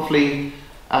these monthly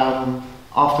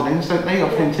afternoons, don't they,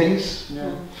 afternoon teas,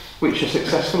 which are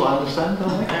successful, I understand,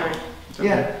 aren't they?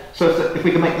 Yeah. So if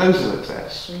we can make those a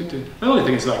success. Could do. The only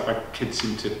thing is like my kids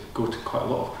seem to go to quite a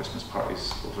lot of Christmas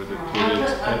parties over the period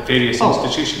at various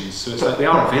institutions, so it's like they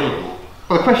are available.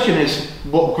 Well, the question is,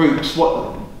 what groups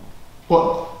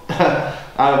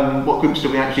do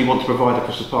we actually want to provide a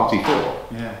Christmas party for?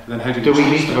 Yeah. Then how do we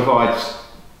need to provide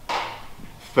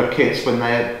for kids when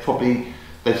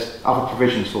there's other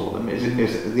provisions for them? Is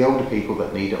it the older people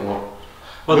that need it, or?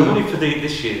 Well, the money for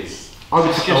this year's. I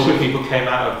would suggest older people came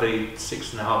out of the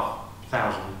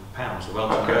 £6,500. The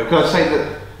Welton Go. Could I say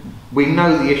that we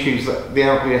know the issues that the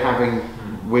elderly are having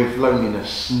with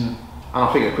loneliness, and I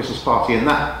think a Christmas party, and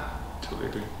that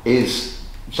is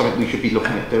something we should be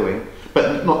looking at doing,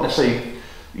 but not necessarily.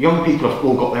 Young people have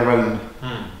all got their own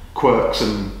quirks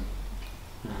and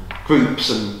groups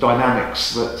and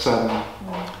dynamics that. I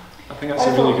think that's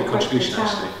a really good contribution,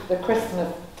 actually. The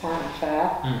Christmas town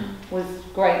fair was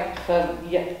great for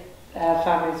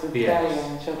families with very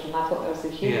young children. I thought there was a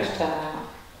huge turnout.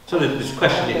 So the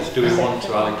question is, do we want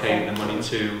to allocate the money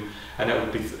to, and it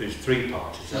would be 3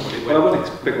 parties, is that what it Well, I would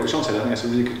expect what Sean said. I think that's a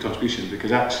really good contribution,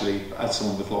 because actually, as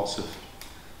someone with lots of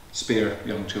spare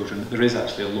young children, there is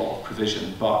actually a lot of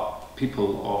provision, but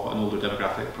people of an older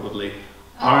demographic probably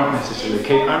aren't necessarily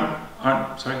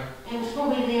sorry? It was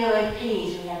probably the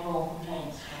OAPs we had more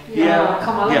complaints from.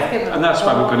 Come on, let's give them. And that's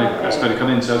why that's going to come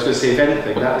in. So I was going to say, if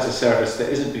anything, that is a service that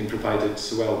isn't being provided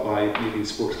so well by maybe the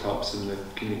sports clubs and the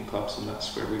community clubs, and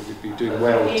that's where we would be doing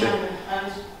well to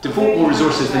devote more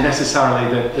resources than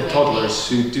necessarily the toddlers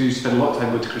who do spend a lot of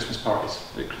time going to Christmas parties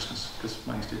at Christmas, because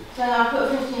mine do. So I put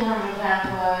 £1,500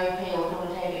 for OAP, or do you want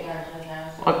to take it down to the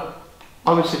council? I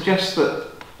would suggest that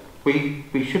we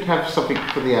should have something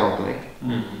for the elderly,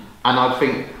 and I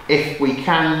think if we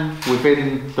can,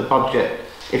 within the budget,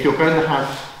 if you're going to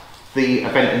have the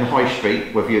event in the High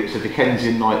Street, whether it's a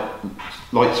Dickensian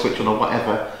light switch on or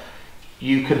whatever,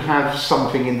 you can have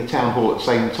something in the town hall at the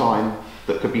same time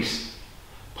that could be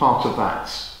part of that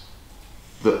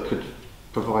could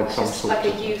provide some sort like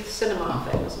of... a youth cinema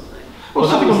thing or something? Well,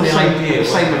 something on the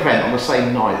same event on the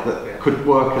same night that could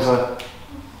work as a...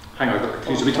 Hang on, I got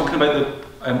confused. Are we talking about the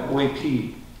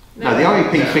OAP No, the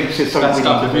REP thinks it's something That's we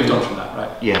done, need we've to moved do. on from that,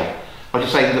 right? Yeah. I'm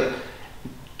just saying that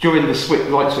during the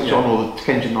light switch Yeah. on or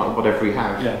the engine light, whatever we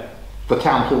have, Yeah, the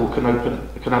town hall can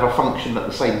have a function at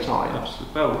the same time.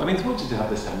 absolutely. Well, I mean, what did they have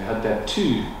this time? We had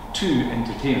two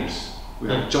entertainers. We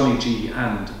had Johnny G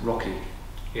and Rocky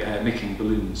making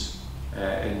balloons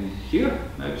in here,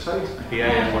 outside.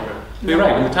 You're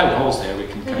right, in the town hall's there, we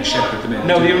can kind of shepherd them in.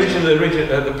 No, the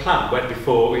original the plan went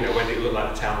before, you know, when it looked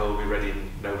like the town hall will be ready in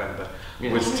November,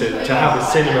 was to have a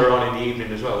cinema on in the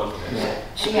evening as well, wasn't it?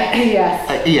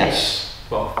 Yes. Yes.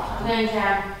 Well, I'm going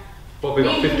to what we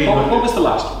got, What 1500? was the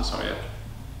last one, sorry? At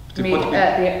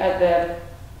the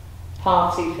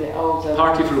party for the older.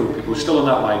 Party for old people, we're still on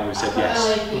that line, we said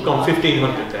yes. We've gone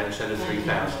 1500 then instead of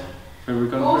 3000. Where are we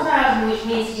going? 4,000 which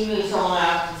needs to be moved somewhere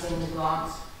else in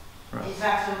grants. Right. Is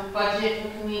that a budget for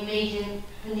community meeting,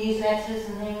 for newsletters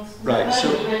and things? Right, I've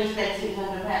so- only spent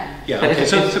 £600. Yeah, okay,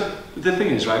 so the thing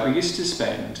is, right, we used to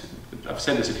spend, I've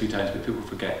said this a few times but people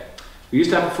forget, we used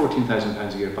to have a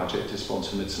 £14,000 a year budget to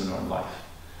sponsor Midsummer Norton Life.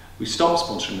 We stopped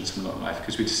sponsoring Midsummer Norton Life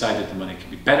because we decided the money could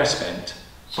be better spent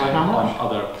Sorry, how on much?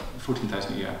 other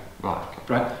 14,000 a year, Right.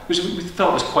 right? Which we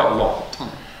felt was quite a lot,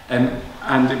 and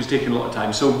it was taking a lot of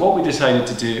time. So what we decided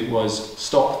to do was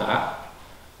stop that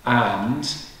and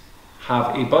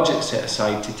have a budget set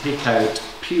aside to take out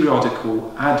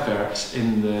periodical adverts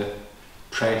in the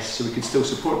press so we could still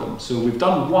support them. So we've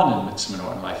done one in Midsummer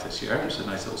Norton Life this year. It's a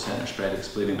nice little centre spread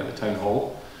explaining about the town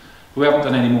hall. We haven't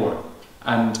done any more,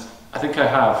 and I think I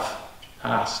have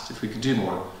asked if we could do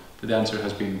more, but the answer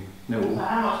has been no.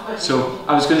 How much budget? So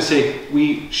I was going to say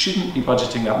we shouldn't be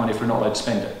budgeting that money if we're not allowed to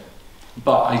spend it.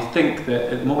 But I think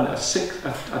that at the moment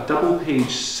a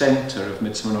double-page centre of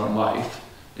Midsummer Norton Life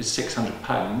is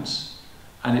 £600,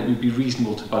 and it would be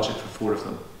reasonable to budget for 4 of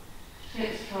them.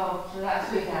 6, 12, so that's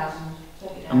 3,000.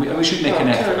 And we should make an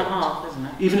effort, 2.5, isn't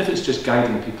it? even if it's just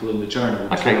guiding people in the journal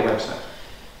to Okay. our website.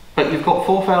 But you've got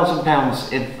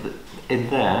 £4,000 in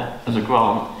there as a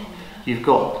grant. You've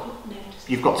got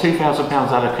 £2,000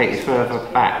 allocated further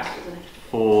back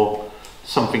for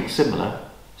something similar,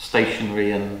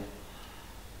 stationery and.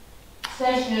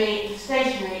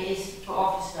 Stationery is for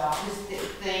office staff.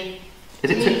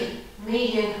 Is it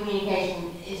Media and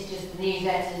communication is just the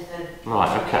newsletters, the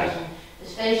Right, okay. information. The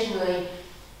stationery,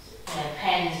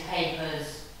 pens,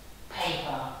 papers,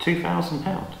 paper.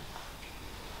 £2,000?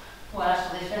 Well,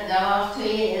 that's what they spent the last 2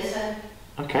 years. So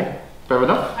Okay, fair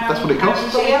enough. That's what it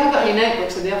costs. But we haven't got any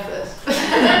notebooks in the office. you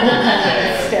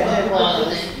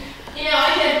know,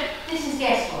 I don't. This is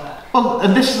guesswork. Well,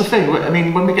 and this is the thing. I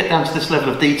mean, when we get down to this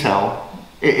level of detail,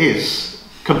 it is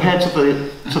compared to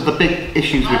the big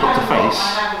issues we've got to I face.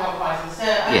 haven't got prices. So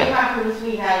I'm happy with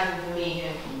 3,000 for media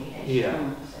and communication. Yeah.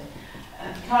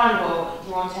 Carnival, do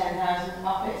you want 10,000?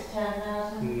 Up it to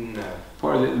 10,000? No.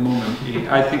 For at the moment,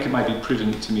 I think it might be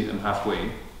prudent to meet them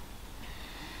halfway.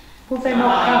 Will they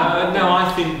not have? No,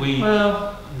 I think we.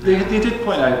 Well, they did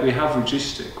point out we have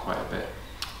reduced it quite a bit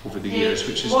over the years,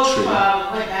 which is was true.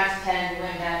 12, went down to 10,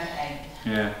 went down to 8.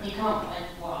 Yeah. You can't,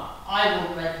 well, I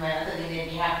wouldn't recommend, I don't think they'd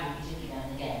be happy with you taking down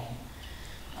the game.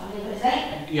 I think it's 8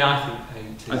 then. Yeah, I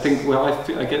think 8 is. I think, well, I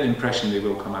get the impression they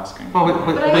will come asking. Well,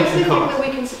 But I we also can think cost. that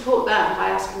we can support them by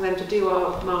asking them to do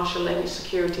our marshalling,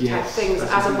 security type Yes, things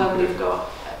that's as and a good when we've got,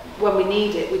 when we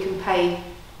need it, we can pay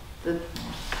the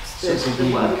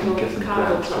what we call the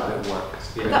carnival club.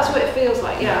 Yeah. That's what it feels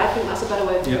like. Yeah, I think that's a better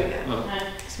way of doing it. Well,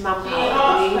 It's The manpower arts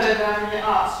that we need. programme and the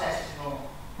arts festival.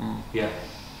 Yeah.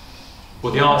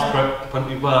 Well, the arts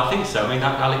well, I think so. I mean,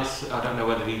 Alex, I don't know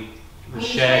whether he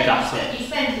shared that. You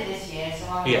spent it this year, so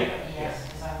I'm Yeah. yes,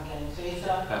 because I'm going to.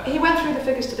 So He went through the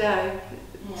figures today.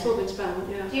 It's all yeah. been spent.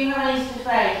 Yeah. Do you have any to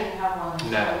fair? You didn't have one.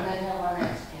 No. We're going to have one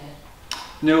next year.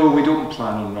 no, we don't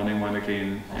plan on running one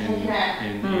again in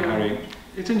Harry.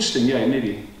 It's interesting, yeah,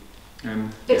 maybe.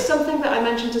 It's something that I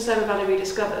mentioned to Sarah Valley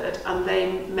Rediscovered, and they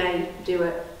may do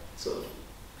it sort of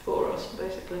for us,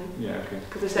 basically. Yeah, okay.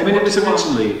 Because they said, I mean, it what was do you want?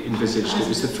 originally envisaged, it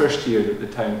was the first year that the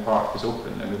town park was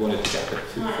open and we wanted to get a bit of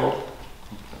footfall,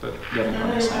 but we haven't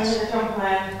done it since.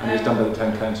 And it was done by the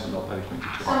town council, not by the community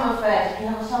trust. Summer fair, did you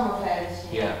have a summer fair this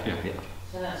year? Yeah. Yeah.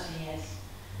 So that's a yes.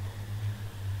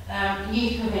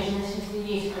 Youth provision, this is the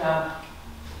youth club.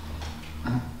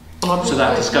 So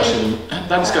that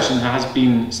discussion has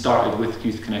been started with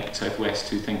Youth Connect South West,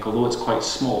 who think although it's quite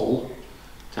small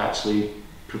to actually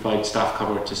provide staff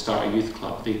cover to start a youth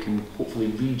club, they can hopefully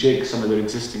rejig some of their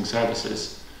existing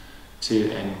services to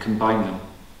combine them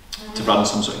to run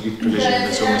some sort of youth provision in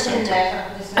its own centre.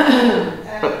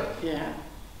 Yeah.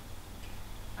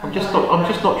 I'm just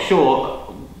not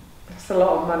sure. It's a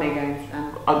lot of money going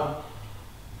to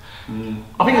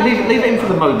I think leave it in for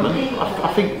the moment.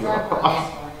 I think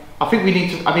I think we need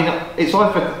to. I mean, it's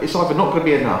either not going to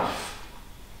be enough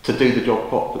to do the job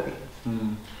properly.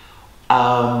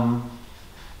 I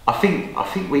think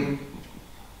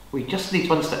we just need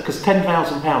to understand, because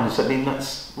 £10,000. I mean,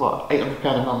 that's what, £800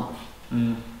 a month.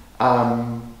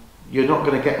 You're not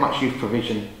going to get much youth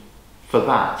provision for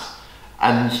that.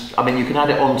 And I mean, you can add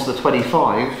it on to the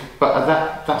 25, but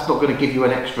that's not going to give you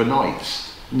an extra night.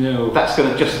 No. That's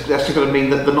just going to mean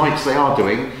that the nights they are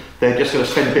doing, they're just going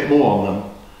to spend a bit more on them.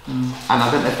 And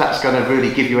I don't know if that's going to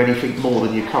really give you anything more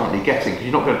than you're currently getting, because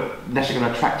you're not necessarily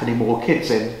going to attract any more kids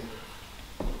in.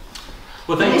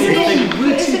 Well,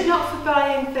 is it not for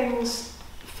buying things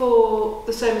for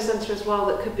the Summer Centre as well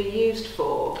that could be used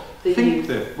for the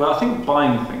youth? I think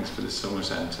buying things for the Summer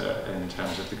Centre, in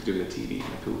terms of they could do with a TV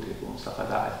and a pool table and stuff like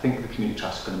that, I think the Community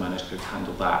Trust is going to manage to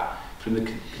handle that. From the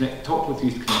talk with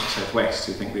Youth Connect South West,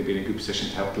 who think they'd be in a good position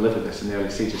to help deliver this in the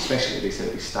early stages, especially they said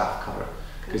it'd be staff cover,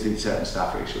 because they need certain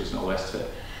staff ratios and all the rest of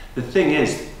it. The thing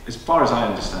is, as far as I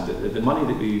understand it, the money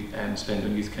that we spend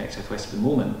on Youth Connect South West at the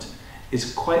moment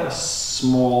is quite a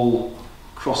small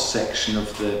cross-section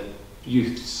of the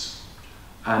youths,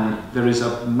 and there is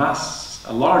a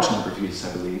large number of youths,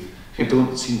 I believe, who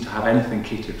don't seem to have anything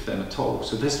catered for them at all.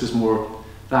 So this was more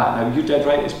that. Now, you're dead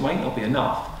right, it might not be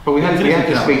enough. But we had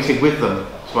this meeting with them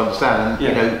to understand, and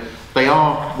you know, they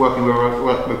are working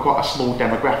with quite a small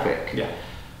demographic. Yeah.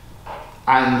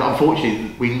 And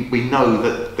unfortunately, we know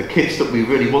that the kids that we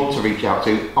really want to reach out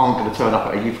to aren't going to turn up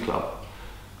at a youth club.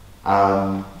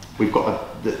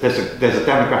 There's a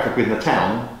demographic within the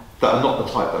town that are not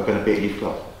the type that are going to be at a youth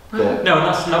club. No,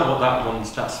 that's not what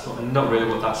that's not really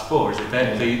what that's for, is it?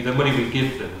 The money we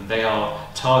give them, they are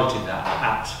targeting that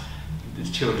at the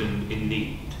children in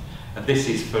need. And this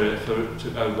is for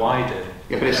a wider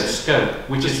scope,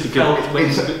 which is felt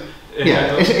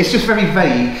it's just very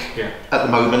vague at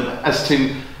the moment as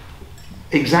to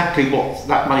exactly what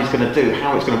that money's going to do,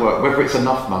 how it's going to work, whether it's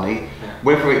enough money,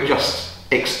 whether it just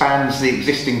expands the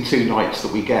existing 2 nights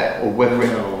that we get, or whether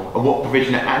and what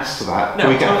provision it adds to that. No,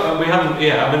 we haven't.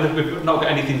 Yeah, I mean, we've not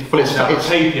got anything formed out of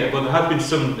tape yet, but there have been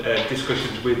some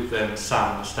discussions with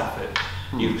Sam and the staff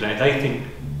at Youth Connect. They think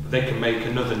they can make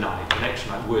another night, an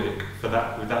extra night work for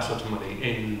that with that sort of money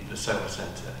in the Solar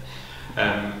Centre.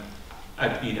 The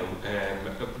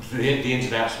ins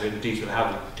and outs of it, the detail of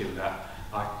how they do that,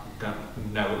 I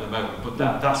don't know at the moment. But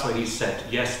that's what he said.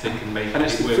 Yes, they can make it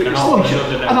work. And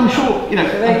I'm sure, you know.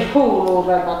 So they pool all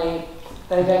their money.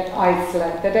 They don't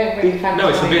isolate. They don't really. No,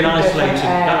 it's being isolated.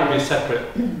 That would be a separate.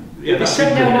 I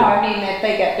mean, if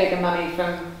they get bigger money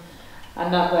from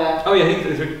another. Oh yeah, I think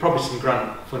there's probably some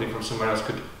grant funding from somewhere else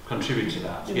could contribute to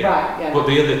that. Yeah. Right, yeah. But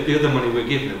the other money we're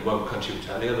giving them won't contribute to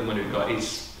that. The other money we've got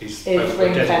is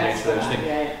designated to those things.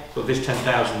 Yeah. But this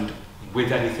 10,000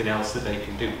 with anything else that they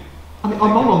can do. I mean,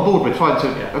 I'm all on board with trying to.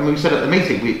 I mean, we said at the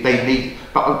meeting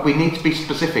we need to be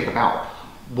specific about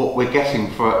what we're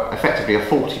getting for effectively a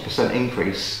 40%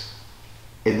 increase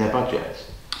in their budget.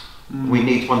 We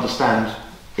need to understand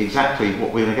exactly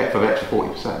what we're going to get for the extra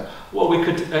 40%. Well, we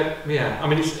could, I mean,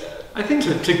 I think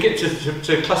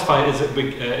to classify it as a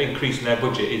big increase in their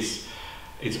budget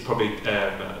is probably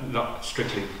not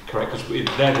strictly correct, because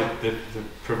they're the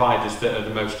providers that are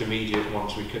the most immediate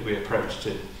ones we approach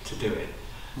to do it.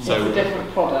 So it's a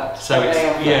different product. So it's,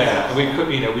 we could,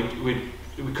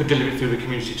 we could deliver it through the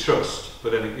community trust,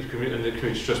 but then the community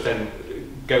trust then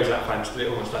goes out and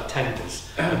almost like tenders,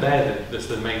 and that's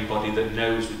the main body that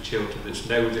knows the children, that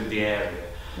knows in the area.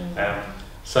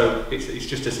 So it's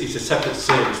a separate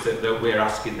service that we're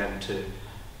asking them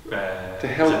to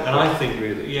help. And I think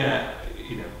really,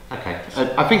 Okay,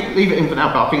 I think leave it in for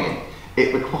now, but I think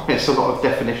it requires a lot of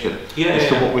definition as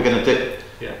to what we're going to do.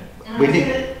 Yeah. We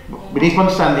need to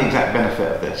understand the exact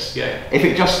benefit of this. Yeah. If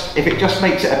it just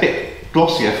makes it a bit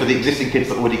glossier for the existing kids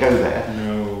that already go there,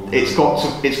 it's got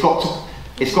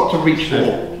to reach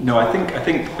more. No, I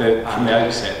think that from the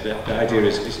outset the idea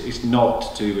is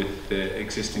not to do with the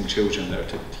existing children that are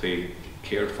typically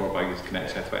cared for by Youth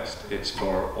Connect South West. It's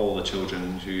for all the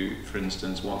children who, for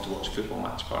instance, want to watch a football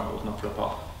match but aren't old enough for a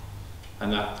pub.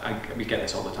 And we get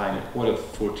this all the time. What have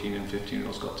 14 and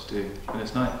 15-year-olds got to do when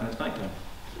it's night time?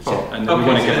 And we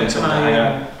want to give them something to hang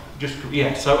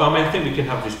out. So I think we can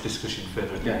have this discussion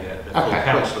further at the full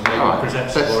council and maybe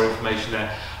present some more information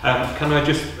there. Can I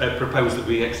just propose that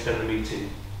we extend the meeting?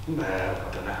 I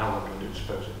don't know how long we're going to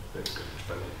dispose it.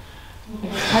 Do we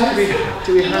have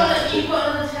to? You've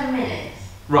got another 10 minutes.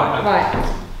 Right.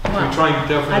 Can we try and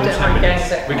go for another 10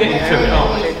 minutes? We're getting through it,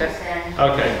 aren't we?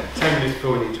 Okay, 10 minutes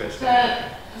before we need to extend.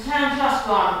 So, the town trust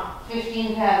grant,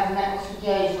 15,000, that was for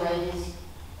Joe's wages.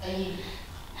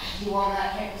 Do you want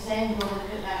that kept the same? Do you want to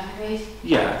put that increase?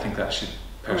 Yeah, I think that should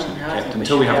personally Oh, no, I kept think we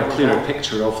until we should have go a with clearer that.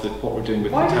 picture of what we're doing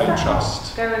with Why the does town that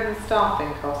trust. go in the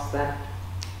staffing costs then?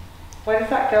 Why does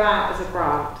that go out as a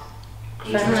grant?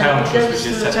 It's the town trust, which is to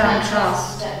the separate. town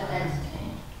trust. Separate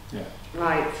entity.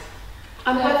 Right.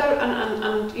 And whether,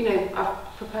 and you know,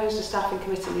 I've proposed a staffing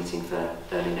committee meeting for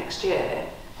early next year,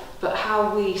 but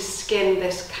how we skin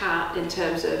this cat in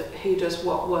terms of who does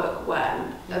what work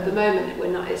when. At the moment,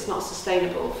 it's not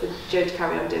sustainable for Jo to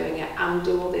carry on doing it and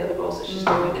do all the other roles that she's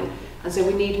doing. And so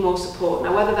we need more support.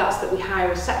 Now, whether that's that we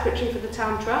hire a secretary for the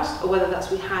town trust, or whether that's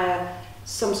we hire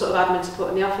some sort of admin support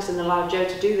in the office and allow Jo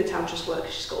to do the town trust work,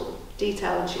 because she's got all the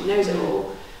detail and she knows it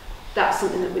all, that's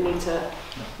something that we need to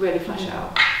really flesh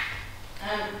out.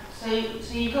 So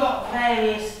you've got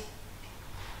various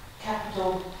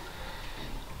capital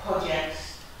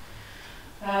projects.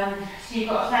 So you've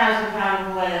got £1,000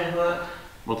 for weather work.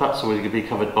 Well, that's already going to be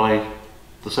covered by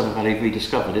the Severn Valley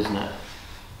Rediscovered, isn't it?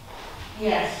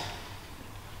 Yes.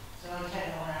 So I'll take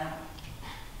that one out.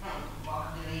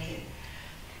 I can delete it.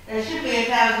 There should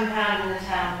be £1,000 in the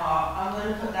town park. I'm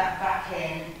going to put that back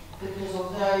in because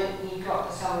although you've got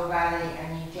the Severn Valley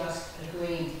and you just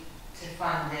agreed to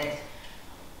fund it,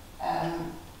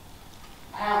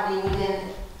 apparently within,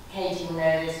 Katie will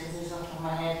know this because it's off the top of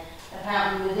my head,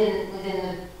 apparently within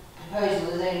the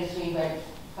proposal there's only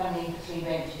funding for 3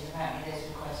 benches, apparently there's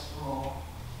requests for more.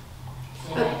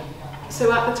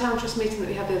 So at the town trust meeting that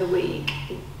we had the other week,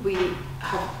 we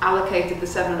have allocated the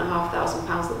 £7,500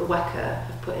 that the WECA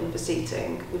have put in for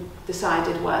seating. We've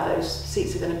decided where those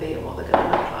seats are going to be and what they're going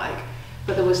to look like.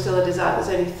 But there was still a desire, there's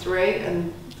only 3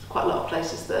 and quite a lot of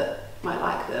places that might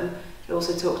like them. We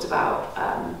also talked about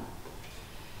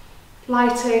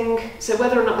lighting. So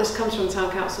whether or not this comes from the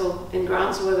town council in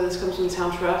grants or whether this comes from the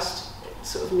town trust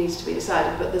sort of needs to be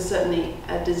decided, but there's certainly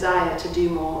a desire to do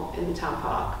more in the town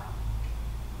park.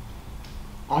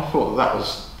 I thought that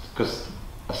was because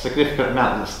a significant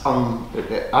amount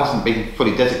it hasn't been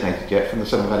fully designated yet from the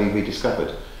Severn Valley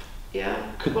Rediscovered.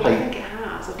 Yeah. Could well, pay, I think it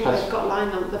has. I think they've got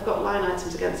line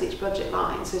items against each budget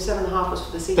line. So 7.5 was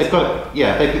for the seating. they've got it.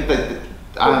 Yeah,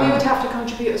 But we would have to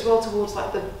contribute as well towards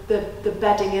like the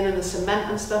bedding in and the cement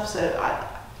and stuff. So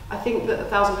I think that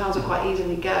 £1,000 would quite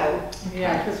easily go.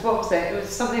 Yeah, because what was it? It was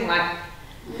something like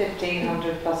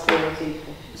 1,500 plus VAT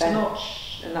for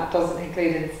bench, and that doesn't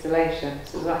include installation.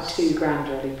 So it was like £2,000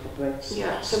 really, probably.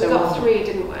 Yeah. So we got 3,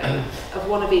 didn't we? Of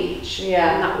one of each.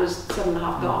 Yeah. And that was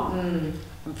 7.5 gone.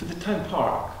 And for the town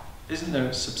park, isn't there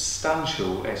a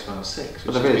substantial S106?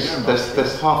 But there is.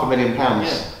 There's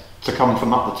 £500,000 to come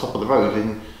from up the top of the road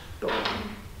in.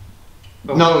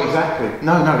 No, exactly.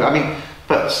 No. I mean,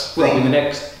 but well, in the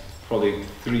next probably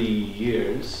 3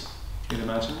 years, you'd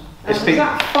imagine. And does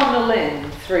that funnel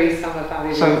in through Severn Valley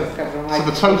Rediscovered? So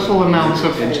the total amount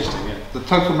of Interesting, yeah. the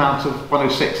total amount of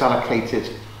 106 allocated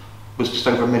was just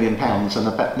over £1 million, and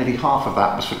about nearly half of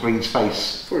that was for green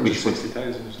space.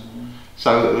 460,000 or something.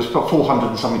 So it was about 400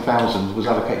 and something thousand was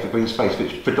allocated for green space,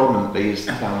 which predominantly is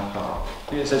the town park.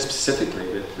 Yeah, it says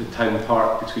specifically the town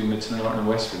park between Midson and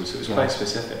Westfield, so it was quite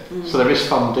specific. So there is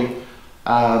funding.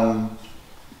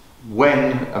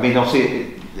 When, I mean,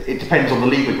 obviously it depends on the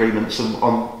legal agreements and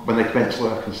on when they commence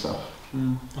work and stuff.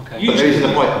 Okay. But there is a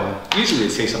pipeline. Usually they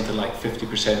say something like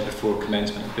 50% before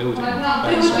commencement of building. Well,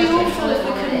 It would be awful if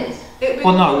we couldn't.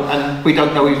 Well, no, and we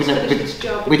don't know even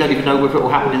we don't even know whether it will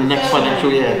happen in the next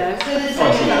financial year. So there's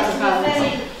only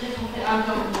little bit I'm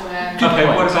talking about. Okay,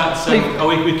 what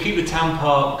about, we keep the town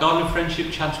park, Garden of Friendship,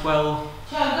 Chadswell.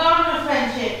 So Garden of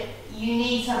Friendship, you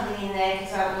need something in there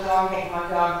because I'm getting my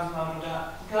gardens mumbled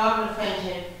up. Garden of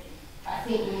Friendship, I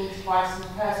think we need to buy some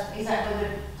is that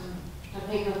where the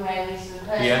people who made use of the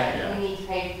personnel? Yeah. We need to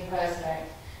pay for the personnel.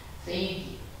 So you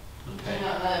do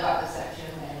not know about the section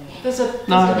of Mary.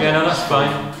 Yeah, no, that's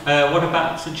fine. What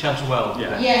about St Chadswell?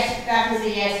 Yeah. Yes, that is a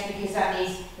yes because that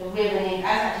needs the river needs.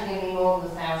 That's actually going to be more than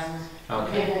 1,000.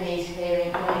 Okay. The river needs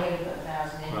clearing. I'm only going to put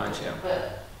 1,000 in. Right, yeah. But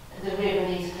the river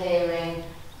needs clearing.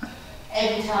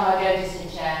 Every time I go to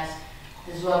St Chad's,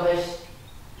 there's rubbish.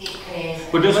 It clears.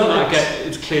 But doesn't that get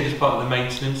it's cleared as part of the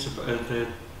maintenance of the?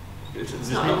 It's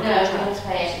not. No, we need to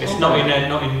pay it. It's not in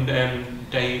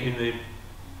the.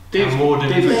 Dave would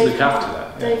look after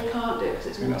that. Dave can't do it because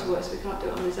it's waterworks, so we can't do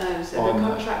it on his own. So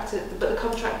but the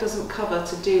contract doesn't cover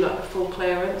to do like the full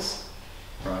clearance.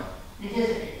 Right.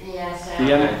 Yeah, so.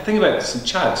 The thing about St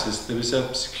Chad's is there was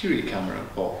a security camera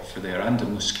bought for there and a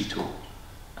mosquito,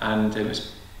 and it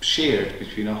was shared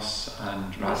between us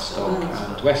and Radstock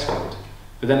and Westfield.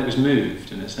 But then it was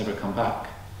moved and it's never come back,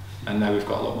 and now we've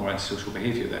got a lot more antisocial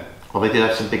behaviour there. Well, they did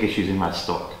have some big issues in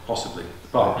Radstock. Possibly,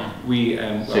 but we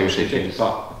Serious issues.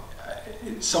 But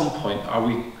at some point, are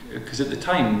we? Because at the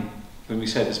time, when we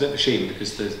said it's a bit of a shame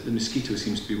because the mosquito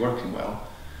seems to be working well.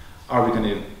 Are we going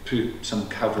to put some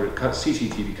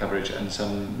CCTV coverage and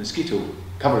some mosquito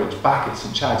coverage back at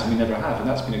St Chad's? And we never have, and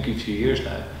that's been a good few years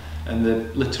now. And the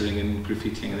littering and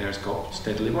graffitiing in there has got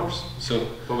steadily worse. So,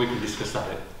 well, we can discuss that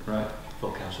at right.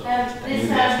 full council.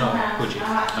 This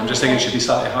I'm just saying it should be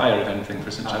slightly higher, if anything,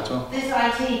 for St Chad's well. This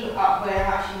IT upgrade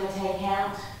I'm actually going to take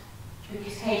out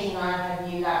because Katie and I have had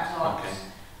new laptops.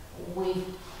 Okay.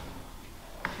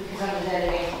 Because I'm a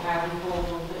delegated power, we bought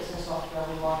all the bits of software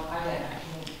we want. I don't actually.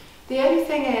 The only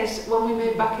thing is, when we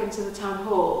move back into the town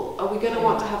hall, are we going to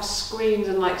want to have screens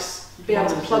and like be able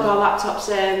to plug our laptops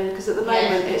in? Because at the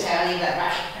moment it's. I'll leave that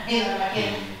back. Leave that back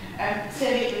in.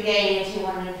 Civic Brigade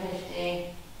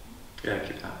 250. Yeah,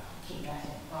 keep that. Keep that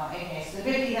in. Right, okay, so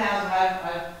 50,000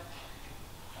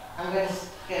 I'm going to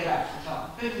go back to the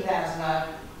top.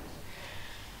 50,000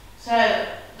 So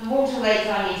the water rates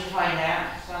I need to find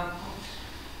out. So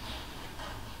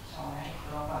sorry,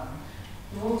 wrong button.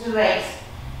 The water rates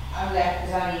I've left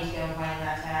because I need to go and find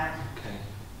that out. Okay.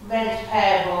 Rent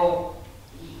payable,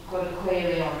 you've got a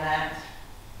query on that.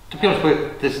 To be honest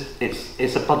with this,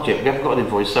 it's a budget. We haven't got an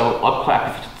invoice, so I'm quite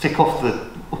happy to tick off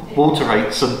the water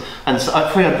rates and so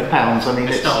at £300. I mean,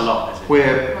 it's not a lot, is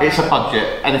it? It's a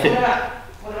budget, and if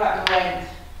what about the rent?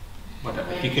 Well,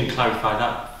 if you can clarify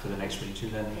that for the next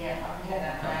meeting, then. Yeah, I can get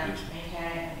that down.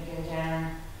 Okay, let me go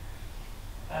down.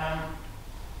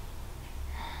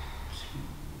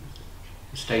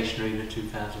 Stationery, the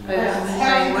 2,000. Health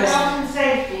and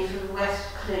safety for the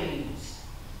West Clues.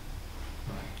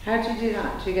 How do you do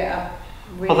that? Do you get a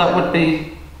well, that would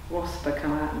be WASPA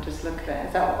come out and just look at it?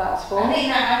 Is that what that's for? I think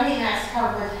that's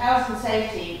covered. Health and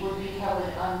safety would be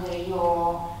covered under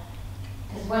your,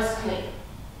 because West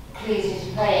Clues is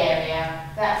your play area.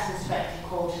 That's inspected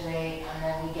quarterly, and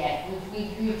then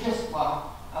we've just,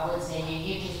 well, I wouldn't say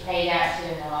you just paid out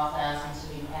 2,500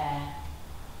 to repair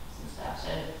some stuff. So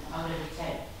I'm going to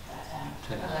take that out.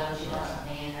 Otherwise, you've got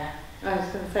something in there. I was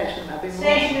going to say, shouldn't that be more?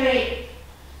 Stationery.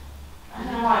 I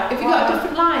don't know why. Have you got a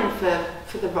different line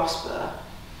for the ROSPA?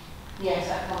 Yes,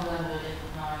 that comes under a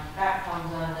different line. That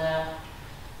comes under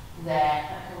there.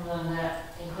 That comes under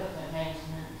equipment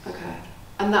maintenance. Okay.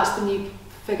 And that's the new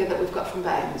figure that we've got from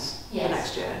Baines Yes. for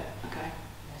next year? Okay.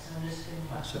 Yes, I'm just going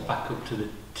to... Right, so back up to the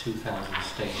 2,000 The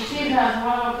stationery. 2,000,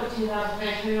 why not put 2,000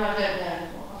 stationery? I don't know.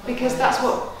 Because that's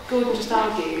what Gordon just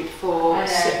argued for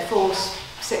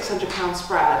 £600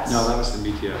 spreads. No, that was the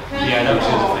media. Yeah, that was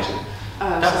the other thing.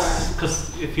 Oh, That's sorry.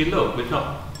 because if you look, it's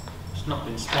not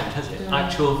been spent, has it?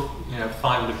 Actual, £500,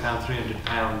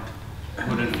 £300,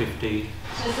 150.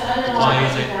 So I don't know Why why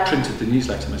is it Printed the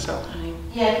newsletter myself.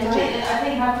 Yeah, because I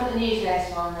think I put the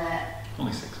newsletter on there.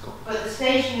 Only 6 copies. But the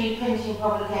stationery printing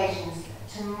publications,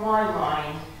 to my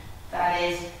mind, that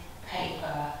is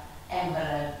paper,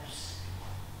 envelopes.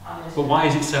 But why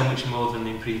is it so much more than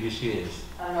in previous years?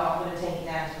 I'm going to take it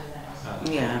down to a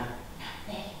thousand. Yeah.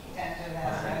 Down to a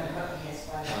thousand.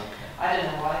 Okay. I don't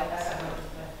know why. That's how it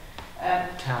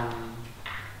was. Town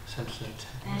centre.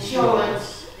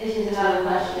 Insurance. This is another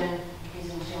question because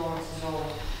insurance is all.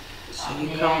 So you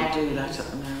can't do that at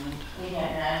the moment. We don't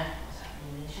know what's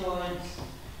happening with insurance.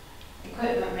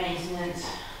 Equipment maintenance,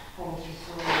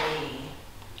 43.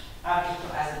 I've just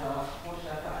put as above. What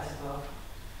did I put as above?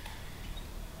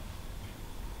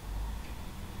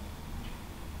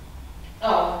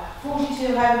 Oh,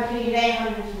 42 have included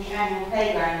 800 for the annual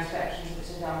playground inspections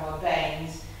which are done by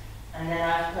Baines, and then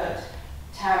I've put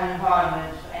town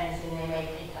environment for anything they may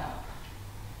pick up.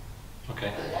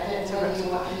 Okay. But I don't know whether you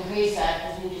want to increase that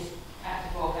because we just have to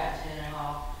fork out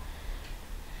 2.5.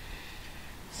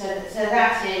 So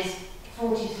that is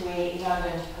 43 if I'm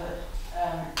going to put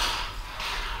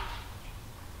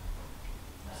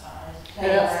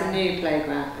That's the new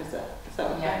playground, is that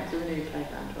what Yeah. happens with the new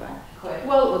playground, right? Quick.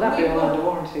 Well, Well, that'd be we all will- under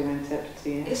warranty, won't it, for 2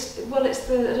 years? It's the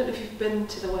I don't know if you've been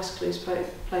to the West Clues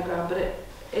playground, but it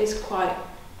is quite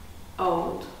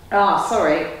old. Ah,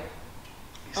 sorry.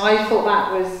 I thought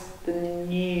that was the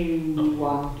new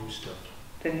one, New stuff.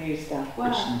 the new stuff.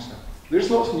 Which Wow. new stuff? There's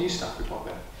lots of new stuff we bought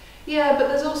there. Yeah, but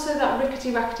there's also that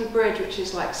rickety rackety bridge which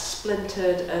is like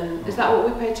splintered, and is that what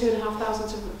we paid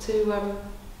 £2,500 to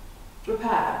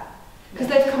repair? Because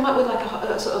they've come up with like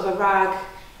a sort of a rag.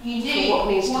 You do For what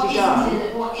needs to be isn't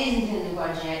done. what isn't in the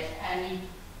budget, and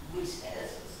it's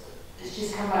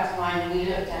just come back to mind when we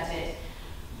looked at it.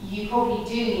 You probably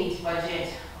do need to budget,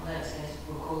 although it's going to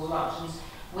cause options,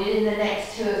 within the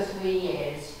next 2 or 3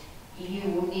 years. You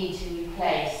will need to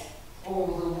replace all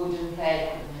the wooden play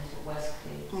equipment at West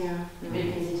Clues. Yeah.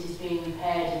 Because it is being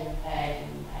repaired and repaired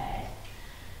and repaired.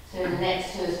 So in the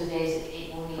next 2 or 3 days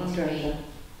it will need to be.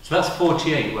 So So that's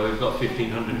 48 where we've got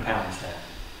 £1,500 there,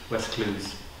 West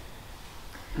Clues.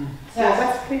 So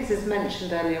West Clews is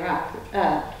mentioned earlier up.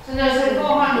 So no, so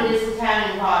 400 is the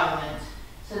town environment.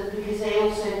 So because they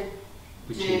also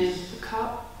Which do, is, The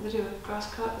cut, they do a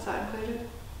grass cut, is that included?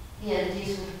 yeah, they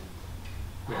do some,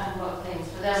 I haven't got things,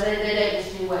 but they don't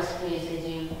just do West Clews, they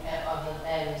do other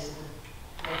areas of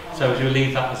the. so would you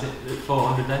leave that as it at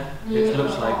 400 then? It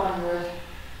looks like. 400.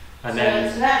 And so,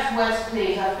 then so that's West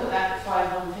Clews, I've put that at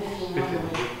 500,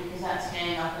 1500 because that's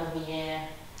going up every year.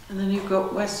 And then you've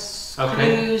got West Okay.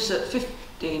 Clues at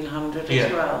 1,500 Yeah.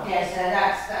 as well. Yeah, so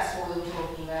that's what we were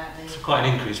talking about. it's quite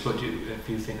an increase, but if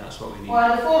you think that's what we need.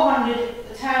 Well, the 400,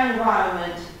 the town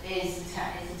environment is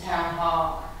the town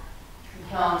park, the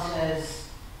planters,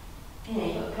 you know,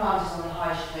 you've got planters on the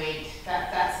high street,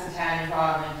 that's the town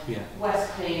environment. Yeah.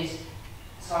 West Clues,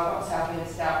 so I've got myself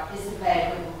mixed up, is the play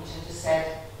equipment, which I just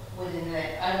said,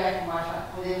 I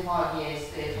reckon within 5 years,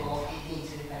 therefore, it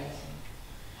needs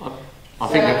replacing. I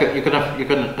think you're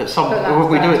going to at some.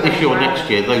 When we do it this year or next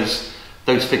year,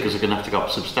 those figures are going to have to go up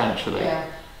substantially. Yeah.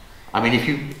 I mean,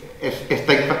 if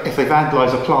they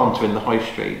vandalise a planter in the high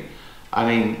street, I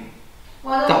mean,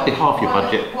 that'd be half your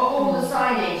budget. Well, all the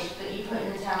signage that you put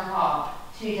in the town park,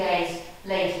 2 days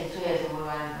later, 3 of them were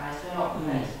vandalised, we're not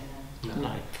replacing them.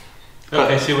 No.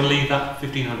 Okay, so we'll leave that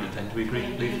 1,500 then. Do we agree?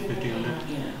 Leave 1,500.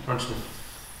 Yeah. We're on to the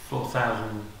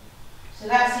 4,000. So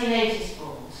that's your notice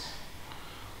boards,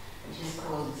 which is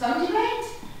called somebody rate.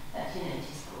 That's your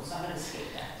notice boards. I'm going to skip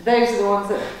that. Those are the ones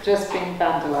that have just been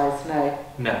vandalised, no?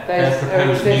 No, They're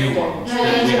proposed new existing. ones No,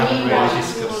 that we they're haven't new really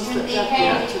ones. discussed. They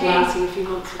Yeah, to came- Marty a few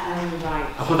months ago.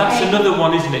 Right. Well, that's another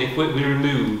one, isn't it? If we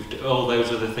removed all those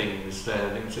other things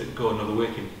that Gordon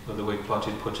or the Whig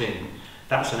Party put in,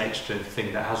 that's an extra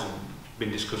thing that hasn't been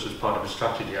discussed as part of a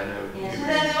strategy. I know. Yeah, so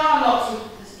there are lots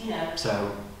of, you know.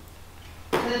 So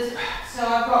So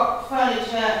I've got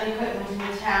furniture and equipment in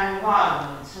the town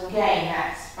environment. So again,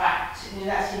 that's back to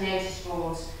that's your notice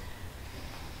boards.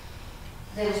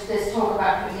 There's talk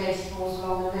about putting notice boards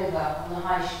along the river on the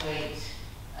high street.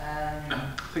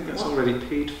 I think that's already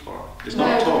paid for. It's No,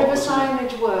 not the top, river is it?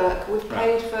 signage work, we've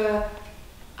Right. paid for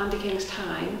Andy King's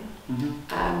time,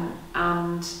 Mhm.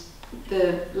 and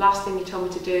the last thing you told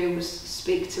me to do was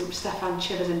speak to Stefan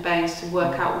Chivers in Baines to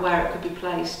work out where it could be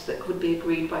placed that could be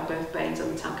agreed by both Baines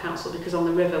and the town council, because on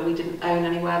the river we didn't own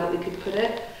anywhere that we could put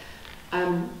it.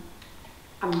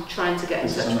 I'm trying to get in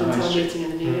This is touch on with the them high until a street. meeting in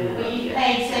the new year. But you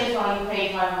paid so far. You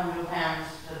paid £500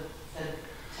 for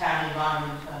town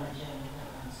environment furniture and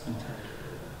equipment. So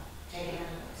take it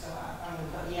out. So I'm going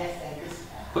to put yes there. 'Cause,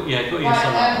 but yeah, put yes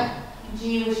on that one. do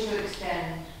you wish to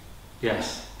extend?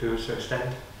 Yes. Do we wish to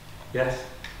extend? Yes.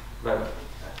 Vote.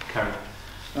 Karen.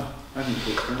 Oh, I didn't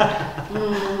vote for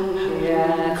it.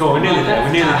 Yeah. Cool. We're nearly there.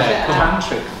 We're nearly there. Come on.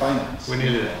 Tantric finance. We're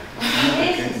nearly there.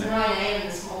 It is. It's 9 AM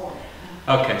this morning.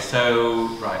 Okay. So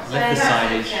right. So Let the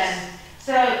that's signage. extend.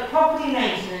 So property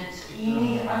maintenance. You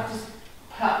need. I've just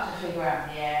plucked a figure out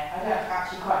of the air. I don't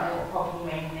actually quite know what property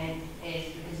maintenance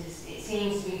is because it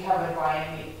seems to be covered by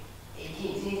every.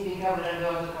 It seems to be covered under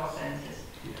other cost centres.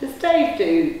 Does Dave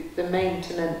do the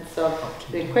maintenance of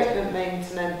the equipment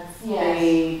maintenance, Yes.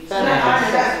 the So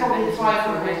furniture that's probably the maintenance,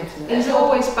 500. maintenance? He's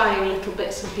always buying little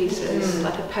bits and pieces, Mm.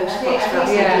 like a post I box think- for I us,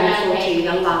 think yeah. 14,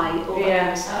 a light, all that Yeah.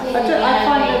 kind of stuff. I think I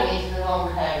find that- is the wrong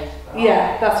code.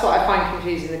 Yeah, that's what I find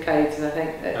confusing, the codes, and I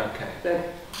think that Okay. the,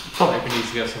 Maybe we need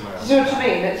to go somewhere else. do you know what I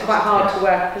mean? It's quite hard to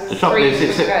work because The there's trouble 3 is,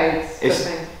 different codes. it's-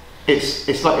 don't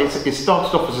It's like it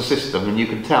started off as a system, and you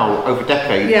can tell over they?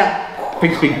 decades Yeah,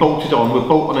 things being bolted on. We're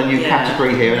bolt on a new Yeah.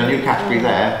 category here and a new category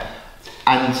there,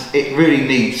 and it really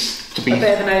needs to a be.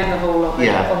 bit of an overhaul on the,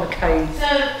 Yeah. on the codes. So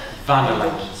Van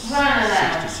allowance. Van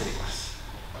allowance. 66.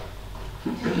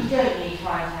 you don't need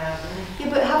 5,000. Yeah,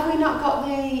 but have we not got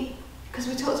the... Because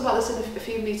we talked about this in a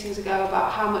few meetings ago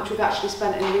about how much we've actually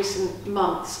spent in recent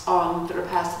months on the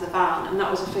repairs to the van, and that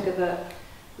was a figure that...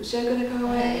 Was Jo going to go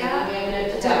away? Yeah,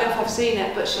 I don't know if I've seen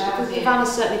it, but because the van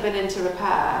has certainly been into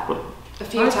repair a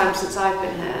few times since I've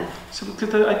been here. So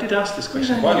I did ask this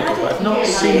question a while ago, but I've not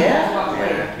seen.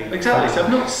 Exactly. So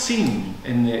I've not seen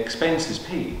in the expenses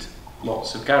paid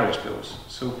lots of garage bills.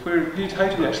 So how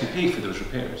do we actually pay for those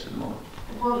repairs at the moment?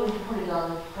 Well, we can put it on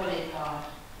the credit card.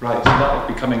 Right. So that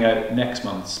will be coming out next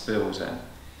month's bills then.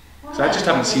 So I just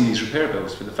haven't seen these repair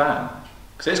bills for the van.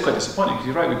 Because it's quite disappointing. Because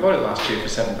you're right, we bought it last year for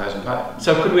 £7,000.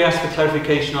 So could we ask for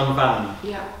clarification on van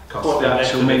Yeah. costs? What the for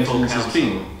actual full maintenance has council?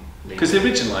 been. Because the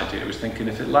original idea was thinking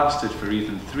if it lasted for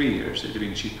even 3 years, it'd have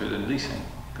been cheaper than leasing,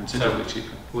 considerably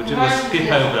cheaper. We'll just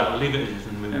skip over that. We'll leave it as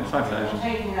and move Yeah, on. 5,000.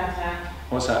 Taking that out.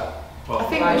 What's that? I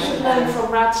think we should learn from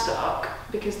Radstock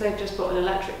because they've just bought an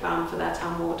electric van for their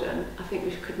town warden. I think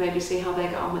we could maybe see how they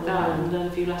get on with that and learn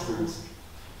a few lessons.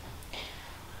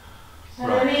 So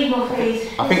the legal fees.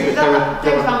 I think that That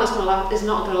van that's going to last is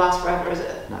not going to last forever, is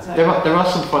it? no, So- there are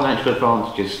some financial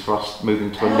advantages for us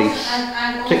moving to a lease,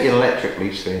 and particularly an electric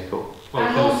lease vehicle. Well,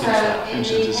 and we'll look into also, that.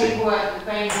 in the paperwork that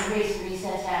Bain recently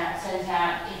sent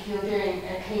out, if you're doing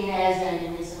a clean air zone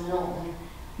in this Northern,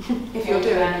 If you're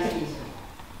doing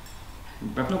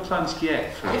We have no plans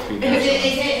yet for a Is clean it, air is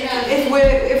zone. it,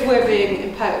 no, if we're being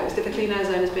imposed, if the clean air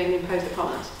zone is being imposed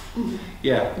upon us.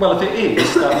 Yeah, well, if it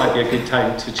is, that might be a good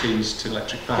time to change to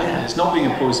electric van. Yeah. It's not being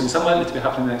imposed, and it's unlikely to be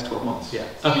happening in the next 12 months. Yeah.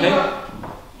 So Okay.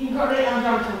 You've got it on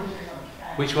Johnson.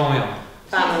 Which one are we on?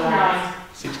 69.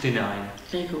 69.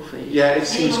 Legal fees. Yeah, it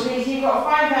seems. Legal fees, you've got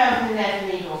 5,000 in there for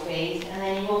legal fees, and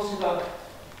then you've also got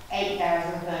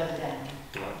 8,000 further down.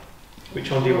 Which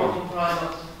one do you want?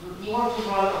 You want to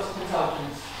employ lots of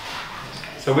consultants.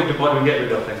 So what do we get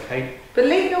rid of then, Kate? But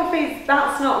legal fees,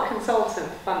 that's not a consultant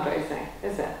fundraising,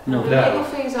 is it? No. The legal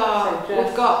fees are, So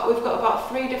just- we've got about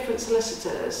 3 different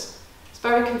solicitors. It's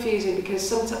very confusing because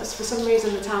for some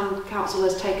reason the town council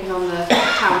has taken on the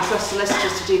town trust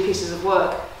solicitors to do pieces of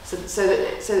work. So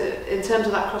in terms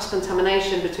of that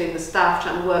cross-contamination between the staff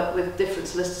trying to work with different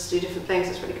solicitors to do different things,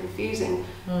 it's really confusing.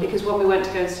 Because when we went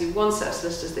to go and see one set of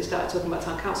solicitors, they started talking about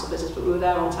town council business, but we were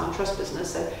there on town trust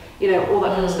business, so, you know, all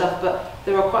that kind of stuff. But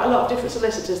there are quite a lot of different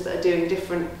solicitors that are doing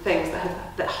different things,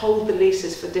 that hold the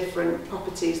leases for different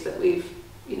properties that we've,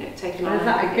 you know, taken on. Is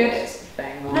that a over good years.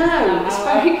 thing? or- No, it's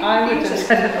very I would have confusing.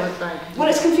 said it was very Well,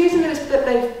 it's confusing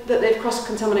that they've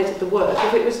cross-contaminated the work.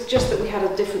 If it was just that we had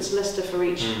a different solicitor for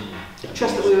each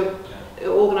trust that we were,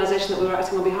 organisation that we were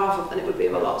acting on behalf of, then it would be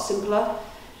a lot simpler.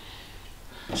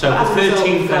 So As a for result,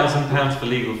 we've got- £13,000 for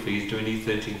legal fees, do we need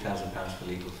 £13,000 for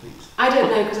legal fees? I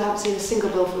don't know because I haven't seen a single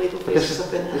bill for legal But fees since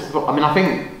I've been this here. is what, I mean, I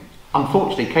think,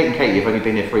 unfortunately, Kate and Katie have only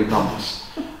been here 3 months,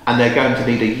 and they're going to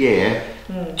need a year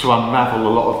to unravel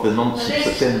a lot of the nonsense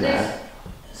that's in there.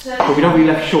 But we don't be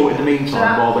left short in the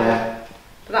meantime while they're...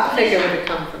 That figure would have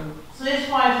come from. So this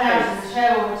 5,000, the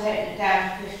share will take it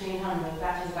down to 1,500,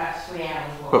 that is about 3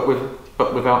 hours work.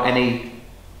 But without any...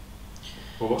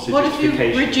 Well, what's the What if you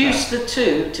justification of reduce the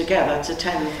two together to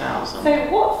 10,000?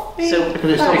 So what's the So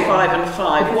Because it's so not- 5 and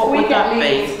 5, Because what we would get that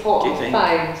legal be, support do you on think?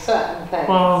 phone, certain things.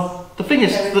 Well, the thing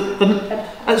is,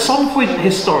 at some point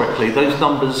historically, those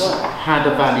numbers had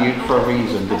a value for a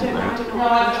reason, didn't they? No,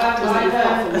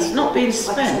 I've It's not been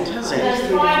spent, has it?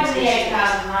 There's 5 of the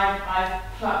 8,000, I've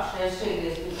clutched those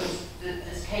figures because,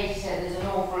 as Katie said, there's an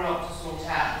awful lot to sort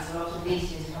out, there's a lot of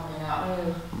leases coming up.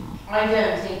 I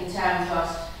don't think the town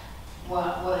trust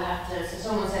will have to, so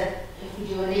someone said if we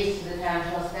do a lease to the town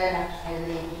trust, they'll have to pay the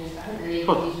legal fees. I think the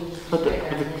legal fees will just be But split down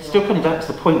the it middle. still comes back to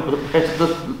the point where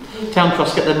the town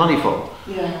trusts get their money from.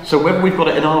 Yeah. So whether we've got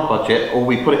it in our budget or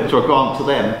we put it into a grant to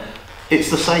them, it's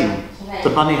the same. The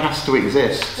money has to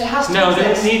exist. It has to No, they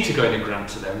exist. don't need to go in a grant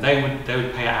to them. They would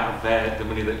pay out of the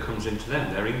money that comes into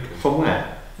them, their income. From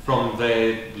where? From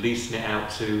their leasing it out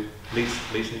to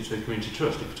leasing it to the community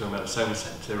trust. If you're talking about the Soma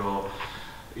Centre, or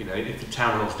you know, if the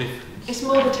town hall's different. It's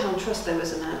more the town trust though,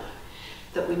 isn't it,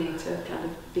 that we need to kind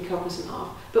of be cognizant of.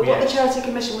 But what Yeah. the Charity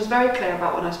Commission was very clear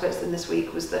about when I spoke to them this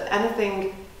week was that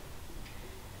anything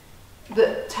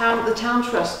that the town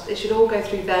trust, it should all go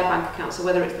through their bank account. So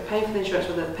whether it's they're paying for the insurance,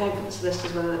 whether they're paying for the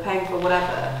solicitors, whether they're paying for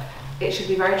whatever, it should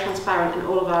be very transparent in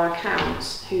all of our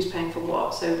accounts who's paying for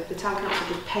what. So the town council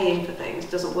just paying for things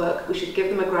doesn't work. We should give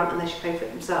them a grant and they should pay for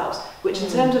it themselves, which in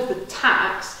terms of the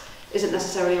tax isn't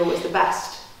necessarily always the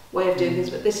best way of doing things,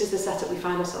 but this is the setup we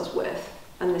find ourselves with,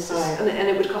 and this is, and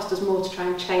it would cost us more to try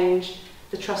and change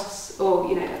the trusts, or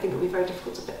you know, I think it would be very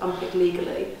difficult to unpick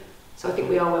legally. So I think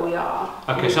we are where we are.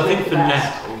 Okay, so I think for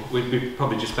now we'd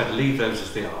probably just better leave those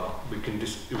as they are. We can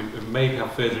we maybe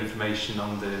have further information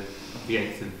on the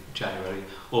 8th of January,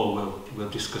 or we'll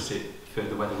discuss it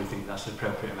further whether we think that's an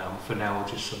appropriate amount. For now, we'll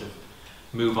just sort of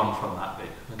move on from that bit.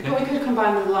 Okay. But we could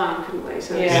combine the line, couldn't we?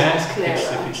 So Yeah, it's clearer.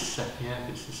 if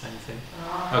it's the same thing.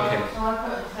 Okay. So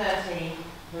I put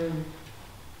 13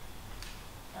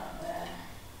 up there.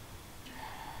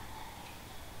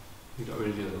 You got rid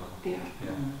of the other one. Yeah.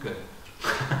 Yeah. Good.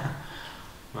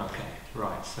 Okay.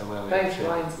 Right. So where we Both at?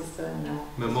 lines are still in there.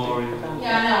 Memorial.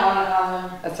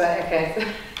 Yeah, no, That's right, okay.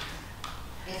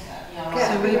 it's,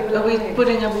 So are we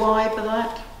putting a Y for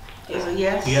that? Is a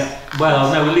yes? Yeah.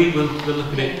 Well, no, we'll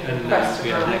look at it and next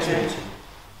Okay. meeting.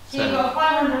 So you've got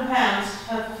 £500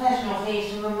 for professional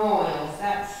fees for memorials.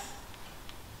 That's,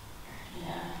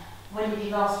 yeah. When did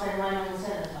you last spend money on the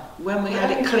cenotaph? When we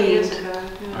had it Years cleaned, ago,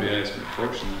 Oh yeah, it's been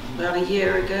fortunate. about a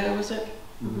year ago, was it?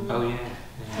 Oh yeah.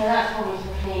 So that's probably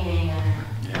for cleaning and...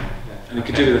 Yeah. And you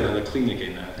could do with another clean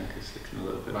again now, I think, it's looking a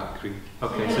little bit green.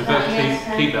 Okay, so vote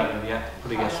keep that then, yeah,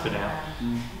 put a yes for now.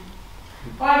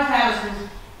 5,000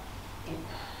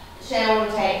 shall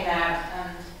be taken out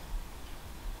and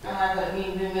I've got to be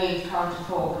removed can't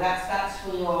afford. That's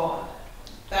for your,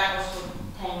 that was for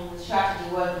came from the strategy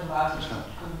working party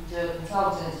to a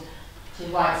consultant to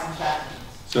write some strategies.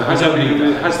 So has that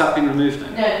been removed now?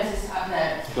 No, this is no.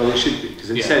 Well, it should be, because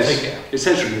it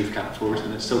says remove can't afford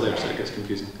and it's still there, so it gets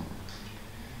confusing.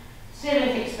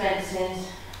 Civic expenses.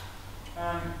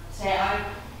 Say I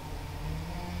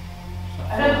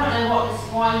don't quite know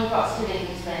why you've got civic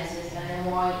expenses and then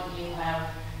why you have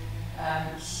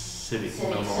civic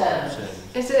service.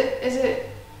 Is it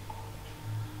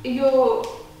your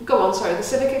go on? Sorry, the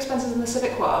civic expenses and the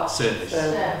civic what? Service.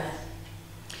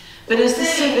 But is the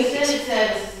civic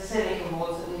service is the civic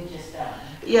awards that we've just done?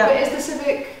 Yeah. But is the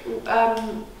civic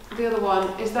the other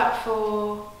one? Is that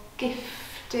for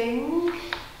gifting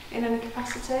in any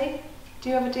capacity? Do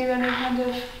you ever do any kind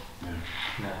of?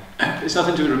 No. It's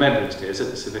nothing to do with Remembrance Day, is it?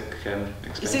 The civic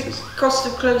expenses. Is it cost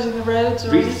of closing the roads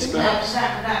or wreaths, anything? perhaps?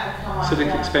 That would come under.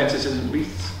 Civic expenses isn't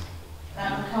wreaths.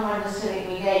 That would come under civic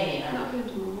regalia. Not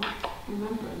good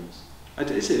remembrance.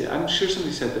 Is it? I'm sure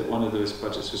somebody said that one of those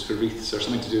budgets was for wreaths or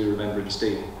something to do with Remembrance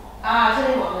Day. I'll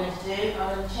tell you what I'm going to do.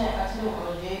 I'm going to check. I'll tell you what I'm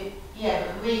going to do. Yeah,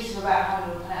 but the wreaths are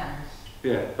about £100.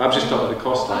 Yeah, but I've just thought of the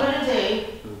cost What line. I'm going to do,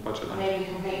 The budget I line. may be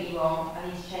completely wrong, I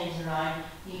need to change the line.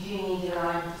 You do need a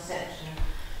line for section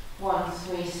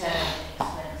 137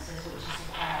 expenses, which is a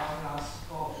power of last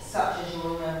support, such as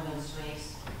your remembrance wreaths.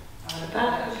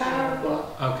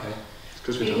 Okay.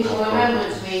 Because we don't Because your have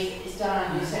remembrance wreath is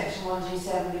done under section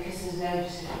 127 because there's no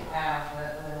specific power for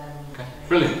the remembrance Okay. wreath.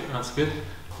 Brilliant, that's good.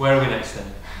 Where are we next then?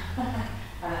 And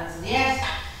that's a yes.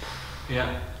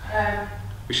 Yeah.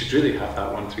 We should really have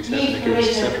that 137 Youth against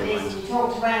provision several is lines. we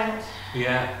talked about.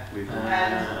 Yeah.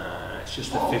 It's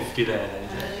just the 50 there then,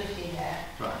 And is the it? 50 there.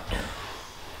 Right.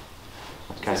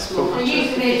 Okay. The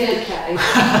youth provision,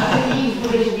 the youth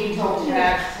provision being talked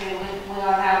about, so we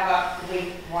are now up to the big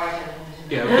white elephant.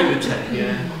 Yeah, we'll do the 10,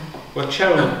 yeah. Well,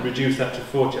 Cheryl reduced that to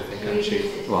 40, I think, hasn't she?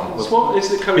 Right. So what is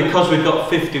the current? Because we've got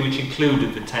 50, which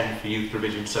included the 10 for youth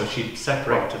provision, so she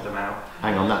separated them out.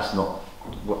 Hang on, that's not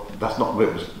what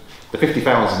it was. The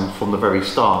 50,000 from the very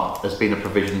start has been a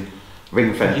provision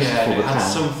ring fence Yeah, for it the had town.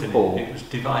 something. Or It was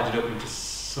divided up into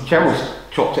something. Cheryl's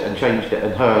chopped it and changed it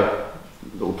in her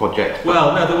little project.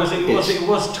 Well, no, it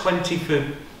was 20 for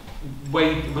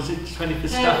was it 20 for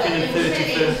staffing and 30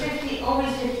 It was for 50,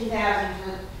 always 50,000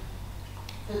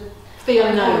 for The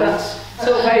unknowns.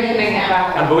 Sort of opening it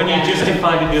back up. but when you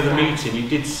justified in the other meeting, you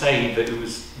did say that it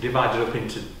was divided up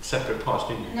into separate parts,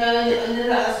 didn't you? No,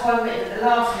 that's why I written at the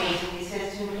last meeting, it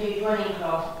says to include running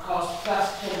costs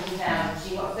plus 20,000, so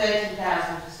you've got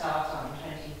 30,000 to start on,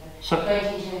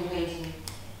 20 to include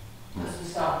plus the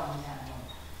start on that one.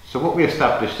 So what we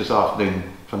established this afternoon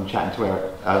from chatting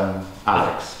to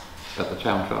Alex at the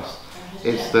Town Trust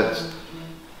is that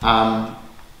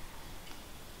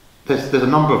there's a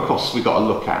number of costs we've got to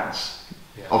look at.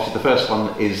 Yeah. Obviously the first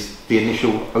one is the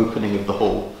initial opening of the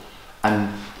hall,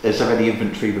 and is there any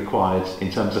inventory required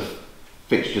in terms of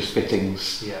fixtures,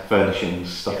 fittings, Yeah. furnishings,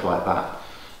 stuff Yeah. like that.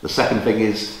 The second thing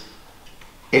is,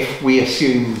 if we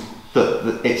assume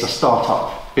that it's a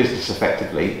start-up business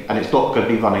effectively, and it's not going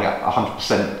to be running at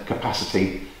 100%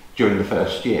 capacity during the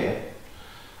first year,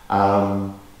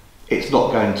 it's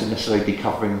not going to necessarily be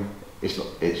covering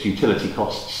its utility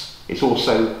costs. It's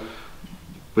also,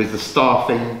 with the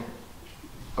staffing,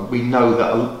 we know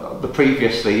that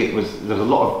previously there was a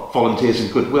lot of volunteers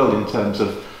and goodwill in terms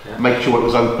of making sure it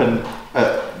was open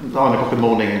at 9 o'clock in the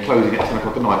morning and closing at 10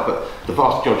 o'clock at night, but the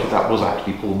vast majority of that was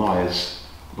actually Paul Myers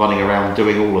running around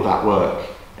doing all of that work.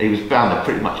 And he was down there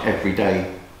pretty much every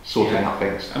day sorting out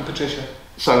things. And Patricia.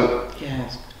 So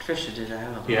Yes, Patricia did a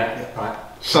hell of a Yeah, right.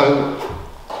 So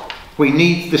we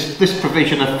need this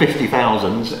provision of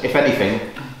 50,000, if anything,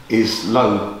 is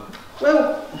low.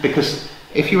 Well, Because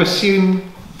if you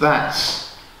assume that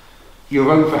your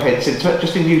overheads,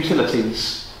 just in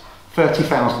utilities,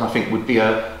 30,000 I think would be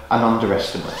an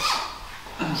underestimate.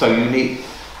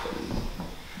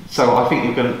 So I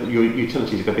think your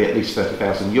utilities are going to be at least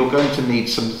 30,000. You're going to need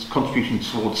some contribution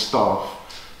towards staff.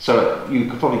 So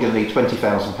you're probably going to need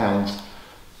 £20,000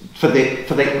 for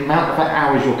the amount of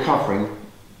hours you're covering,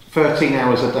 13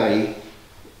 hours a day,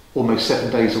 almost 7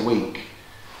 days a week.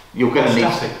 You're going to need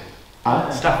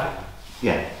Staffing. Staffing.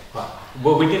 Yeah. Right.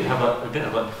 Well, we didn't have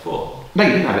that before. No, you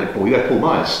didn't have it at Paul, you had Paul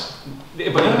Myers.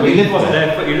 Yeah, but we lived wasn't there.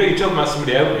 there. But you're really talking about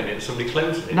somebody opening it and somebody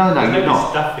closing it. No, There's you're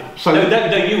not. Staffing. So-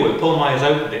 no, you were. Paul Myers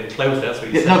opened it and closed it. That's what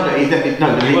you Yeah, said.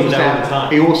 no, but He wasn't there all the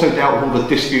time. he also dealt with all the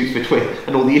disputes between,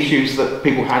 and all the issues that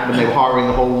people had when they were hiring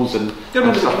the halls and, You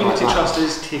remember the stuff like community that. trust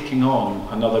is taking on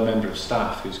another member of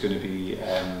staff who's going to be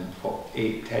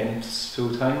 8/10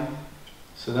 full time.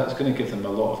 So that's going to give them a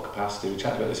lot of capacity. We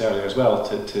chatted about this earlier as well,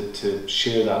 to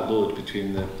share that load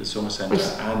between the Summer Centre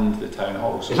and the Town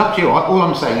Hall. So It's up to you. All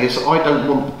I'm saying is I don't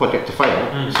want the project to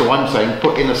fail, so I'm saying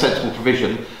put in a sensible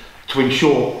provision to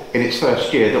ensure in its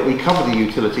first year that we cover the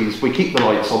utilities, we keep the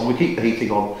lights on, we keep the heating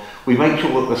on, we make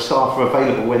sure that the staff are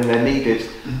available when they're needed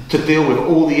to deal with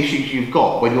all the issues you've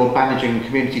got when you're managing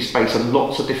community space and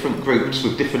lots of different groups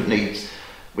with different needs.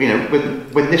 You know,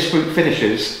 when this group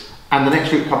finishes and the next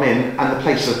group come in and the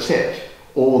place is a tip,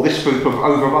 or this group have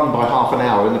overrun by half an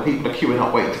hour and the people are queuing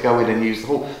up waiting to go in and use the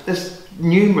hall. There's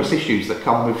numerous issues that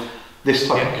come with this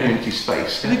type of community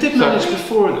space. they did manage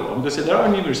before though. I'm going to say there are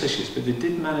numerous issues, but they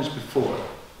did manage before.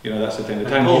 You know, that's the thing. The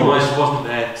Town Paul Hall Myers wasn't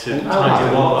there to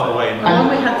tidy all that away. And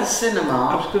when we had the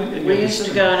cinema, we used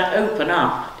to go and open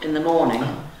up in the morning,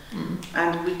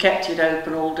 and we kept it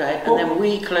open all day, and then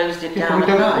we closed it down at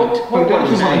night. We don't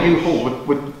just want a new hall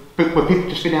would people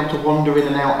just being able to wander in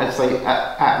and out as they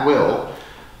at will,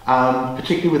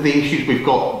 particularly with the issues we've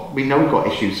got. We know we've got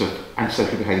issues of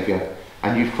antisocial behaviour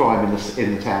and youth crime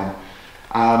in the town.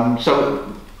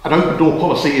 So an open door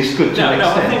policy is good to an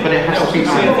extent, but it has to be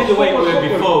I think the way it managed.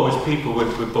 worked before was people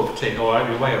were booked in, or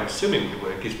the way I'm assuming it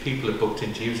would work is people are booked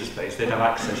into user space, they'd have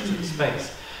access to the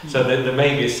space. So there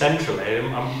may be a central area.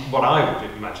 What I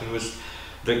would imagine was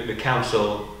the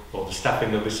council or the staffing,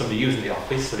 there'll be somebody using the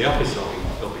office, so the office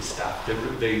will be staffed,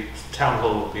 the town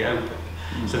hall will be open.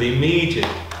 So the immediate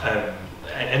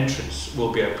entrance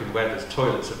will be open where there's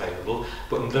toilets available,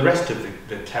 but the rest of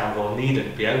the town hall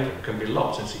needn't be open, can be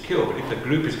locked and secure. But if a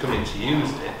group is coming to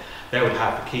use it, they would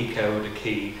have the key code, a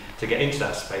key to get into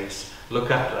that space,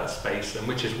 look after that space, and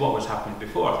which is what was happening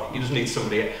before. I think you just need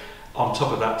somebody on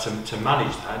top of that to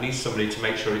manage that. It needs somebody to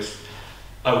make sure it's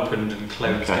opened and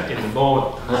closed in the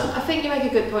morning. I think you make a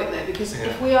good point though, because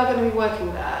if we are going to be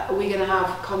working there, are we going to have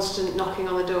constant knocking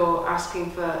on the door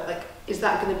asking for, like, is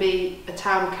that going to be a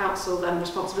town council then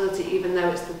responsibility, even though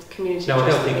it's the community No, I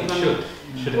trust don't think that it we're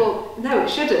running? should. Well, no, it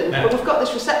shouldn't. No. But we've got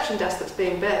this reception desk that's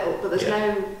being built, but there's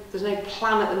Yeah. no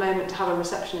plan at the moment to have a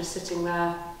receptionist sitting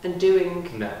there and doing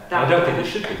No, that. I don't think it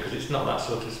should be, because it's not that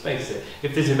sort of space.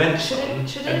 If there's events Should on, it?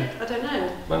 Should it? I don't know.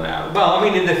 well, I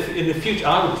mean, in the future,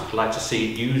 I would like to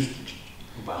see it used.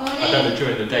 Well, I don't know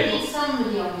during the day. We need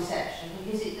somebody on reception,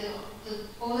 because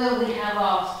although we have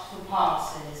asked for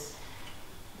passes,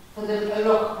 for the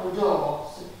lockable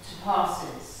door to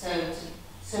passes,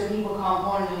 so people can't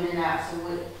wander in and out,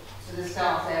 so the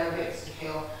staff there are a bit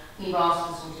secure, we've asked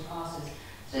for sort of passes.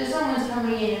 So if someone's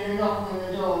coming in and they're knocking on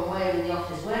the door and we're in the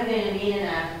office, we're going to be in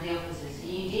and out of the offices, so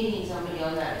you do need somebody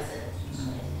on that reception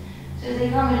space. So if they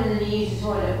come in and they use the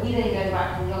toilet, we then go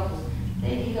back to the office,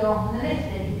 they could go off on the lift,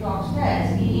 they could go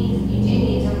upstairs. You do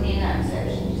need somebody in that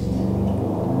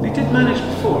reception. they did manage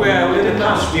before. Well, in the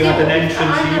past, you had an entrance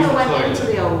I to use never the went toilet. into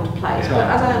the old place, but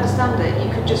as I understand it,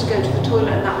 you could just go to the toilet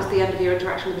and that was the end of your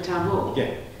interaction with the town hall. Yeah.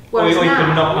 Or Whereas you now,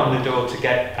 can knock on the door to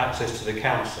get access to the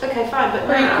council. okay, fine, but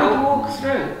Well, you could now, walk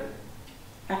through,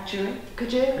 actually.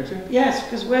 could you? Yes,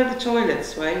 because where the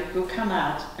toilets were, you could come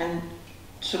out and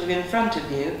sort of in front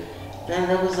of you, then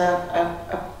there was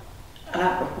a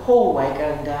hallway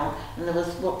going down, and there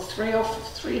was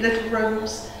three little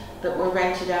rooms that were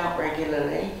rented out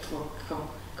regularly for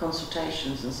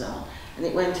consultations and so on, and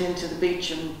it went into the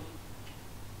beach and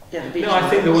the No, I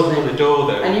think there was another door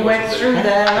though. and you went wasn't through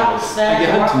there, upstairs. You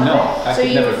had to know. I So could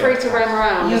you never were free get- to roam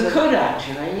around? You as a- could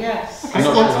actually, yes. I'm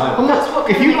not sure I would. That's what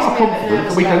If kind you're of not makes me a bit confident that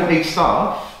nervous we about don't it. need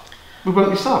staff, we won't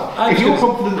need staff. I'm If you're just-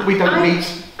 confident that we don't need...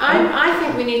 I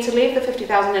think we need to leave the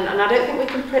 50,000 in, and I don't think we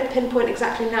can pinpoint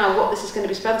exactly now what this is going to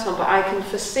be spent on, but I can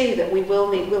foresee that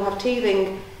we'll have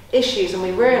teething issues, and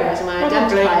we realise and we Probably.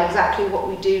 identify exactly what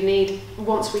we do need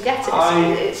once we get it.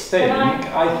 I It's think,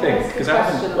 Ask because a I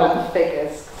question haven't... about the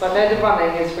figures, because I know the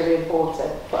running is really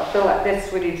important, but I feel like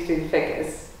this we need to do the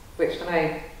figures, which I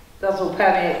know does all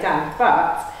permeate down.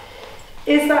 But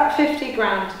is that 50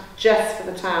 grand just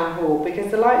for the town hall? Because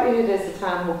the likelihood is the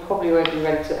town hall probably won't be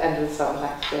ready to the end of the summer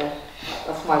next year.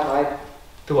 That's my vibe.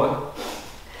 The what?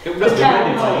 It was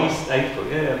ready by April,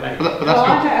 yeah, maybe. But Oh, that's I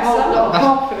not... don't have a lot of But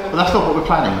confidence. that's not what we're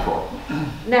planning for.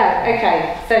 No,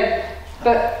 okay, so,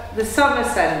 but the summer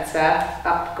centre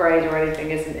upgrade or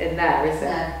anything isn't in there, is it?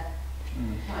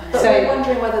 No. But So- we're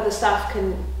wondering whether the staff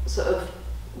can sort of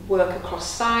work across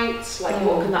sites? Like,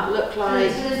 what can that look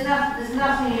like? So there's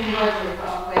nothing in the budget for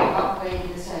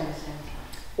upgrading the service centre.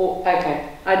 Well,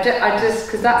 okay. I just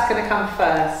because that's going to come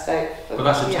first. So. But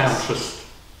that's a town trust.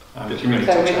 Community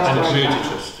So we're trust. not And a worried community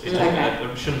about trust. It, Okay.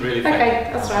 it shouldn't really affect. Okay,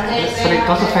 that's right. So it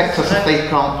does affect us if they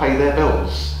can't pay their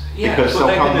bills. Yeah, Because but they'll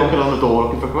they come can- knocking on the door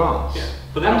looking for grants. Yeah.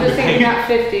 But they're I'm not just gonna thinking pay. that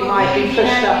 50 might be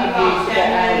pushed up and used a bit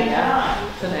earlier.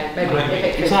 So no, maybe Right. if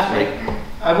it could Exactly.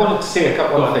 I wanted to say a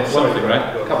couple Go of on, things. sorry, One thing, go right?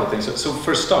 on, go A on. couple of things. So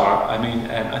for a start, I mean,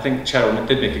 I think Cheryl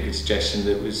did make a good suggestion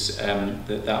that was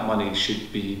that money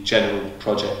should be general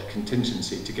project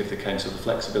contingency to give the council the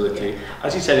flexibility.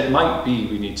 As you said, it might be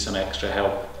we need some extra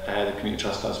help. The community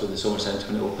trust does with the summer centre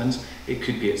when it opens. It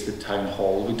could be it's the town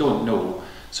hall. We don't know.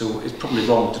 So it's probably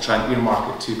wrong to try and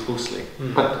earmark it too closely.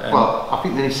 But well, I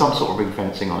think there is some sort of ring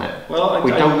fencing on it. Well,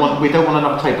 We don't want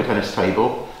another table tennis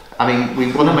table. I mean,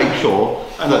 we want to make sure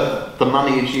that the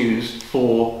money is used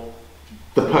for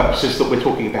the purposes that we're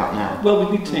talking about now. Well,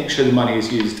 we need to make sure the money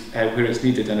is used where it's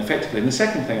needed and effectively. And the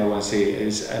second thing I want to say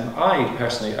is I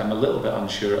personally am a little bit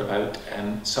unsure about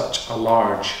such a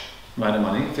large amount of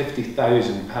money,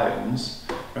 £50,000,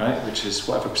 right, which is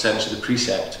whatever percentage of the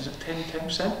precept. Is it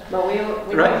 10%? Well,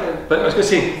 we Right, but I was going to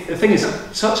say, the thing is,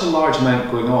 such a large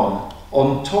amount going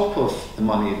on top of the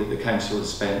money that the council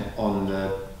has spent on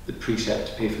the precept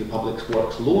to pay for the Public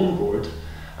Works Loan Board,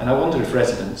 and I wonder if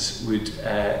residents would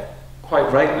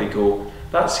quite rightly go,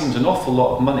 that seems an awful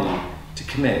lot of money to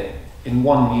commit in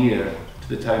 1 year to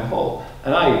the town hall.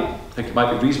 And I think it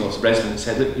might be reasonable if the residents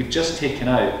said, look, you've just taken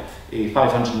out a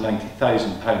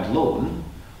 £590,000 loan,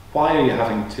 why are you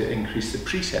having to increase the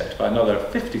precept by another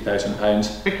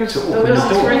 £50,000 Because to Well, open we're the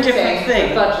not door? printing, Different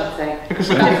thing. we're budgeting. Because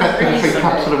we're talking about between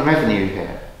capital and revenue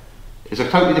here. It's a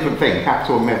totally different thing,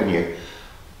 capital and revenue.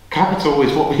 Capital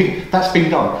is that's been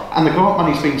done, and the grant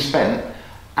money's been spent,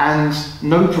 and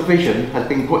no provision has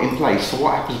been put in place for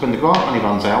what happens when the grant money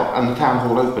runs out and the town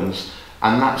hall opens.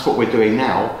 And that's what we're doing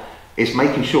now, is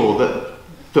making sure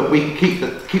that we keep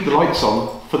the lights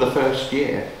on for the first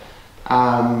year.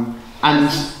 And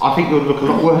I think it would look a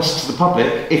lot worse to the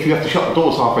public if you have to shut the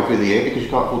doors halfway through the year because you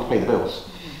can't afford to pay the bills.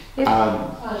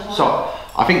 So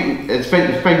I think it's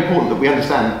very important that we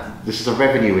understand this is a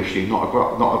revenue issue, not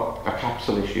a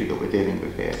capital issue that we're dealing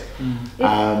with here.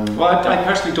 Well,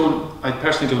 I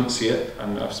personally don't see it,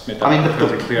 and I've made that I mean,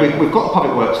 fairly clear. we've got the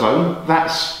public works loan.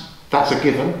 That's a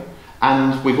given,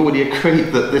 and we've already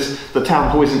agreed that the town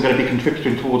hall isn't going to be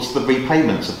contributing towards the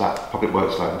repayments of that public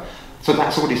works loan. So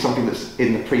that's already something that's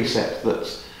in the precept that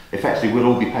effectively we'll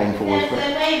all be paying for as well.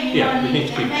 There may be Yeah, we money, need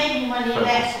to there keep may be money focused.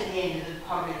 left at the end of the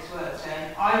public works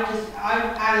zone.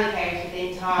 I've allocated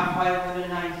the entire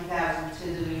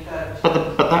 590,000 to the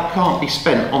refurbishment. But that can't be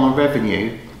spent on a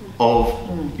revenue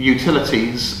of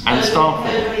utilities and No,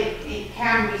 staffing. but it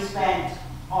can be spent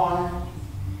on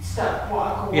stuff, what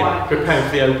I call Yeah, white prepare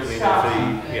for the opening of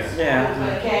staffing the. goods. Yeah.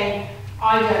 But again,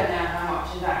 I don't know how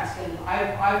much of that's going to,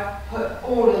 I've put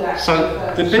all of that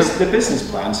So, to The business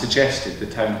plan suggested the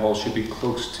town hall should be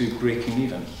close to breaking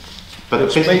even. But the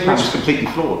Which business may- plan is completely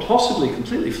flawed. Possibly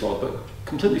completely flawed, but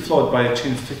completely flawed by a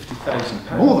tune of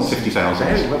 £50,000. More than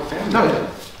 50,000. No,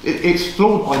 it's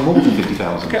flawed by more than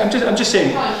 50,000. Okay, I'm just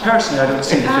saying, personally, I don't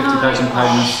see the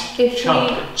 £50,000 If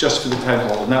chunk just for the town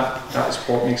hall, and that is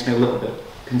what makes me a little bit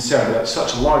concerned about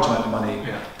such a large amount of money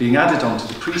being added onto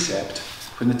the precept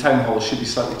when the town hall should be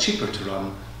slightly cheaper to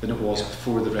run than it was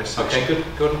before the restoration. Okay,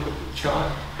 good,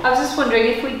 Charlie. I was just wondering,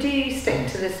 if we do stick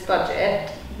to this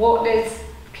budget,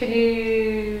 can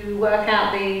you work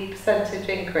out the percentage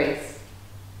increase?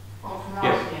 From Yeah.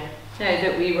 last year. No,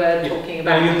 that we were talking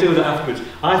No, about. you'll do that afterwards.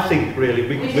 I think really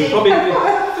we did. probably.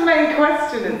 That's the main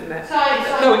question, isn't it? So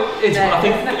No, it's. No, I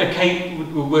think it's not. Kate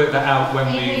will work that out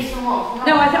when we. increase from what? From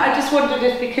No, last I just wondered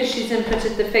if because she's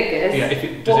inputted the figures, Yeah, if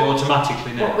it does it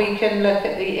automatically now. what we can look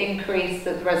at the increase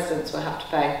that the residents will have to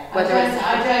pay. I Whether don't it's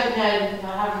know because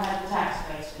I haven't had the tax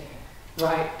base figure.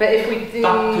 right, but if we do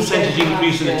That percentage go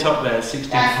increase at the faster- top there, That's the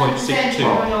percentage 16.62.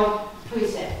 on your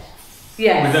precept.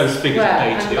 yes, With those figures well,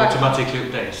 updated, and it back- automatically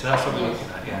updates. So that's what we're looking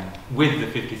at, yeah. With the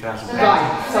 50,000. So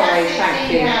Right, sorry, that's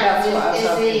thank you. 16 That's what I was is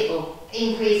the asking for.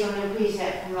 increase on your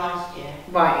precept from last year.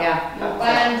 Right, yeah. Your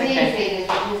that's B&D okay. figures,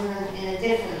 which is in a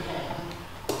different thing,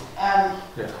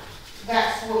 Yeah.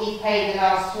 that's what you paid the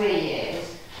last 3 years.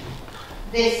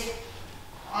 This,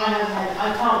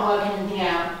 I can't work anything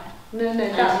out. No,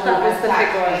 that was the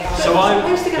figure I thought. So we're I-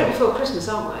 supposed to get yeah. it before Christmas,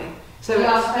 aren't we? So, We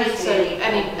are supposed to so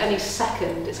get it. any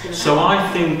second it's going to. So I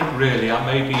think really,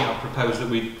 I propose that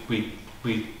we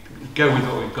go with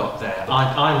what we've got there.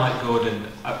 I like Gordon.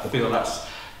 I feel that's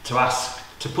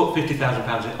to put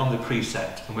 £50,000 on the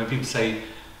precept, and when people say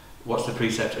what's the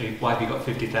precept? Why have you got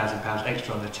 £50,000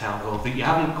 extra on the town hall? That you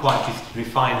haven't quite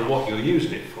refined what you're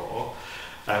using it for.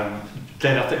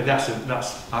 Then I think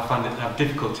I find it I have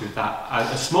difficulty with that.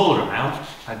 A smaller amount,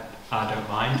 I don't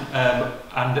mind.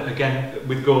 And again,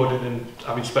 with Gordon and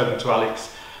having spoken to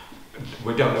Alex,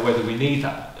 we don't know whether we need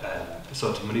that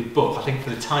sort of money. But I think for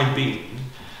the time being,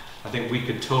 I think we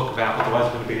could talk about. Otherwise,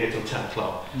 we're going to be here till 10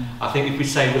 o'clock. I think if we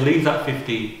say we'll leave that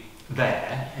 50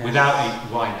 there without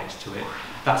a Y next to it,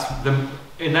 that's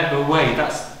in that way.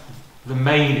 That's the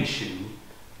main issue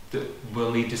that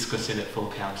we'll need discussing at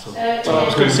full council. Well, I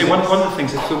was going to say one of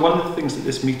the things that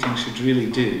this meeting should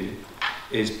really do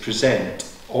is present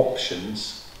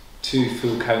options to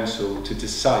full council to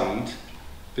decide,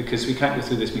 because we can't go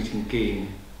through this meeting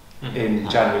again in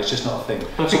January. It's just not a thing.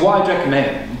 So what I'd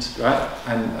recommend, right,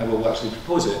 and I will actually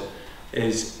propose it,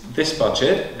 is this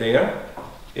budget there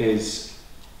is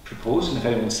proposed, and if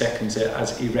anyone seconds it,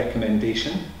 as a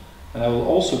recommendation. And I will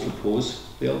also propose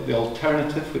the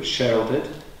alternative, which Cheryl did,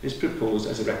 is proposed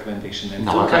as a recommendation. Then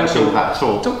no, I don't think that at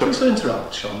all. Please don't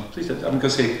interrupt, Sean. Please don't. I'm going to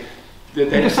say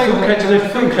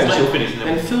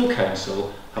full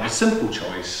council have a simple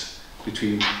choice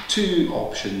between two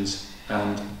options,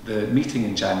 and the meeting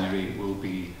in January will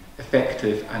be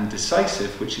effective and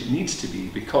decisive, which it needs to be,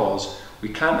 because we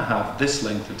can't have this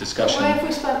length of discussion. Why have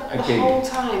we spent the whole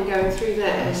time going through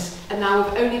this, and now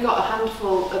we've only got a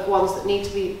handful of ones that need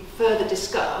to be further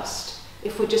discussed,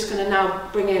 if we're just going to now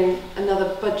bring in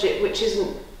another budget which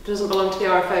doesn't belong to the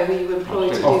RFO who you employ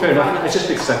to do the fair enough. finance? It's just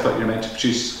because I thought you were meant to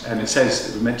produce, and it says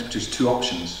that we're meant to produce two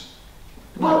options.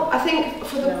 Well, I think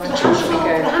for the handful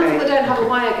that don't have a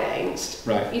Y against,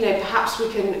 right. You know, perhaps we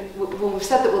can. Well, we've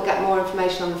said that we'll get more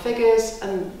information on the figures,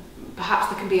 and perhaps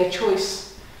there can be a choice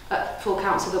at full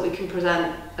council that we can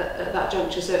present at that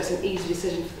juncture, so it's an easy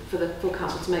decision for the full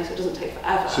council to make, so it doesn't take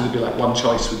forever. So there'd be like one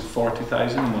choice with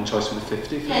 40,000 and one choice with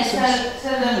 50.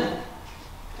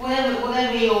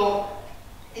 Whatever your,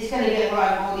 it's going to get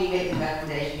right for the written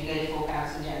recommendation. You go to full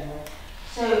council in January.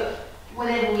 So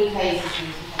whatever we place this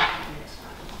meeting,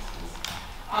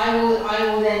 I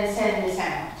will then send this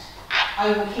out.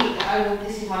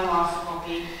 This is my master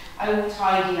copy. I will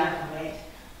tidy up a bit.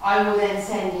 I will then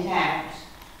send it out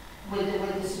with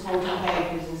the supporting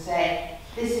papers and say,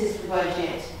 this is the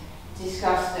budget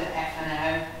discussed at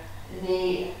F&O.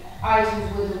 The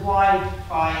items with the Y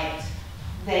by it,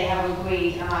 they have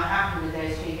agreed and are happy with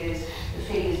those figures. The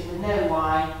figures with no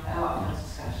Y are up for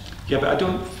discussion. Yeah, but I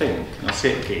don't think, and I'll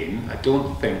say it again, I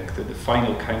don't think that the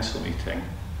final council meeting,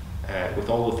 with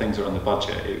all the things that are on the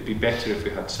budget, it would be better if we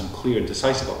had some clear and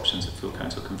decisive options that full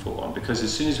council can vote on, because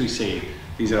as soon as we say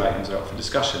these are items that are up for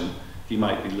discussion, you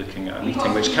might be looking at a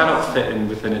meeting which cannot fit in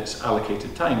within its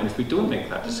allocated time, and if we don't make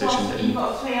that decision... You've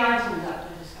got 3 items up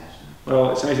for discussion.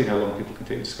 Well, it's amazing how long people can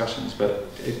take discussions, but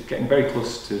it's getting very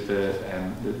close to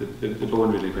the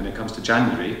bone really. When it comes to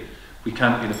January, we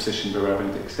can't be in a position where we're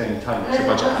having to extend time because the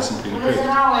budget hasn't been approved. As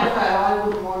an RFO,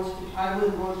 I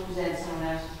wouldn't want to present someone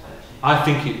else's budget. I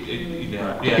think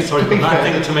but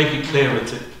I think to make it clearer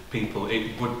to people,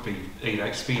 it would be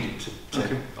expedient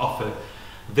to offer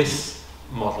this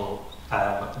model,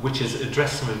 which has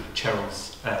addressed some of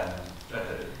Cheryl's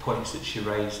points that she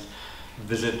raised.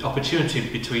 There's an opportunity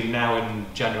between now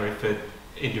and January for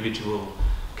individual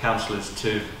councillors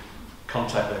to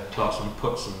contact their clerks and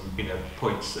put some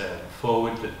points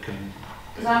forward that can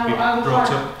be brought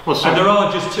up. And there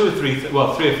are just 2 or 3, 3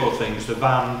 or 4 things. The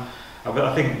van.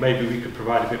 I think maybe we could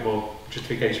provide a bit more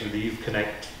justification with the Youth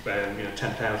Connect,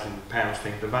 £10,000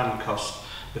 thing. The van cost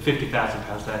the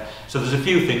 £50,000 there. So there's a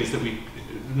few things that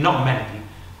not many,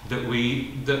 that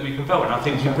we can vote on. I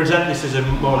think we present this as a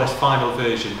more or less final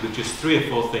version with just 3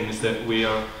 or 4 things that we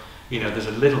are, there's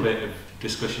a little bit of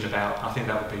discussion about. I think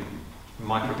that would be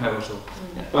my proposal.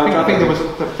 I think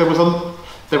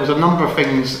there was a number of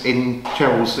things in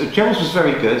Cheryl's. Cheryl's was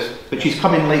very good, but she's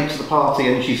come in late to the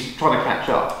party and she's trying to catch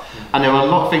up. And there were a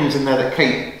lot of things in there that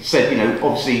Kate said,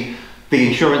 obviously the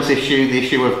insurance issue, the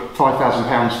issue of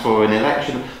 £5,000 for an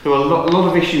election. There were a lot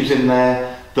of issues in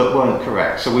there that weren't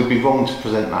correct, so we'd be wrong to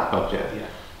present that budget. Yeah.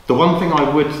 The one thing I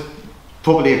would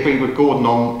probably agree with Gordon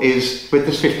on is with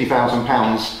this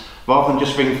 £50,000, rather than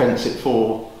just ring fence it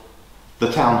for the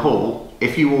town hall,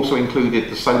 if you also included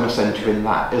the Solar Centre in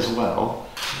that as well,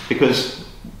 because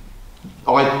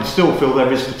I still feel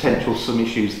there is potential some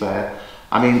issues there.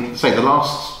 I mean, say the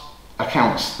last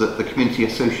accounts that the Community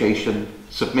Association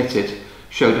submitted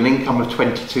showed an income of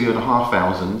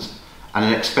 22,500 and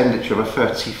an expenditure of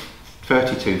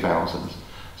 32,000.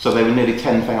 So they were nearly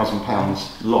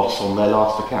 £10,000 loss on their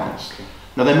last accounts.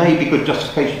 Now there may be good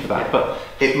justification for that, but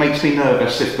it makes me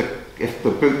nervous if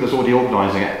the group that's already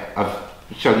organising it have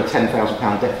showing a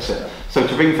 £10,000 deficit. So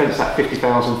to ring fence that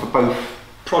 50,000 for both.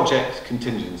 Project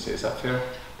contingency, is that fair?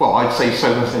 Well, I'd say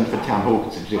Solar Centre for Town Hall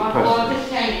contingency Well, personally. this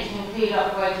change to include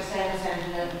upgrade to Solar Centre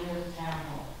and the Town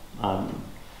Hall.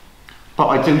 But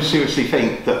I do seriously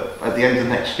think that at the end of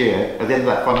next year, at the end of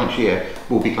that financial year,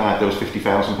 we'll be glad there was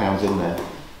 £50,000 in there.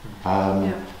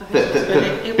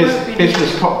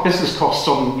 Business costs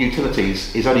on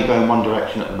utilities is only going one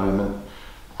direction at the moment,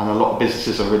 and a lot of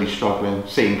businesses are really struggling,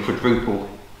 seeing quadruple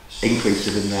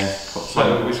increases in their costs.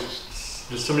 So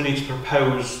does somebody need to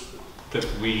propose that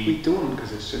We don't,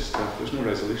 because it's just, there's no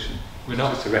resolution. We're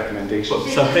not. It's just a recommendation. Well,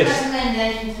 This so is a this-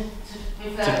 recommendation to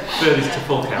refer to to refer this to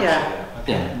full council? Yeah.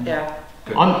 Okay. Yeah,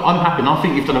 Good. I'm happy, and I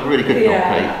think you've done a really good job,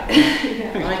 Kate.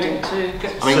 I do too.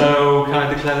 I mean- So can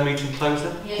I declare the meeting closed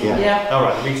then? Yes. Yeah. Yeah. All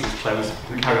right, the meeting's closed.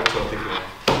 We can carry on talking here.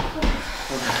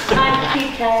 Thank you,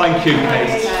 Kate. Thank you,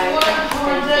 Kate. What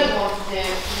I don't want to do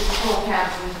with the full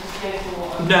council is just go through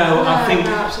what I'm... No, I think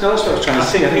No, that's what I was trying I to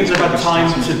say. think we've had time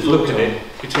to something look at on. it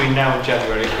between now and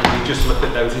January, and we just look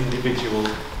at those individual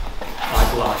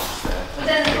lines there. But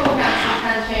then the full council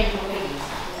can change your figures.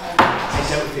 I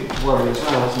don't think worry as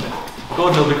well, isn't it?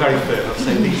 Gordon will be very firm. I'll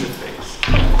say these are fixed,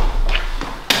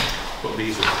 but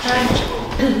these are changeable.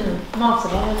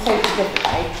 Martin, on a totally different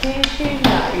way, do you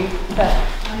know that,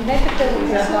 you know the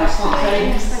buildings are like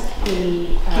the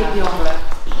Keep the envelope.